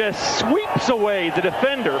 Horton just sweeps away the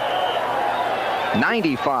defender.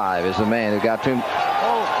 95 is the man who got to him.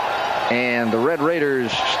 And the Red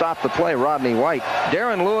Raiders stop the play. Rodney White,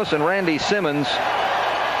 Darren Lewis, and Randy Simmons.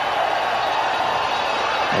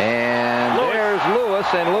 And there's Lewis,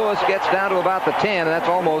 and Lewis gets down to about the 10, and that's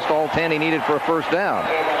almost all 10 he needed for a 1st down.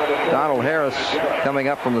 Donald Harris coming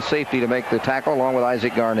up from the safety to make the tackle, along with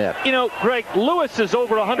Isaac Garnett. You know, Greg, Lewis is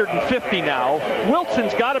over 150 now.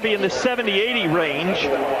 Wilson's got to be in the 70-80 range.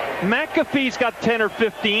 McAfee's got 10 or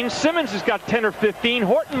 15. Simmons has got 10 or 15.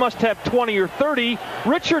 Horton must have 20 or 30.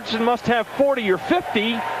 Richardson must have 40 or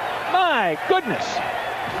 50. My My goodness.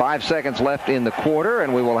 5 seconds left in the quarter,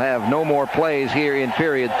 and we will have no more plays here in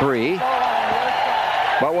period 3.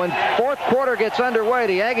 But when fourth quarter gets underway,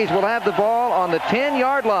 the Aggies will have the ball on the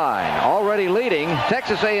 10-yard line. Already leading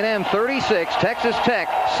Texas A&M 36, Texas Tech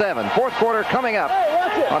 7. Fourth quarter coming up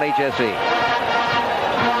on HSE.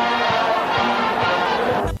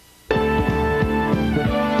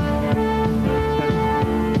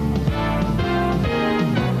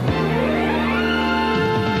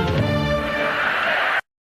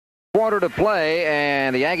 Quarter to play,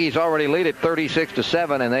 and the Aggies already lead it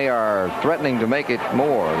 36-7, and they are threatening to make it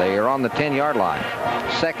more. They are on the 10-yard line.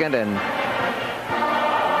 Second and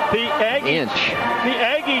inch. The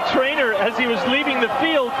Aggie trainer, as he was leaving the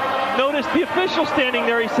field, noticed the official standing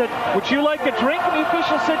there. He said, "Would you like a drink?" And the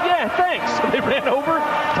official said, "Yeah, thanks." So they ran over,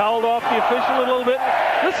 toweled off the official a little bit.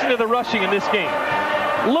 Listen to the rushing in this game.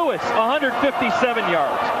 Lewis, 157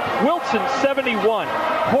 yards. Wilson, 71.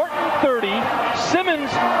 Horton, 30.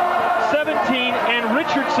 Simmons, 17. And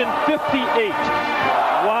Richardson, 58.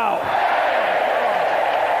 Wow.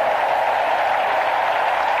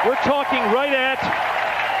 We're talking right at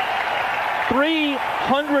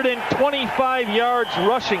 325 yards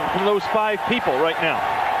rushing from those 5 people right now.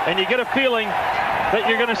 And you get a feeling that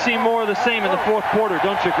you're going to see more of the same in the fourth quarter,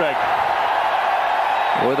 don't you, Greg?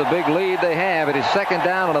 With a big lead they have, it is second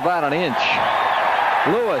down and about an inch.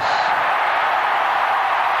 Lewis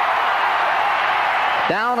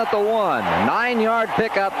down at the 1. 9-yard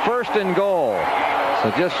pickup, first and goal.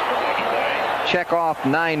 So just check off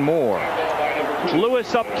 9 more.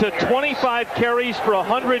 Lewis up to 25 carries for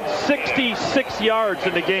 166 yards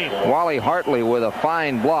in the game. Wally Hartley with a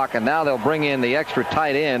fine block, and now they'll bring in the extra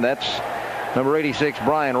tight end. That's number 86,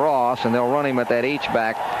 Brian Ross, and they'll run him at that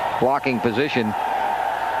H-back blocking position.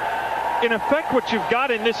 In effect, what you've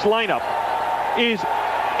got in this lineup is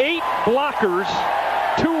 8 blockers,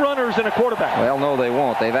 2 runners, and a quarterback. Well, no, they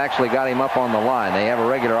won't. They've actually got him up on the line. They have a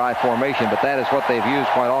regular I formation, but that is what they've used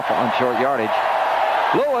quite often on short yardage.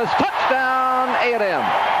 Lewis, touchdown, A&M.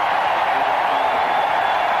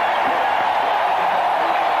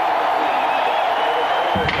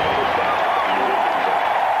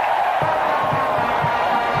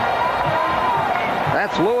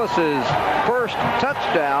 That's Lewis's first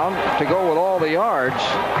touchdown to go with all the yards.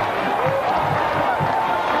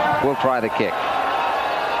 We'll try the kick.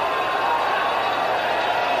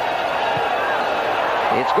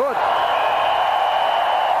 It's good.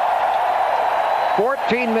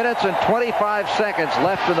 14 minutes and 25 seconds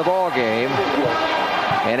left in the ball game.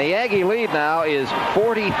 And the Aggie lead now is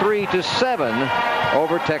 43-7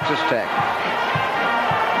 over Texas Tech.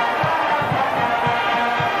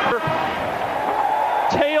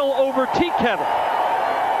 Tail over tea kettle.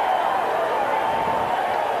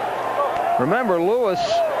 Remember, Lewis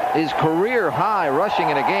is career high rushing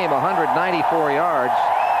in a game, 194 yards.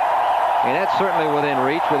 And that's certainly within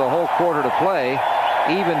reach with a whole quarter to play,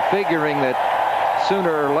 even figuring that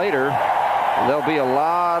sooner or later there'll be a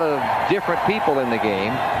lot of different people in the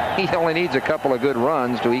game. He only needs a couple of good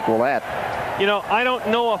runs to equal that. You know, I don't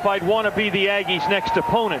know if I'd want to be the Aggies' next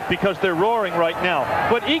opponent because they're roaring right now.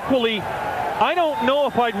 But equally, I don't know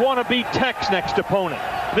if I'd want to be Tech's next opponent.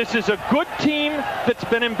 This is a good team that's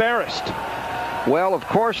been embarrassed. Well, of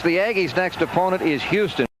course, the Aggies' next opponent is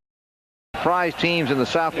Houston. Prize teams in the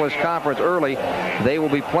Southwest Conference early. They will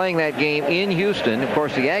be playing that game in Houston. Of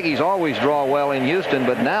course, the Aggies always draw well in Houston,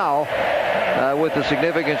 but now with the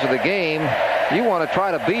significance of the game, you want to try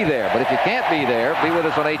to be there. But if you can't be there, be with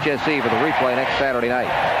us on HSE for the replay next Saturday night.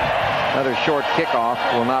 Another short kickoff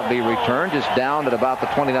will not be returned, just down at about the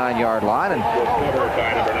 29-yard line. And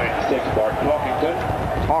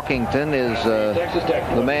Hawkington is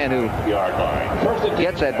the man who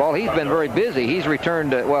gets that ball. He's been very busy. He's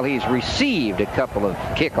returned, well, he's received a couple of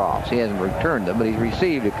kickoffs. He hasn't returned them, but he's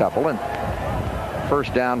received a couple. And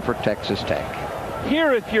first down for Texas Tech.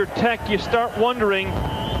 Here, if you're Tech, you start wondering,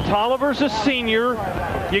 Tolliver's a senior.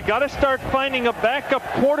 You got to start finding a backup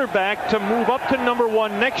quarterback to move up to number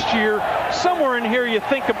 1 next year. Somewhere in here, you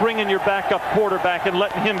think of bringing your backup quarterback and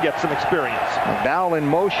letting him get some experience. McDowell in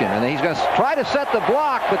motion, and he's going to try to set the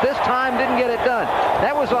block, but this time didn't get it done.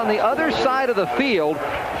 That was on the other side of the field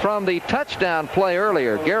from the touchdown play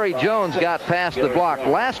earlier. Gary Jones got past the block.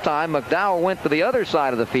 Last time, McDowell went to the other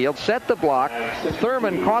side of the field, set the block.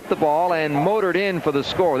 Thurman caught the ball and motored in for the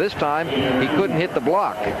score. This time, he couldn't hit the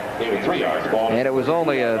block. And it was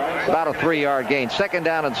only about a 3-yard gain. Second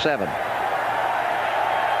down and 7.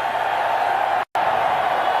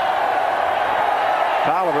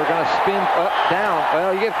 Tolliver going to spin up, down.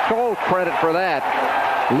 Well, you give Cole credit for that.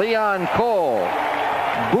 Leon Cole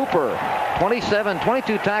Booper,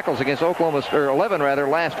 22 tackles against Oklahoma, or 11 rather,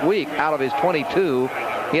 last week out of his 22.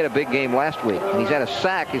 He had a big game last week. He's had a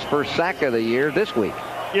sack, his first sack of the year this week.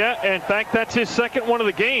 Yeah, in fact, that's his second one of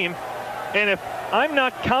the game. And if I'm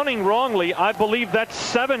not counting wrongly, I believe that's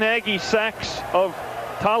 7 Aggie sacks of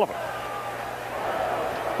Tolliver.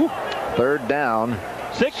 Third down,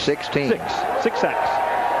 16. Six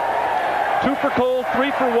sacks. 2 for Cole,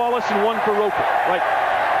 3 for Wallace, and 1 for Roper. Right.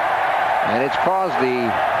 And it's caused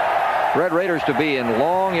the Red Raiders to be in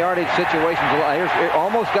long yardage situations. Here's,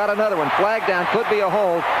 almost got another one. Flag down, could be a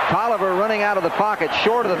hold. Tolliver running out of the pocket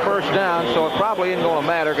short of the first down, so it probably isn't going to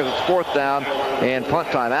matter because it's 4th down and punt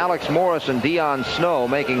time. Alex Morris and Deion Snow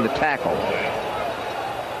making the tackle.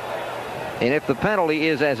 And if the penalty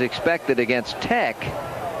is as expected against Tech,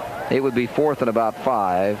 it would be 4th and about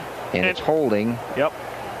 5, and it's holding. Yep.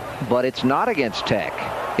 But it's not against Tech.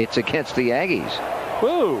 It's against the Aggies.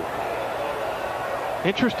 Whoa.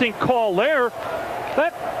 Interesting call there.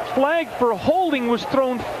 That flag for holding was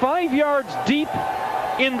thrown 5 yards deep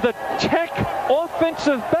in the Tech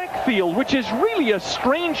offensive backfield, which is really a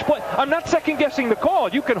strange play. I'm not second-guessing the call.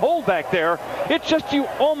 You can hold back there. It's just you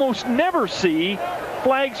almost never see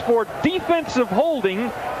flags for defensive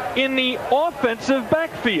holding in the offensive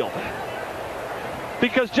backfield.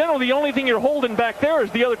 Because generally the only thing you're holding back there is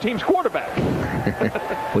the other team's quarterback.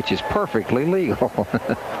 Which is perfectly legal.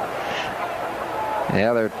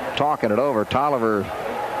 Yeah, they're talking it over. Tolliver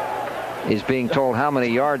is being told how many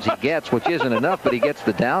yards he gets, which isn't enough, but he gets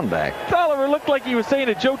the down back. Tolliver looked like he was saying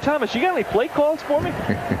to Joe Thomas, you got any play calls for me?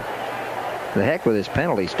 The heck with his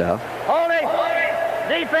penalty stuff. Holding.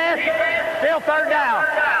 Defense. Still 3rd down.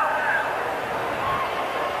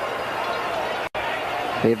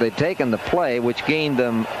 If they'd taken the play, which gained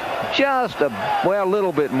them just a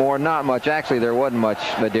little bit more, not much. Actually, there wasn't much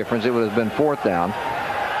of a difference. It would have been 4th down.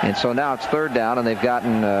 And so now it's 3rd down, and they've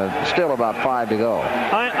gotten still about 5 to go.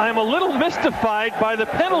 I'm a little mystified by the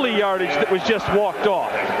penalty yardage that was just walked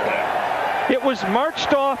off. It was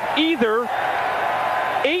marched off either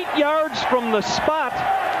 8 yards from the spot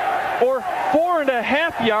or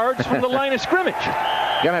 4.5 yards from the line of scrimmage.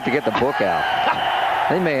 Gonna have to get the book out.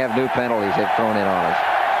 They may have new penalties they've thrown in on us.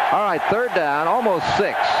 All right, 3rd down, almost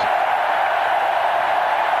 6.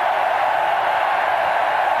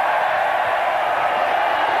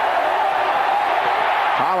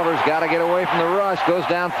 Tolliver's got to get away from the rush, goes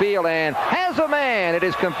downfield and has a man. It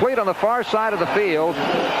is complete on the far side of the field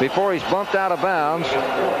before he's bumped out of bounds.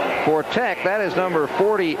 For Tech, that is number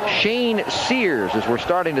 40, Shane Sears, as we're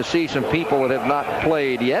starting to see some people that have not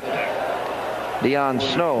played yet. Deion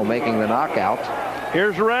Snow making the knockout.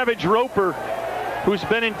 Here's Ravage Roper, who's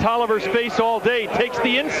been in Tolliver's face all day. Takes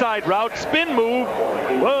the inside route, spin move.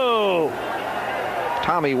 Whoa.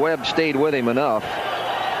 Tommy Webb stayed with him enough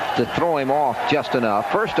to throw him off just enough.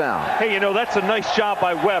 1st down. Hey, you know, that's a nice job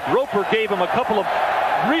by Webb. Roper gave him a couple of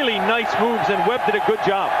really nice moves, and Webb did a good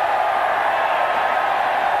job.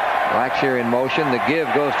 Blackshear in motion. The give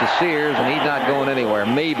goes to Sears, and he's not going anywhere.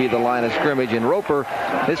 Maybe the line of scrimmage, and Roper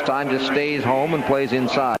this time just stays home and plays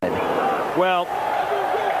inside. Well,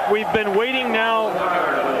 we've been waiting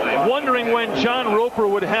now, wondering when John Roper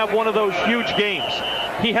would have one of those huge games.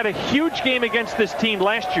 He had a huge game against this team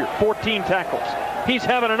last year, 14 tackles. He's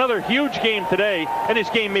having another huge game today, and his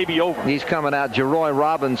game may be over. He's coming out. Jeroy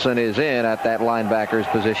Robinson is in at that linebacker's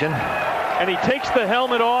position. And he takes the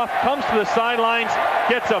helmet off, comes to the sidelines,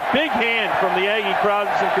 gets a big hand from the Aggie crowd.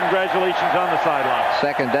 Some congratulations on the sideline.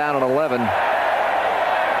 2nd down and 11.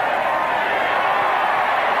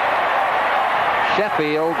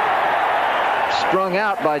 Sheffield strung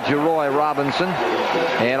out by Jeroy Robinson,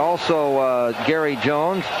 and also Gary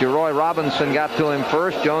Jones. Jeroy Robinson got to him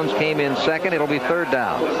first. Jones came in second. It'll be 3rd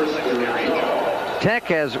down. Tech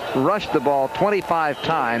has rushed the ball 25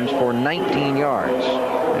 times for 19 yards,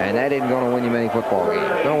 and that isn't going to win you many football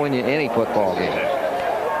games. Going to win you any football game.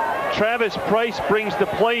 Travis Price brings the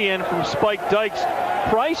play in from Spike Dykes.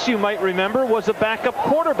 Price, you might remember, was a backup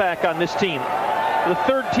quarterback on this team. The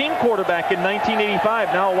 3rd-team quarterback in 1985,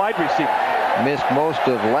 now a wide receiver. Missed most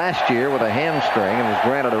of last year with a hamstring and was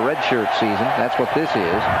granted a redshirt season. That's what this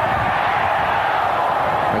is.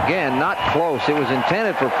 Again, not close. It was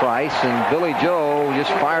intended for Price, and Billy Joe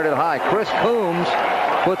just fired it high. Chris Coombs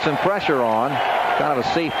put some pressure on, kind of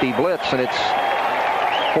a safety blitz, and it's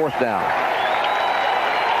 4th down.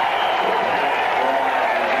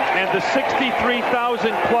 And the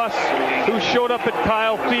 63,000 plus who showed up at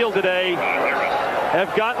Kyle Field today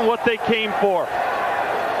have gotten what they came for.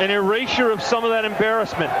 An erasure of some of that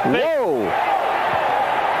embarrassment. Whoa!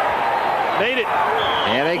 Made it.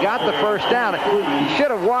 And they got the 1st down. You should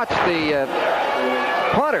have watched the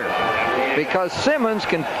punter because Simmons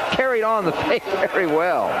can carry it on the fake very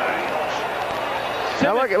well.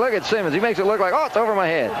 Now look at Simmons. He makes it look like, oh, it's over my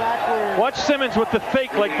head. Watch Simmons with the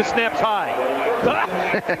fake like the snap's high.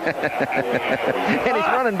 And he's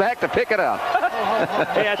running back to pick it up.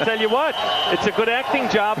 Hey, I tell you what, it's a good acting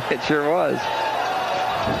job. It sure was.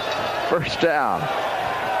 First down.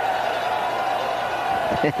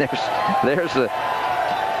 And there's the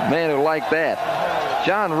man who liked that.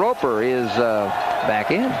 John Roper is back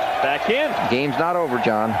in. Back in. Game's not over,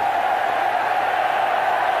 John.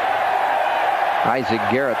 Isaac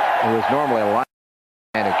Garrett, who is normally a lineman,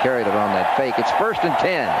 who carried it on that fake. It's 1st and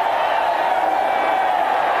 10.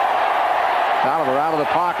 Tolliver out of the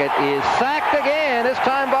pocket is sacked again, this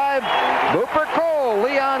time by Booper Cole.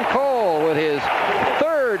 Leon Cole with his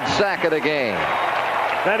 3rd sack of the game.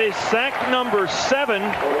 That is sack number 7,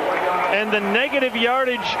 and the negative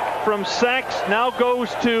yardage from sacks now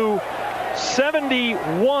goes to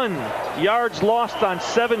 71 yards lost on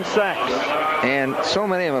 7 sacks. And so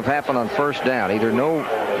many of them have happened on first down. Either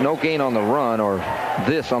no gain on the run or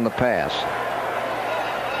this on the pass.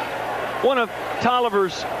 One of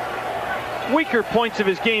Tolliver's weaker points of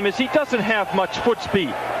his game is he doesn't have much foot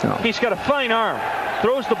speed. No. He's got a fine arm,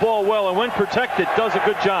 throws the ball well, and when protected, does a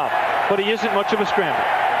good job. But he isn't much of a scrambler.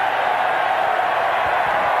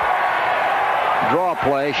 Draw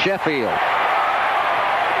play, Sheffield.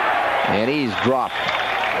 And he's dropped.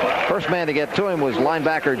 First man to get to him was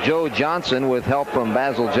linebacker Joe Johnson with help from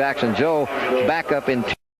Basil Jackson. Joe back up in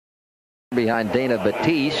behind Dana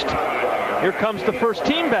Batiste. Here comes the first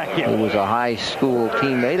team back in. He was a high school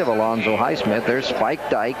teammate of Alonzo Highsmith. There's Spike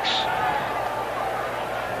Dykes.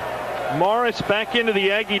 Morris back into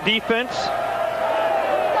the Aggie defense.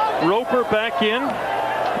 Roper back in.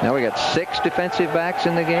 Now we got 6 defensive backs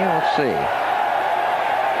in the game. Let's see.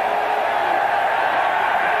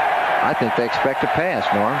 I think they expect a pass,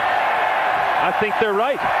 Norm. I think they're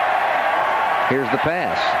right. Here's the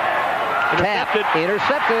pass. Intercepted. Tap.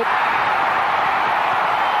 Intercepted.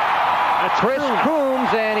 That's Chris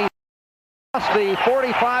Coombs, and he lost the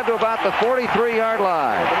 45 to about the 43-yard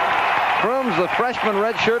line. Coombs, the freshman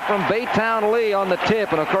redshirt from Baytown Lee, on the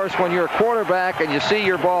tip. And of course, when you're a quarterback and you see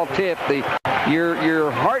your ball tipped,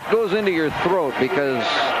 your heart goes into your throat because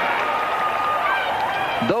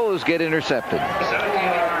those get intercepted.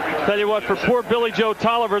 Tell you what, for poor Billy Joe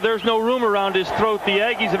Tolliver, there's no room around his throat. The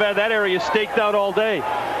Aggies have had that area staked out all day.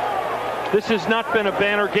 This has not been a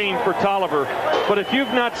banner game for Tolliver. But if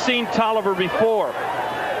you've not seen Tolliver before,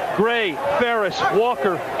 Gray, Ferris,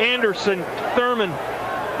 Walker, Anderson, Thurman,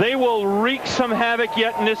 they will wreak some havoc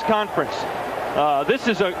yet in this conference.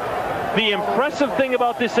 The impressive thing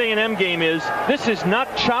about this A&M game is this is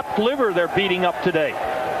not chopped liver they're beating up today.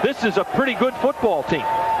 This is a pretty good football team.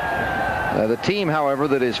 The team, however,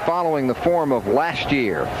 that is following the form of last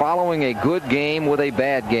year, following a good game with a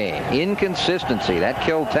bad game. Inconsistency. That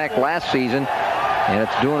killed Tech last season, and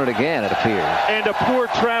it's doing it again, it appears. And a poor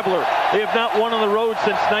traveler. They have not won on the road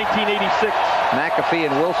since 1986. McAfee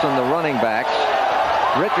and Wilson, the running backs.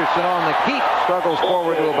 Richardson on the keep, struggles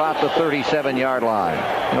forward to about the 37-yard line.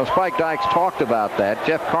 You know, Spike Dykes talked about that.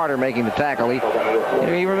 Jeff Carter making the tackle.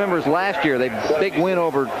 He remembers last year, they big win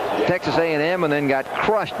over Texas A&M and then got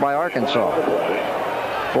crushed by Arkansas.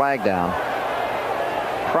 Flag down.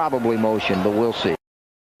 Probably motion, but we'll see.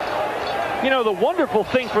 You know, the wonderful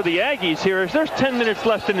thing for the Aggies here is there's 10 minutes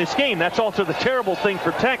left in this game. That's also the terrible thing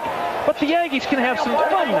for Tech. But the Aggies can have some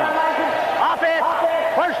fun now. Offense,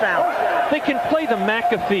 first down. They can play the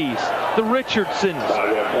McAfees, the Richardsons,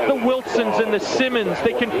 the Wilsons, and the Simmons.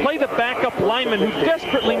 They can play the backup linemen who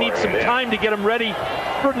desperately need some time to get them ready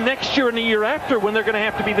for next year and the year after when they're going to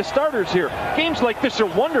have to be the starters here. Games like this are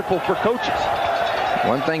wonderful for coaches.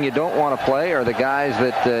 One thing you don't want to play are the guys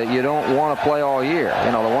that you don't want to play all year.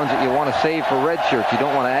 You know, the ones that you want to save for red shirts. You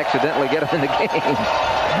don't want to accidentally get them in the game.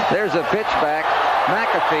 There's a pitch back.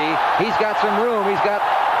 McAfee, he's got some room. He's got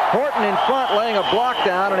Horton in front laying a block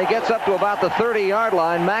down, and he gets up to about the 30-yard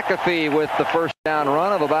line. McAfee with the first down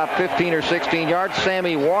run of about 15 or 16 yards.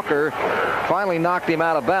 Sammy Walker finally knocked him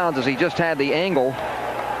out of bounds as he just had the angle.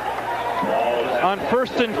 On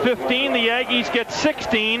 1st and 15, the Aggies get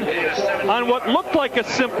 16 on what looked like a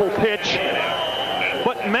simple pitch.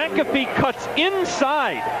 But McAfee cuts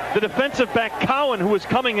inside the defensive back Cowan, who was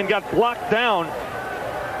coming and got blocked down.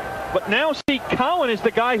 But now see, Cowan is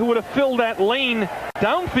the guy who would have filled that lane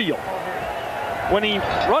downfield. When he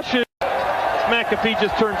rushes, McAfee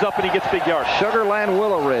just turns up and he gets big yards. Sugar Land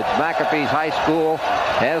Willow Ridge, McAfee's high school,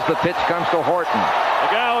 as the pitch comes to Horton.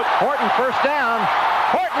 Look out. Horton first down.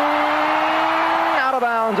 Horton out of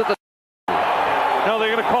bounds at the... No, they're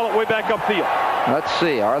going to call it way back upfield. Let's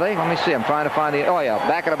see, are they? Let me see. I'm trying to find the... Oh, yeah,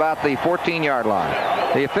 back at about the 14-yard line.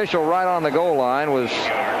 The official right on the goal line was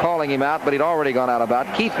calling him out, but he'd already gone out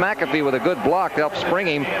about. Keith McAfee with a good block helped spring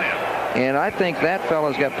him, and I think that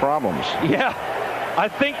fella's got problems. Yeah, I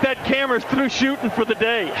think that camera's through shooting for the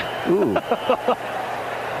day. Ooh.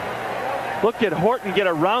 Look at Horton get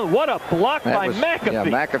around. What a block by McAfee. Yeah,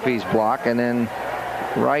 McAfee's block, and then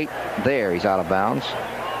right there, he's out of bounds.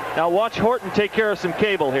 Now watch Horton take care of some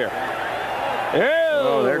cable here.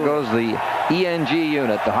 Oh, there goes the ENG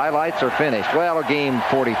unit. The highlights are finished. Well, a game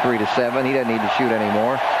 43-7. He doesn't need to shoot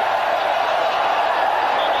anymore.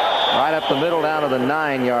 Right up the middle down to the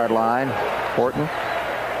 9-yard line. Horton.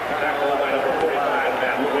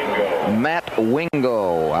 Matt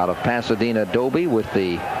Wingo out of Pasadena Dobie with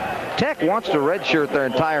the... Tech wants to redshirt their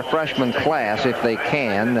entire freshman class if they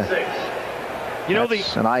can. You know,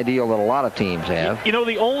 that's an ideal that a lot of teams have. You know,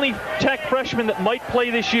 the only Tech freshman that might play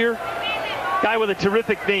this year, guy with a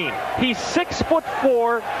terrific name. He's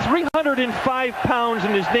 6'4", 305 pounds,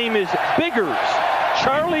 and his name is Biggers.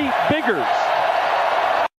 Charlie Biggers.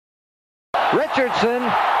 Richardson,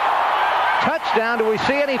 touchdown. Do we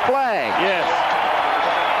see any flags? Yes.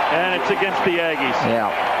 And it's against the Aggies.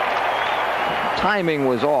 Yeah. Timing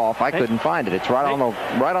was off. I couldn't find it. It's right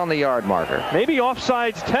on the yard marker. Maybe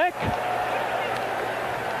offsides Tech.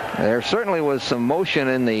 There certainly was some motion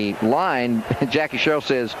in the line. Jackie Sherrill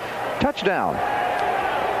says, touchdown.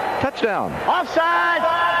 Touchdown. Offside.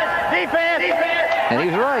 Defense. And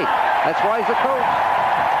he's right. That's why he's the coach.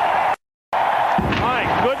 My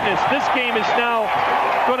goodness, this game is now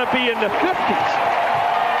going to be in the 50s.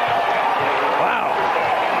 Wow.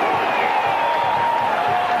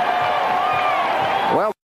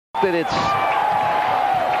 Well, that it's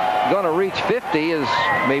going to reach 50 is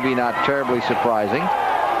maybe not terribly surprising.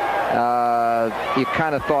 You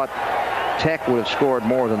kind of thought Tech would have scored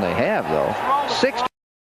more than they have, though. 6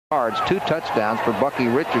 yards, 2 touchdowns for Bucky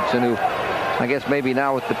Richardson, who I guess maybe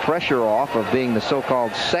now with the pressure off of being the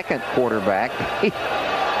so-called second quarterback,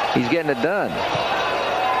 he's getting it done.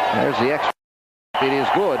 There's the extra. It is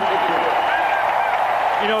good.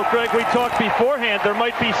 You know, Greg, we talked beforehand there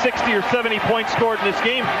might be 60 or 70 points scored in this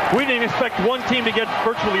game. We didn't expect one team to get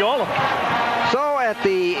virtually all of them. So at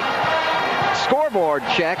the scoreboard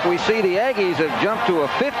check, we see the Aggies have jumped to a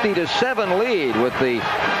 50-7 lead with the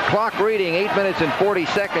clock reading 8 minutes and 40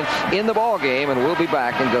 seconds in the ball game, and we'll be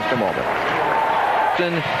back in just a moment.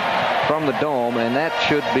 From the Dome, and that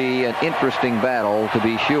should be an interesting battle to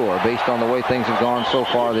be sure, based on the way things have gone so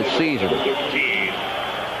far this season.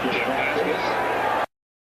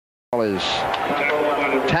 Is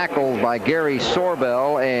tackled by Gary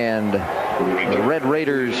Sorbell, and the Red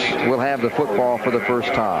Raiders will have the football for the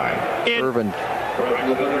first time.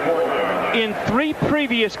 In 3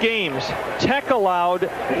 previous games, Tech allowed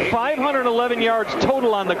 511 yards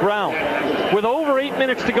total on the ground. With over 8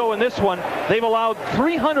 minutes to go in this one, they've allowed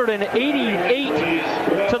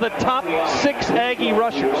 388 to the top 6 Aggie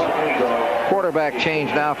rushers. Quarterback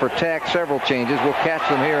change now for Tech. Several changes. We'll catch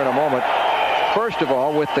them here in a moment. First of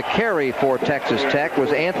all, with the carry for Texas Tech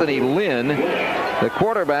was Anthony Lynn. The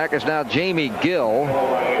quarterback is now Jamie Gill.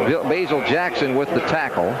 Basil Jackson with the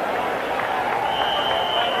tackle.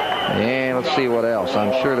 And let's see what else.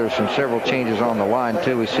 I'm sure there's several changes on the line,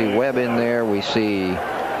 too. We see Webb in there. We see,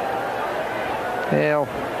 well,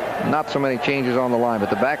 not so many changes on the line, but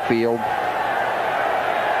the backfield.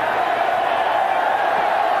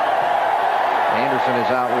 Anderson is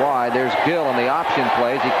out wide. There's Gill on the option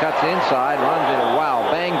plays. He cuts inside, runs it. Wow,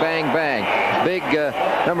 bang, bang, bang. Big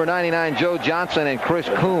number 99 Joe Johnson and Chris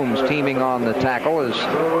Coombs teaming on the tackle as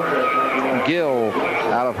Gill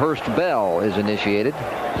out of Hurst Bell is initiated.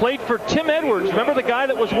 Played for Tim Edwards. Remember the guy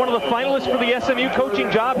that was one of the finalists for the SMU coaching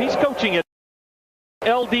job? He's coaching it.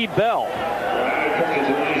 L.D. Bell.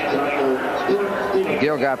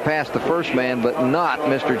 Gill got past the first man, but not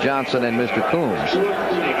Mr. Johnson and Mr. Coombs.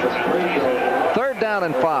 3rd down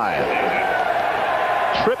and 5.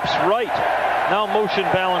 Trips right. Now motion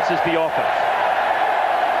balances the offense.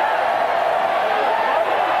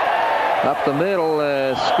 Up the middle,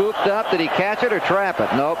 scooped up. Did he catch it or trap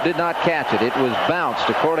it? Nope, did not catch it. It was bounced,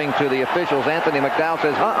 according to the officials. Anthony McDowell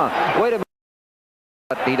says, wait a minute.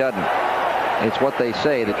 But he doesn't. It's what they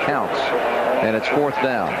say that counts. And it's 4th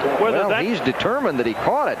down. He's determined that he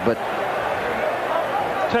caught it, but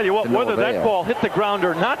tell you what, whether that ball hit the ground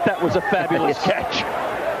or not, that was a fabulous catch.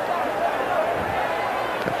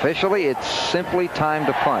 Officially, it's simply time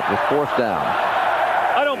to punt with 4th down.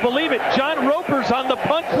 I don't believe it. John Roper's on the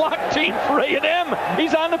punt block team for A&M.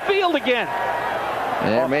 He's on the field again.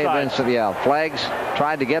 There may have been some, flags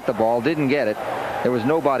tried to get the ball, didn't get it. There was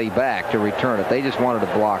nobody back to return it. They just wanted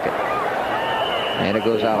to block it. And it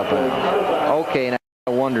goes out of bounds. Okay, now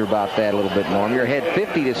I wonder about that a little bit more. You're ahead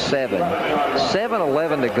 50-7,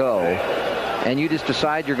 7:11 to go, and you just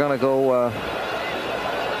decide you're going to go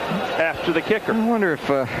after the kicker. I wonder if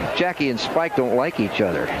Jackie and Spike don't like each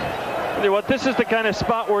other. You know what, this is the kind of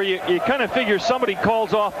spot where you kind of figure somebody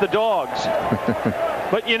calls off the dogs.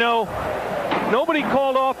 But, you know, nobody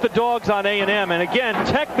called off the dogs on A&M. And again,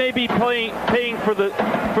 Tech may be paying for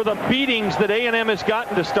the beatings that A&M has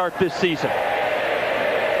gotten to start this season.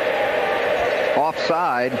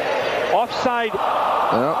 Offside. Offside.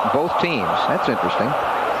 Well, both teams. That's interesting.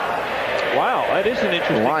 Wow, that is an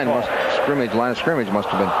interesting line of scrimmage must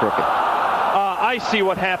have been crooked. I see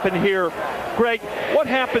what happened here. Greg, what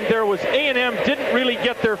happened there was A&M didn't really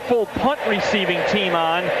get their full punt receiving team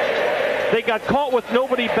on. They got caught with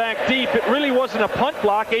nobody back deep. It really wasn't a punt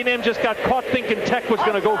block. A&M just got caught thinking Tech was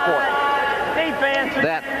going to go for it. Defense.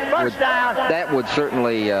 That would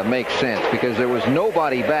certainly make sense because there was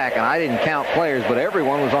nobody back, and I didn't count players, but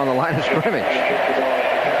everyone was on the line of scrimmage.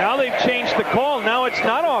 Now they've changed the call. Now it's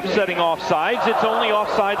not offsetting offsides. It's only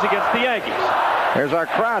offsides against the Aggies. There's our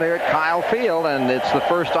crowd here at Kyle Field, and it's the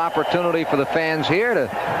first opportunity for the fans here to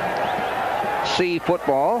see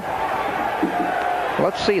football.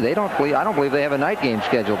 Let's see. I don't believe they have a night game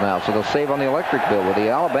scheduled now, so they'll save on the electric bill. With the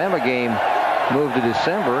Alabama game moved to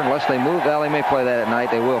December, unless they move, well, they may play that at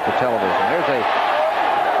night. They will for television. There's a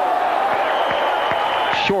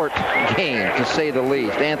short game, to say the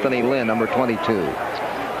least. Anthony Lynn, number 22.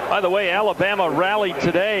 By the way, Alabama rallied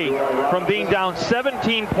today from being down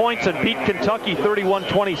 17 points and beat Kentucky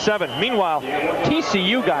 31-27. Meanwhile,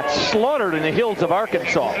 TCU got slaughtered in the hills of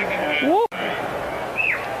Arkansas. Woo.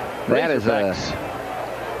 That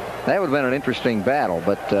would have been an interesting battle,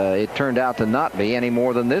 but it turned out to not be any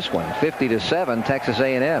more than this one. 50-7, Texas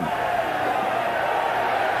A&M.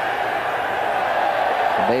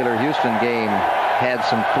 The Baylor-Houston game had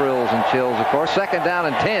some thrills and chills, of course. Second down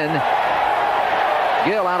and 10.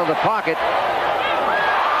 Gill out of the pocket.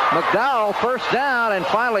 McDowell first down and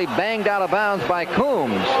finally banged out of bounds by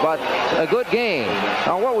Coombs, but a good game.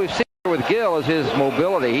 Now what we've seen with Gill is his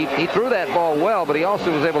mobility. He threw that ball well, but he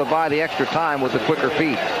also was able to buy the extra time with the quicker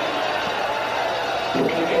feet.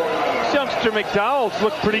 Youngster McDowell's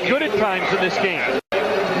looked pretty good at times in this game.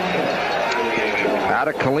 Out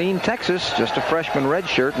of Killeen, Texas, just a freshman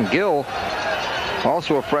redshirt, and Gill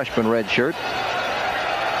also a freshman redshirt.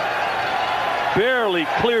 Barely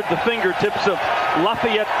cleared the fingertips of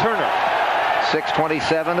Lafayette Turner.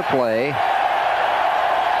 6:27 to play.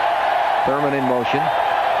 Thurman in motion.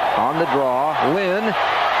 On the draw. Lynn.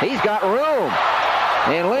 He's got room.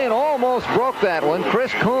 And Lynn almost broke that one.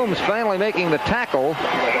 Chris Coombs finally making the tackle.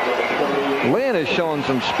 Lynn has shown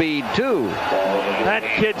some speed, too. That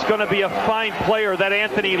kid's going to be a fine player, that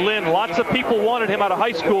Anthony Lynn. Lots of people wanted him out of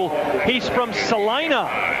high school. He's from Salina,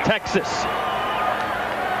 Texas.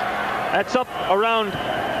 That's up around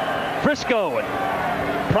Frisco and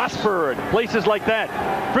Prosper and places like that.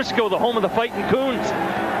 Frisco, the home of the Fighting Coons.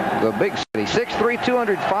 The big city, 6'3",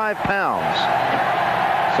 205 pounds.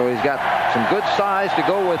 So he's got some good size to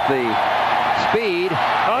go with the speed,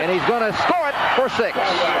 and he's going to score it for 6.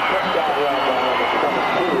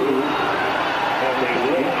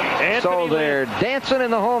 So they're dancing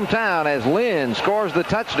in the hometown as Lynn scores the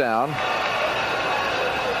touchdown.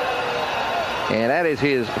 And that is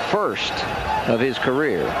his first of his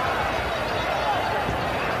career.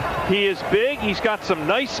 He is big. He's got some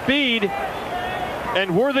nice speed.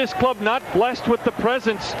 And were this club not blessed with the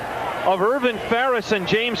presence of Irvin Farris and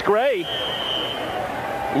James Gray,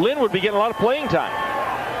 Lynn would be getting a lot of playing time.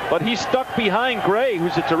 But he's stuck behind Gray,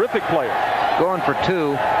 who's a terrific player. Going for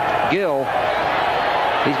 2. Gill.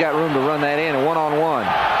 He's got room to run that in. A one-on-one.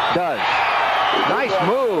 Does. Nice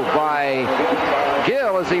move by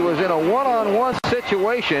Gill as he was in a one-on-one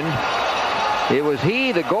situation. It was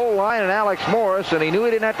he, the goal line, and Alex Morris, and he knew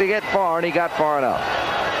he didn't have to get far, and he got far enough.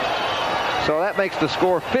 So that makes the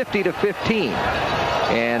score 50-15.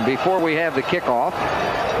 And before we have the kickoff,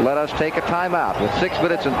 let us take a timeout. With 6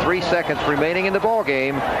 minutes and 3 seconds remaining in the ball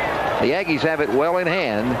game, the Aggies have it well in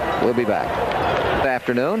hand. We'll be back. Good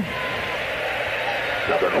afternoon.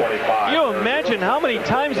 You imagine how many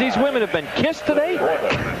times these women have been kissed today?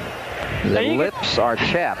 The lips are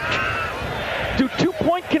chapped. Do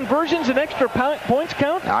 2-point conversions and extra points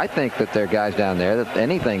count? I think that there are guys down there that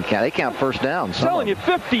anything count. They count first down. I'm telling you,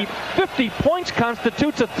 50 points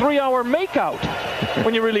constitutes a 3-hour makeout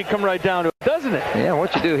when you really come right down to it, doesn't it? Yeah,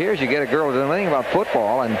 what you do here is you get a girl who doesn't know anything about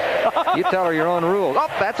football, and you tell her your own rules. Oh,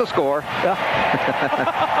 that's a score.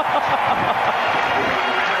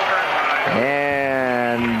 And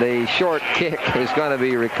And the short kick is going to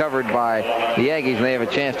be recovered by the Aggies, and they have a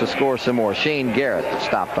chance to score some more. Shane Garrett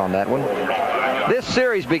stopped on that one. This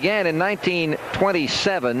series began in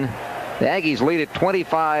 1927. The Aggies lead at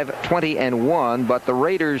 25-20-1, but the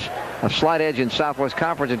Raiders a slight edge in Southwest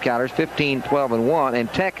Conference encounters, 15-12-1,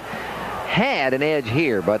 and Tech had an edge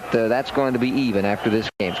here, but that's going to be even after this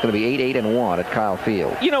game. It's going to be 8-8-1 at Kyle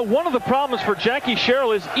Field. You know, one of the problems for Jackie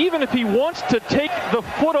Sherrill is even if he wants to take the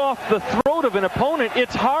foot off the throat of an opponent,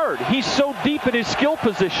 it's hard. He's so deep in his skill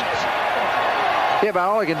positions. Yeah, but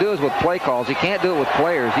all he can do is with play calls. He can't do it with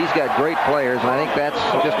players. He's got great players, and I think that's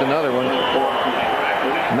just another one.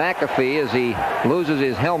 McAfee, as he loses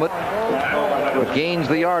his helmet, but gains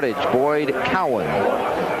the yardage. Boyd Cowan.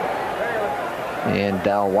 And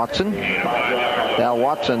Dal Watson. Dal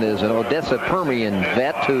Watson is an Odessa Permian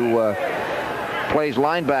vet who plays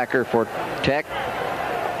linebacker for Tech.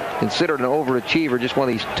 Considered an overachiever, just one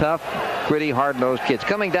of these tough, gritty, hard-nosed kids.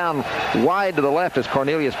 Coming down wide to the left is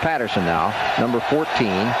Cornelius Patterson now, number 14.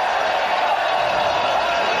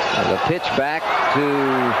 The pitch back to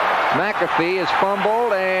McAfee is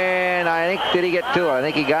fumbled, and I think, did he get to it? I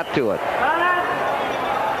think he got to it.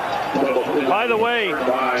 By the way,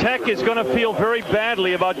 Tech is going to feel very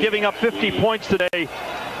badly about giving up 50 points today,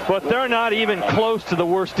 but they're not even close to the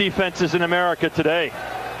worst defenses in America today.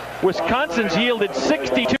 Wisconsin's yielded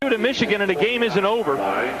 62 to Michigan, and the game isn't over.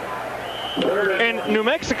 And New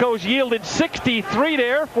Mexico's yielded 63 to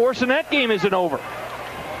Air Force, and that game isn't over.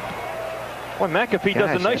 Boy, McAfee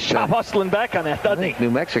does a nice job hustling back on that, doesn't he?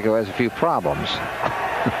 New Mexico has a few problems.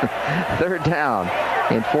 Third down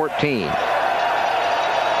in 14.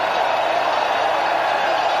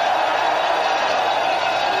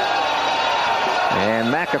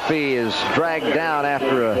 And McAfee is dragged down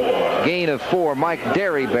after a gain of 4. Mike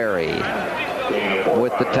Derryberry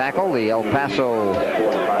with the tackle, the El Paso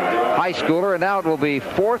high schooler, and now it will be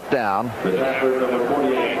fourth down.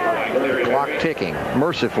 Clock ticking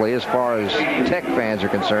mercifully as far as Tech fans are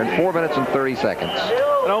concerned. 4 minutes and 30 seconds.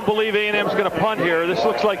 I don't believe A&M's going to punt here. This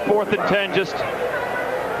looks like 4th and 10. Just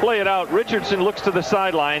play it out. Richardson looks to the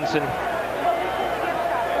sidelines, and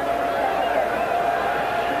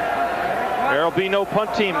there'll be no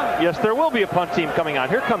punt team. Yes, there will be a punt team coming on.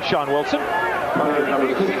 Here comes Sean Wilson.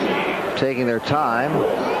 Taking their time.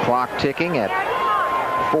 Clock ticking at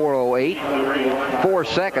 4:08. 4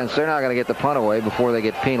 seconds. They're not going to get the punt away before they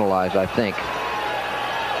get penalized, I think.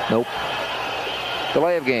 Nope.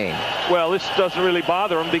 Delay of game. Well, this doesn't really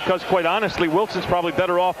bother him because, quite honestly, Wilson's probably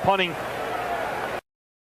better off punting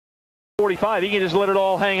 45. He can just let it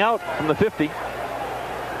all hang out from the 50.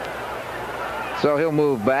 So he'll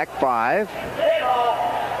move back 5.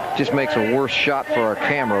 Just makes a worse shot for our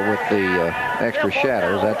camera with the extra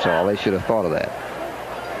shadows. That's all. They should have thought of that.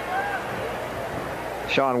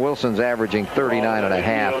 Sean Wilson's averaging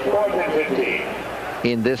 39.5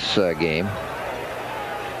 in this game.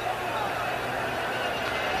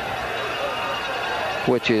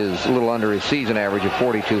 Which is a little under his season average of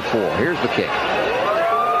 42.4. Here's the kick.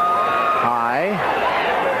 High.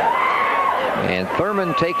 And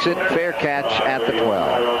Thurman takes it, fair catch at the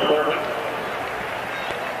 12.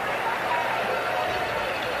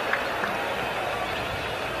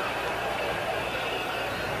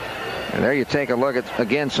 And there you take a look at,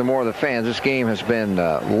 again, some more of the fans. This game has been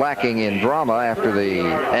lacking in drama after the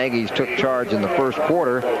Aggies took charge in the first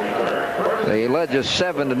quarter. They led just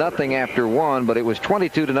 7-0 after 1, but it was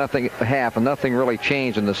 22-0 at half, and nothing really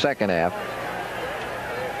changed in the second half.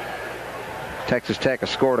 Texas Tech has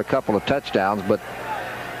scored a couple of touchdowns, but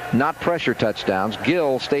not pressure touchdowns.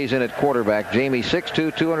 Gill stays in at quarterback. Jamie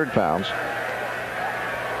 6'2", 200 pounds.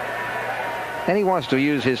 And he wants to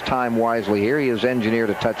use his time wisely here. He has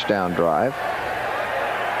engineered a touchdown drive.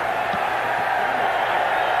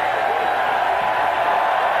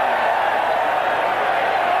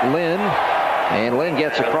 Lynn. And Lynn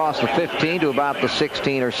gets across the 15 to about the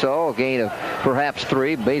 16 or so. A gain of perhaps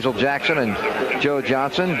 3. Basil Jackson and Joe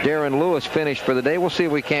Johnson. Darren Lewis finished for the day. We'll see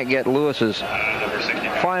if we can't get Lewis's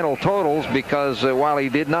final totals, because while he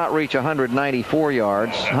did not reach 194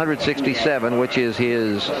 yards, 167, which is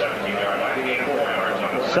his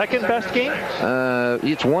second best game?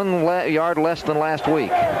 It's 1 yard less than last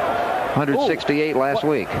week. 168 last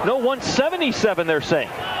week. No, 177 they're saying.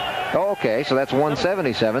 Oh, okay, so that's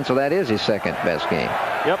 177, so that is his second best game.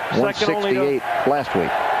 Yep, 168 last week.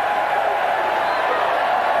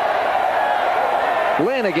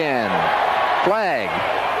 Lynn again. Flag.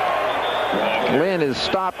 Lynn is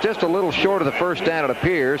stopped just a little short of the first down, it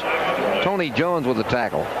appears. Tony Jones with the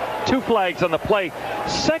tackle. 2 flags on the play.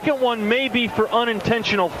 Second one may be for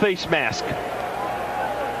unintentional face mask.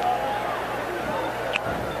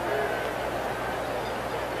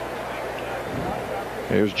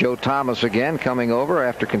 Here's Joe Thomas again coming over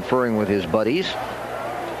after conferring with his buddies.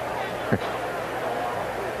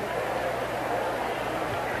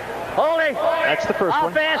 Holding. That's the first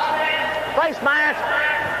one. Offense. Place mask.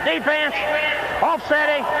 Defense.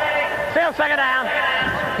 Offsetting. Still second down.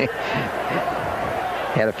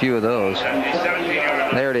 Had a few of those.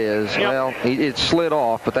 There it is. Yep. Well, it slid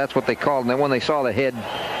off, but that's what they called. And then when they saw the head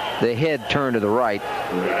turned to the right,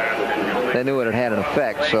 they knew it had an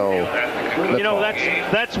effect. So, you know,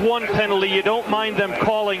 that's one penalty you don't mind them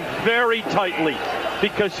calling very tightly,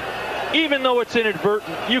 because even though it's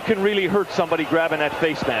inadvertent, you can really hurt somebody grabbing that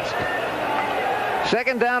face mask.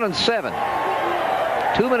 2nd down and 7.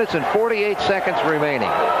 2 minutes and 48 seconds remaining.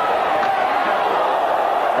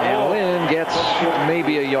 And Lynn gets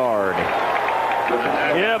maybe a yard.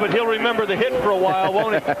 Yeah, but he'll remember the hit for a while,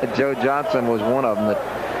 won't he? Joe Johnson was one of them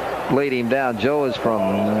that laid him down. Joe is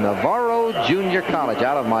from Navarro Junior College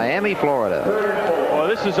out of Miami, Florida. Well,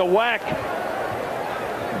 this is a whack.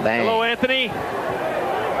 Bang. Hello, Anthony.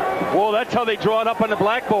 Whoa, that's how they draw it up on the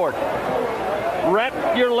blackboard. Wrap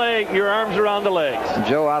your arms around the legs.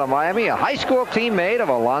 Joe out of Miami, a high school teammate of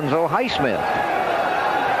Alonzo Highsmith,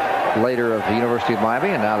 later of the University of Miami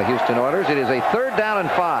and now the Houston Oilers. It is a 3rd down and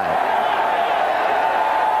 5.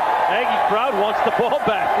 Aggie crowd wants the ball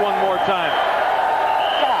back one more time.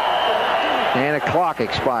 And a clock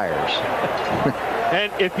expires.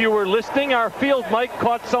 And if you were listening, our field mic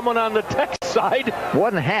caught someone on the text side.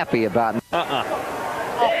 Wasn't happy about it.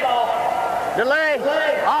 Delay.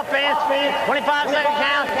 Offense. 25-second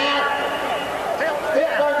count.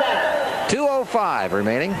 2:05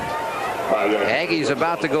 remaining. Aggies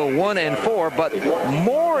about to go 1-4, but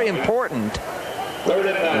more important,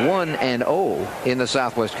 1-0 in the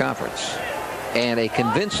Southwest Conference, and a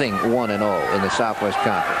convincing 1-0 in the Southwest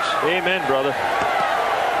Conference. Amen, brother.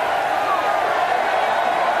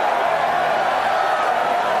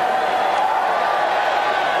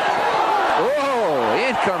 Oh,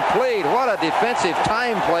 incomplete. What a defensive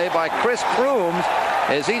time play by Chris Crooms,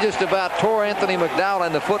 as he just about tore Anthony McDowell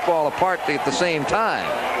and the football apart at the same time.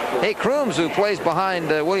 Hey, Crooms, who plays behind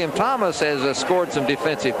William Thomas, has scored some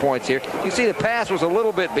defensive points here. You see the pass was a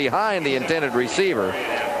little bit behind the intended receiver.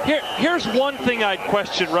 Here's one thing I'd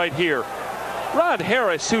question right here. Rod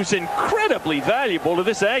Harris, who's incredibly valuable to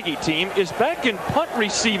this Aggie team, is back in punt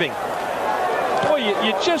receiving. Boy,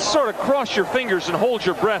 you just sort of cross your fingers and hold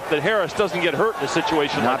your breath that Harris doesn't get hurt in a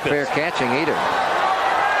situation like this. Not fair catching either.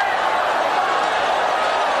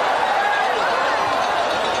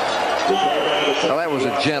 Well, that was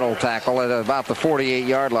a gentle tackle at about the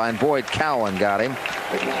 48-yard line. Boyd Cowan got him.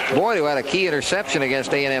 Boyd, who had a key interception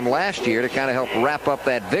against A&M last year to kind of help wrap up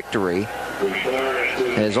that victory,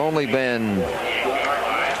 has only been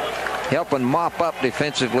helping mop up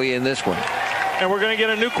defensively in this one. And we're going to get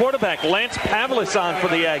a new quarterback, Lance Pavlis, on for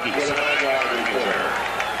the Aggies.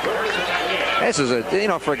 This is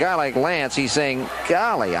for a guy like Lance, he's saying,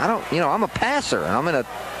 golly, I'm a passer, and I'm in a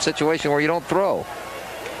situation where you don't throw.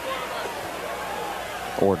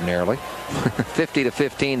 Ordinarily.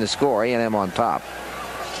 50-15 the score. A&M on top.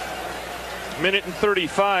 Minute and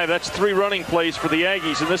 35. That's 3 running plays for the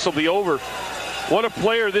Aggies, and this will be over. What a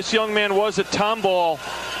player this young man was at Tomball.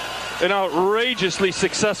 An outrageously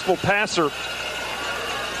successful passer.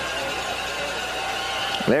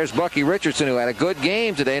 There's Bucky Richardson, who had a good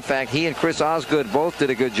game today. In fact, he and Chris Osgood both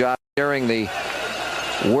did a good job sharing the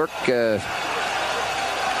work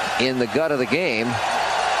in the gut of the game.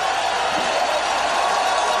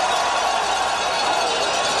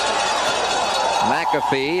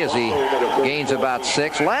 McAfee, as he gains about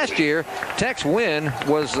 6. Last year, Tech's win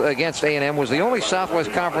was against A&M was the only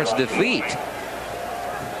Southwest Conference defeat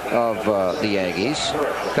of the Aggies.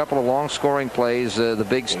 A couple of long scoring plays, the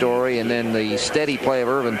big story, and then the steady play of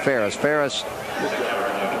Irvin Ferris. Ferris,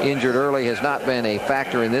 injured early, has not been a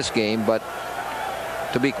factor in this game, but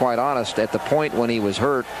to be quite honest, at the point when he was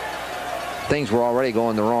hurt, things were already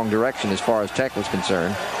going the wrong direction as far as Tech was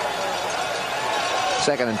concerned.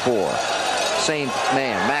 2nd and 4. Same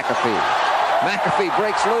man, McAfee. McAfee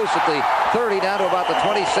breaks loose at the 30 down to about the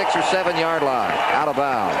 26 or 7-yard line. Out of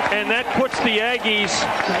bounds. And that puts the Aggies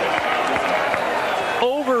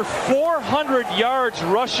over 400 yards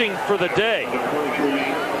rushing for the day.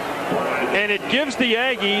 And it gives the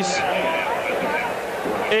Aggies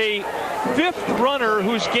a 5th runner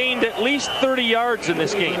who's gained at least 30 yards in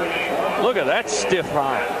this game. Look at that stiff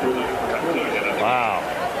arm.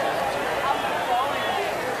 Wow.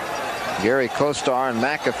 Gary Kostar and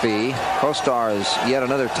McAfee. Kostar is yet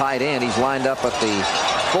another tight end. He's lined up at the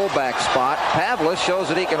fullback spot. Pavlis shows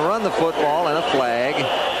that he can run the football, and a flag.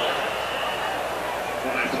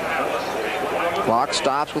 Clock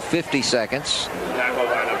stops with 50 seconds.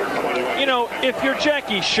 You know, if you're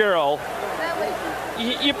Jackie Sherrill,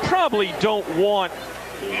 you probably don't want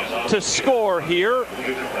to score here.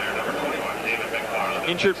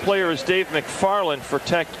 Injured player is Dave McFarland for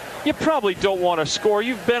Tech. You probably don't want to score.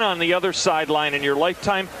 You've been on the other sideline in your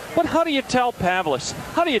lifetime. But how do you tell Pavlis?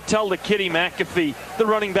 How do you tell the Kitty McAfee, the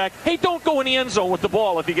running back, hey, don't go in the end zone with the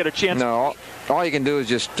ball if you get a chance? No, all you can do is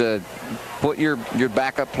just put your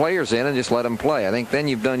backup players in and just let them play. I think then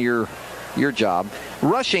you've done your job.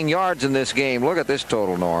 Rushing yards in this game. Look at this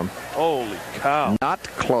total, Norm. Holy cow. Not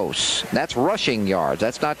close. That's rushing yards.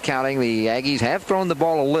 That's not counting. The Aggies have thrown the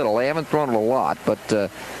ball a little. They haven't thrown it a lot, but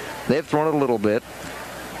they've thrown it a little bit.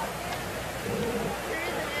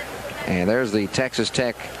 And there's the Texas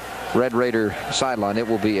Tech Red Raider sideline. It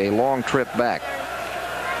will be a long trip back.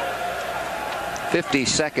 50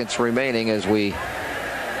 seconds remaining as we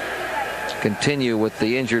continue with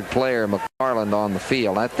the injured player McFarland on the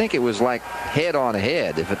field. I think it was like head on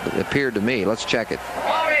head, if it appeared to me. Let's check it.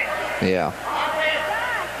 Yeah.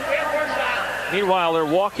 Meanwhile, they're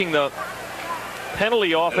walking the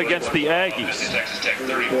penalty off against the Aggies.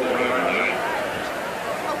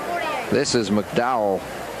 This is McDowell.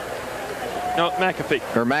 No, McAfee.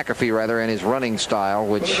 Or McAfee, rather, and his running style,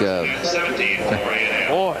 which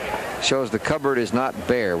boy, shows the cupboard is not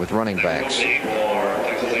bare with running backs.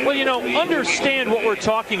 Well, you know, understand what we're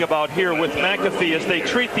talking about here with McAfee as they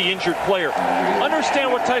treat the injured player.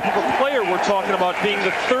 Understand what type of a player we're talking about, being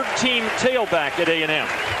the third-team tailback at A&M.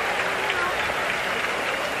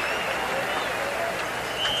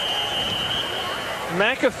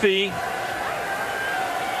 McAfee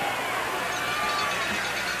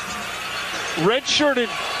redshirted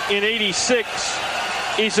in '86.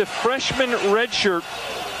 He's a freshman redshirt.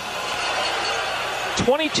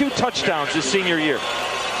 22 touchdowns his senior year.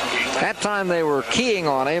 That time they were keying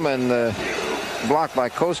on him, and blocked by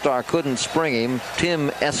Kostar couldn't spring him. Tim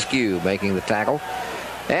Eskew making the tackle.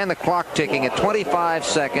 And the clock ticking at 25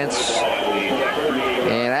 seconds.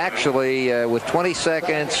 And actually, with 20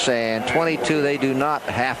 seconds and 22, they do not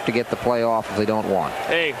have to get the play off if they don't want.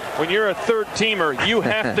 Hey, when you're a third-teamer, you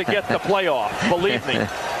have to get the playoff. Believe me.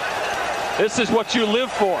 This is what you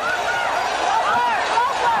live for.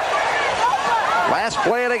 Last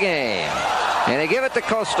play of the game. And they give it to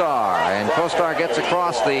Kostar. And Kostar gets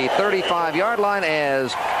across the 35-yard line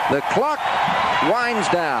as the clock winds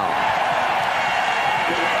down.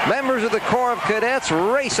 Members of the Corps of Cadets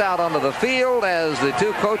race out onto the field as the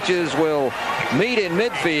two coaches will meet in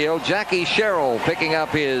midfield. Jackie Sherrill picking up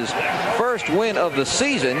his first win of the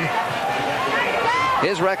season.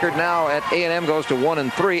 His record now at A&M goes to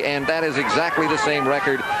 1-3, and that is exactly the same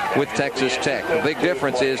record with Texas Tech. The big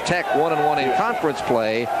difference is Tech 1-1 in conference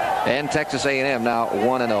play, and Texas A&M now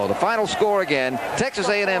 1-0. The final score again, Texas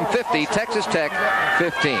A&M 50, Texas Tech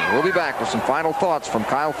 15. We'll be back with some final thoughts from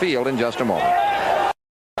Kyle Field in just a moment.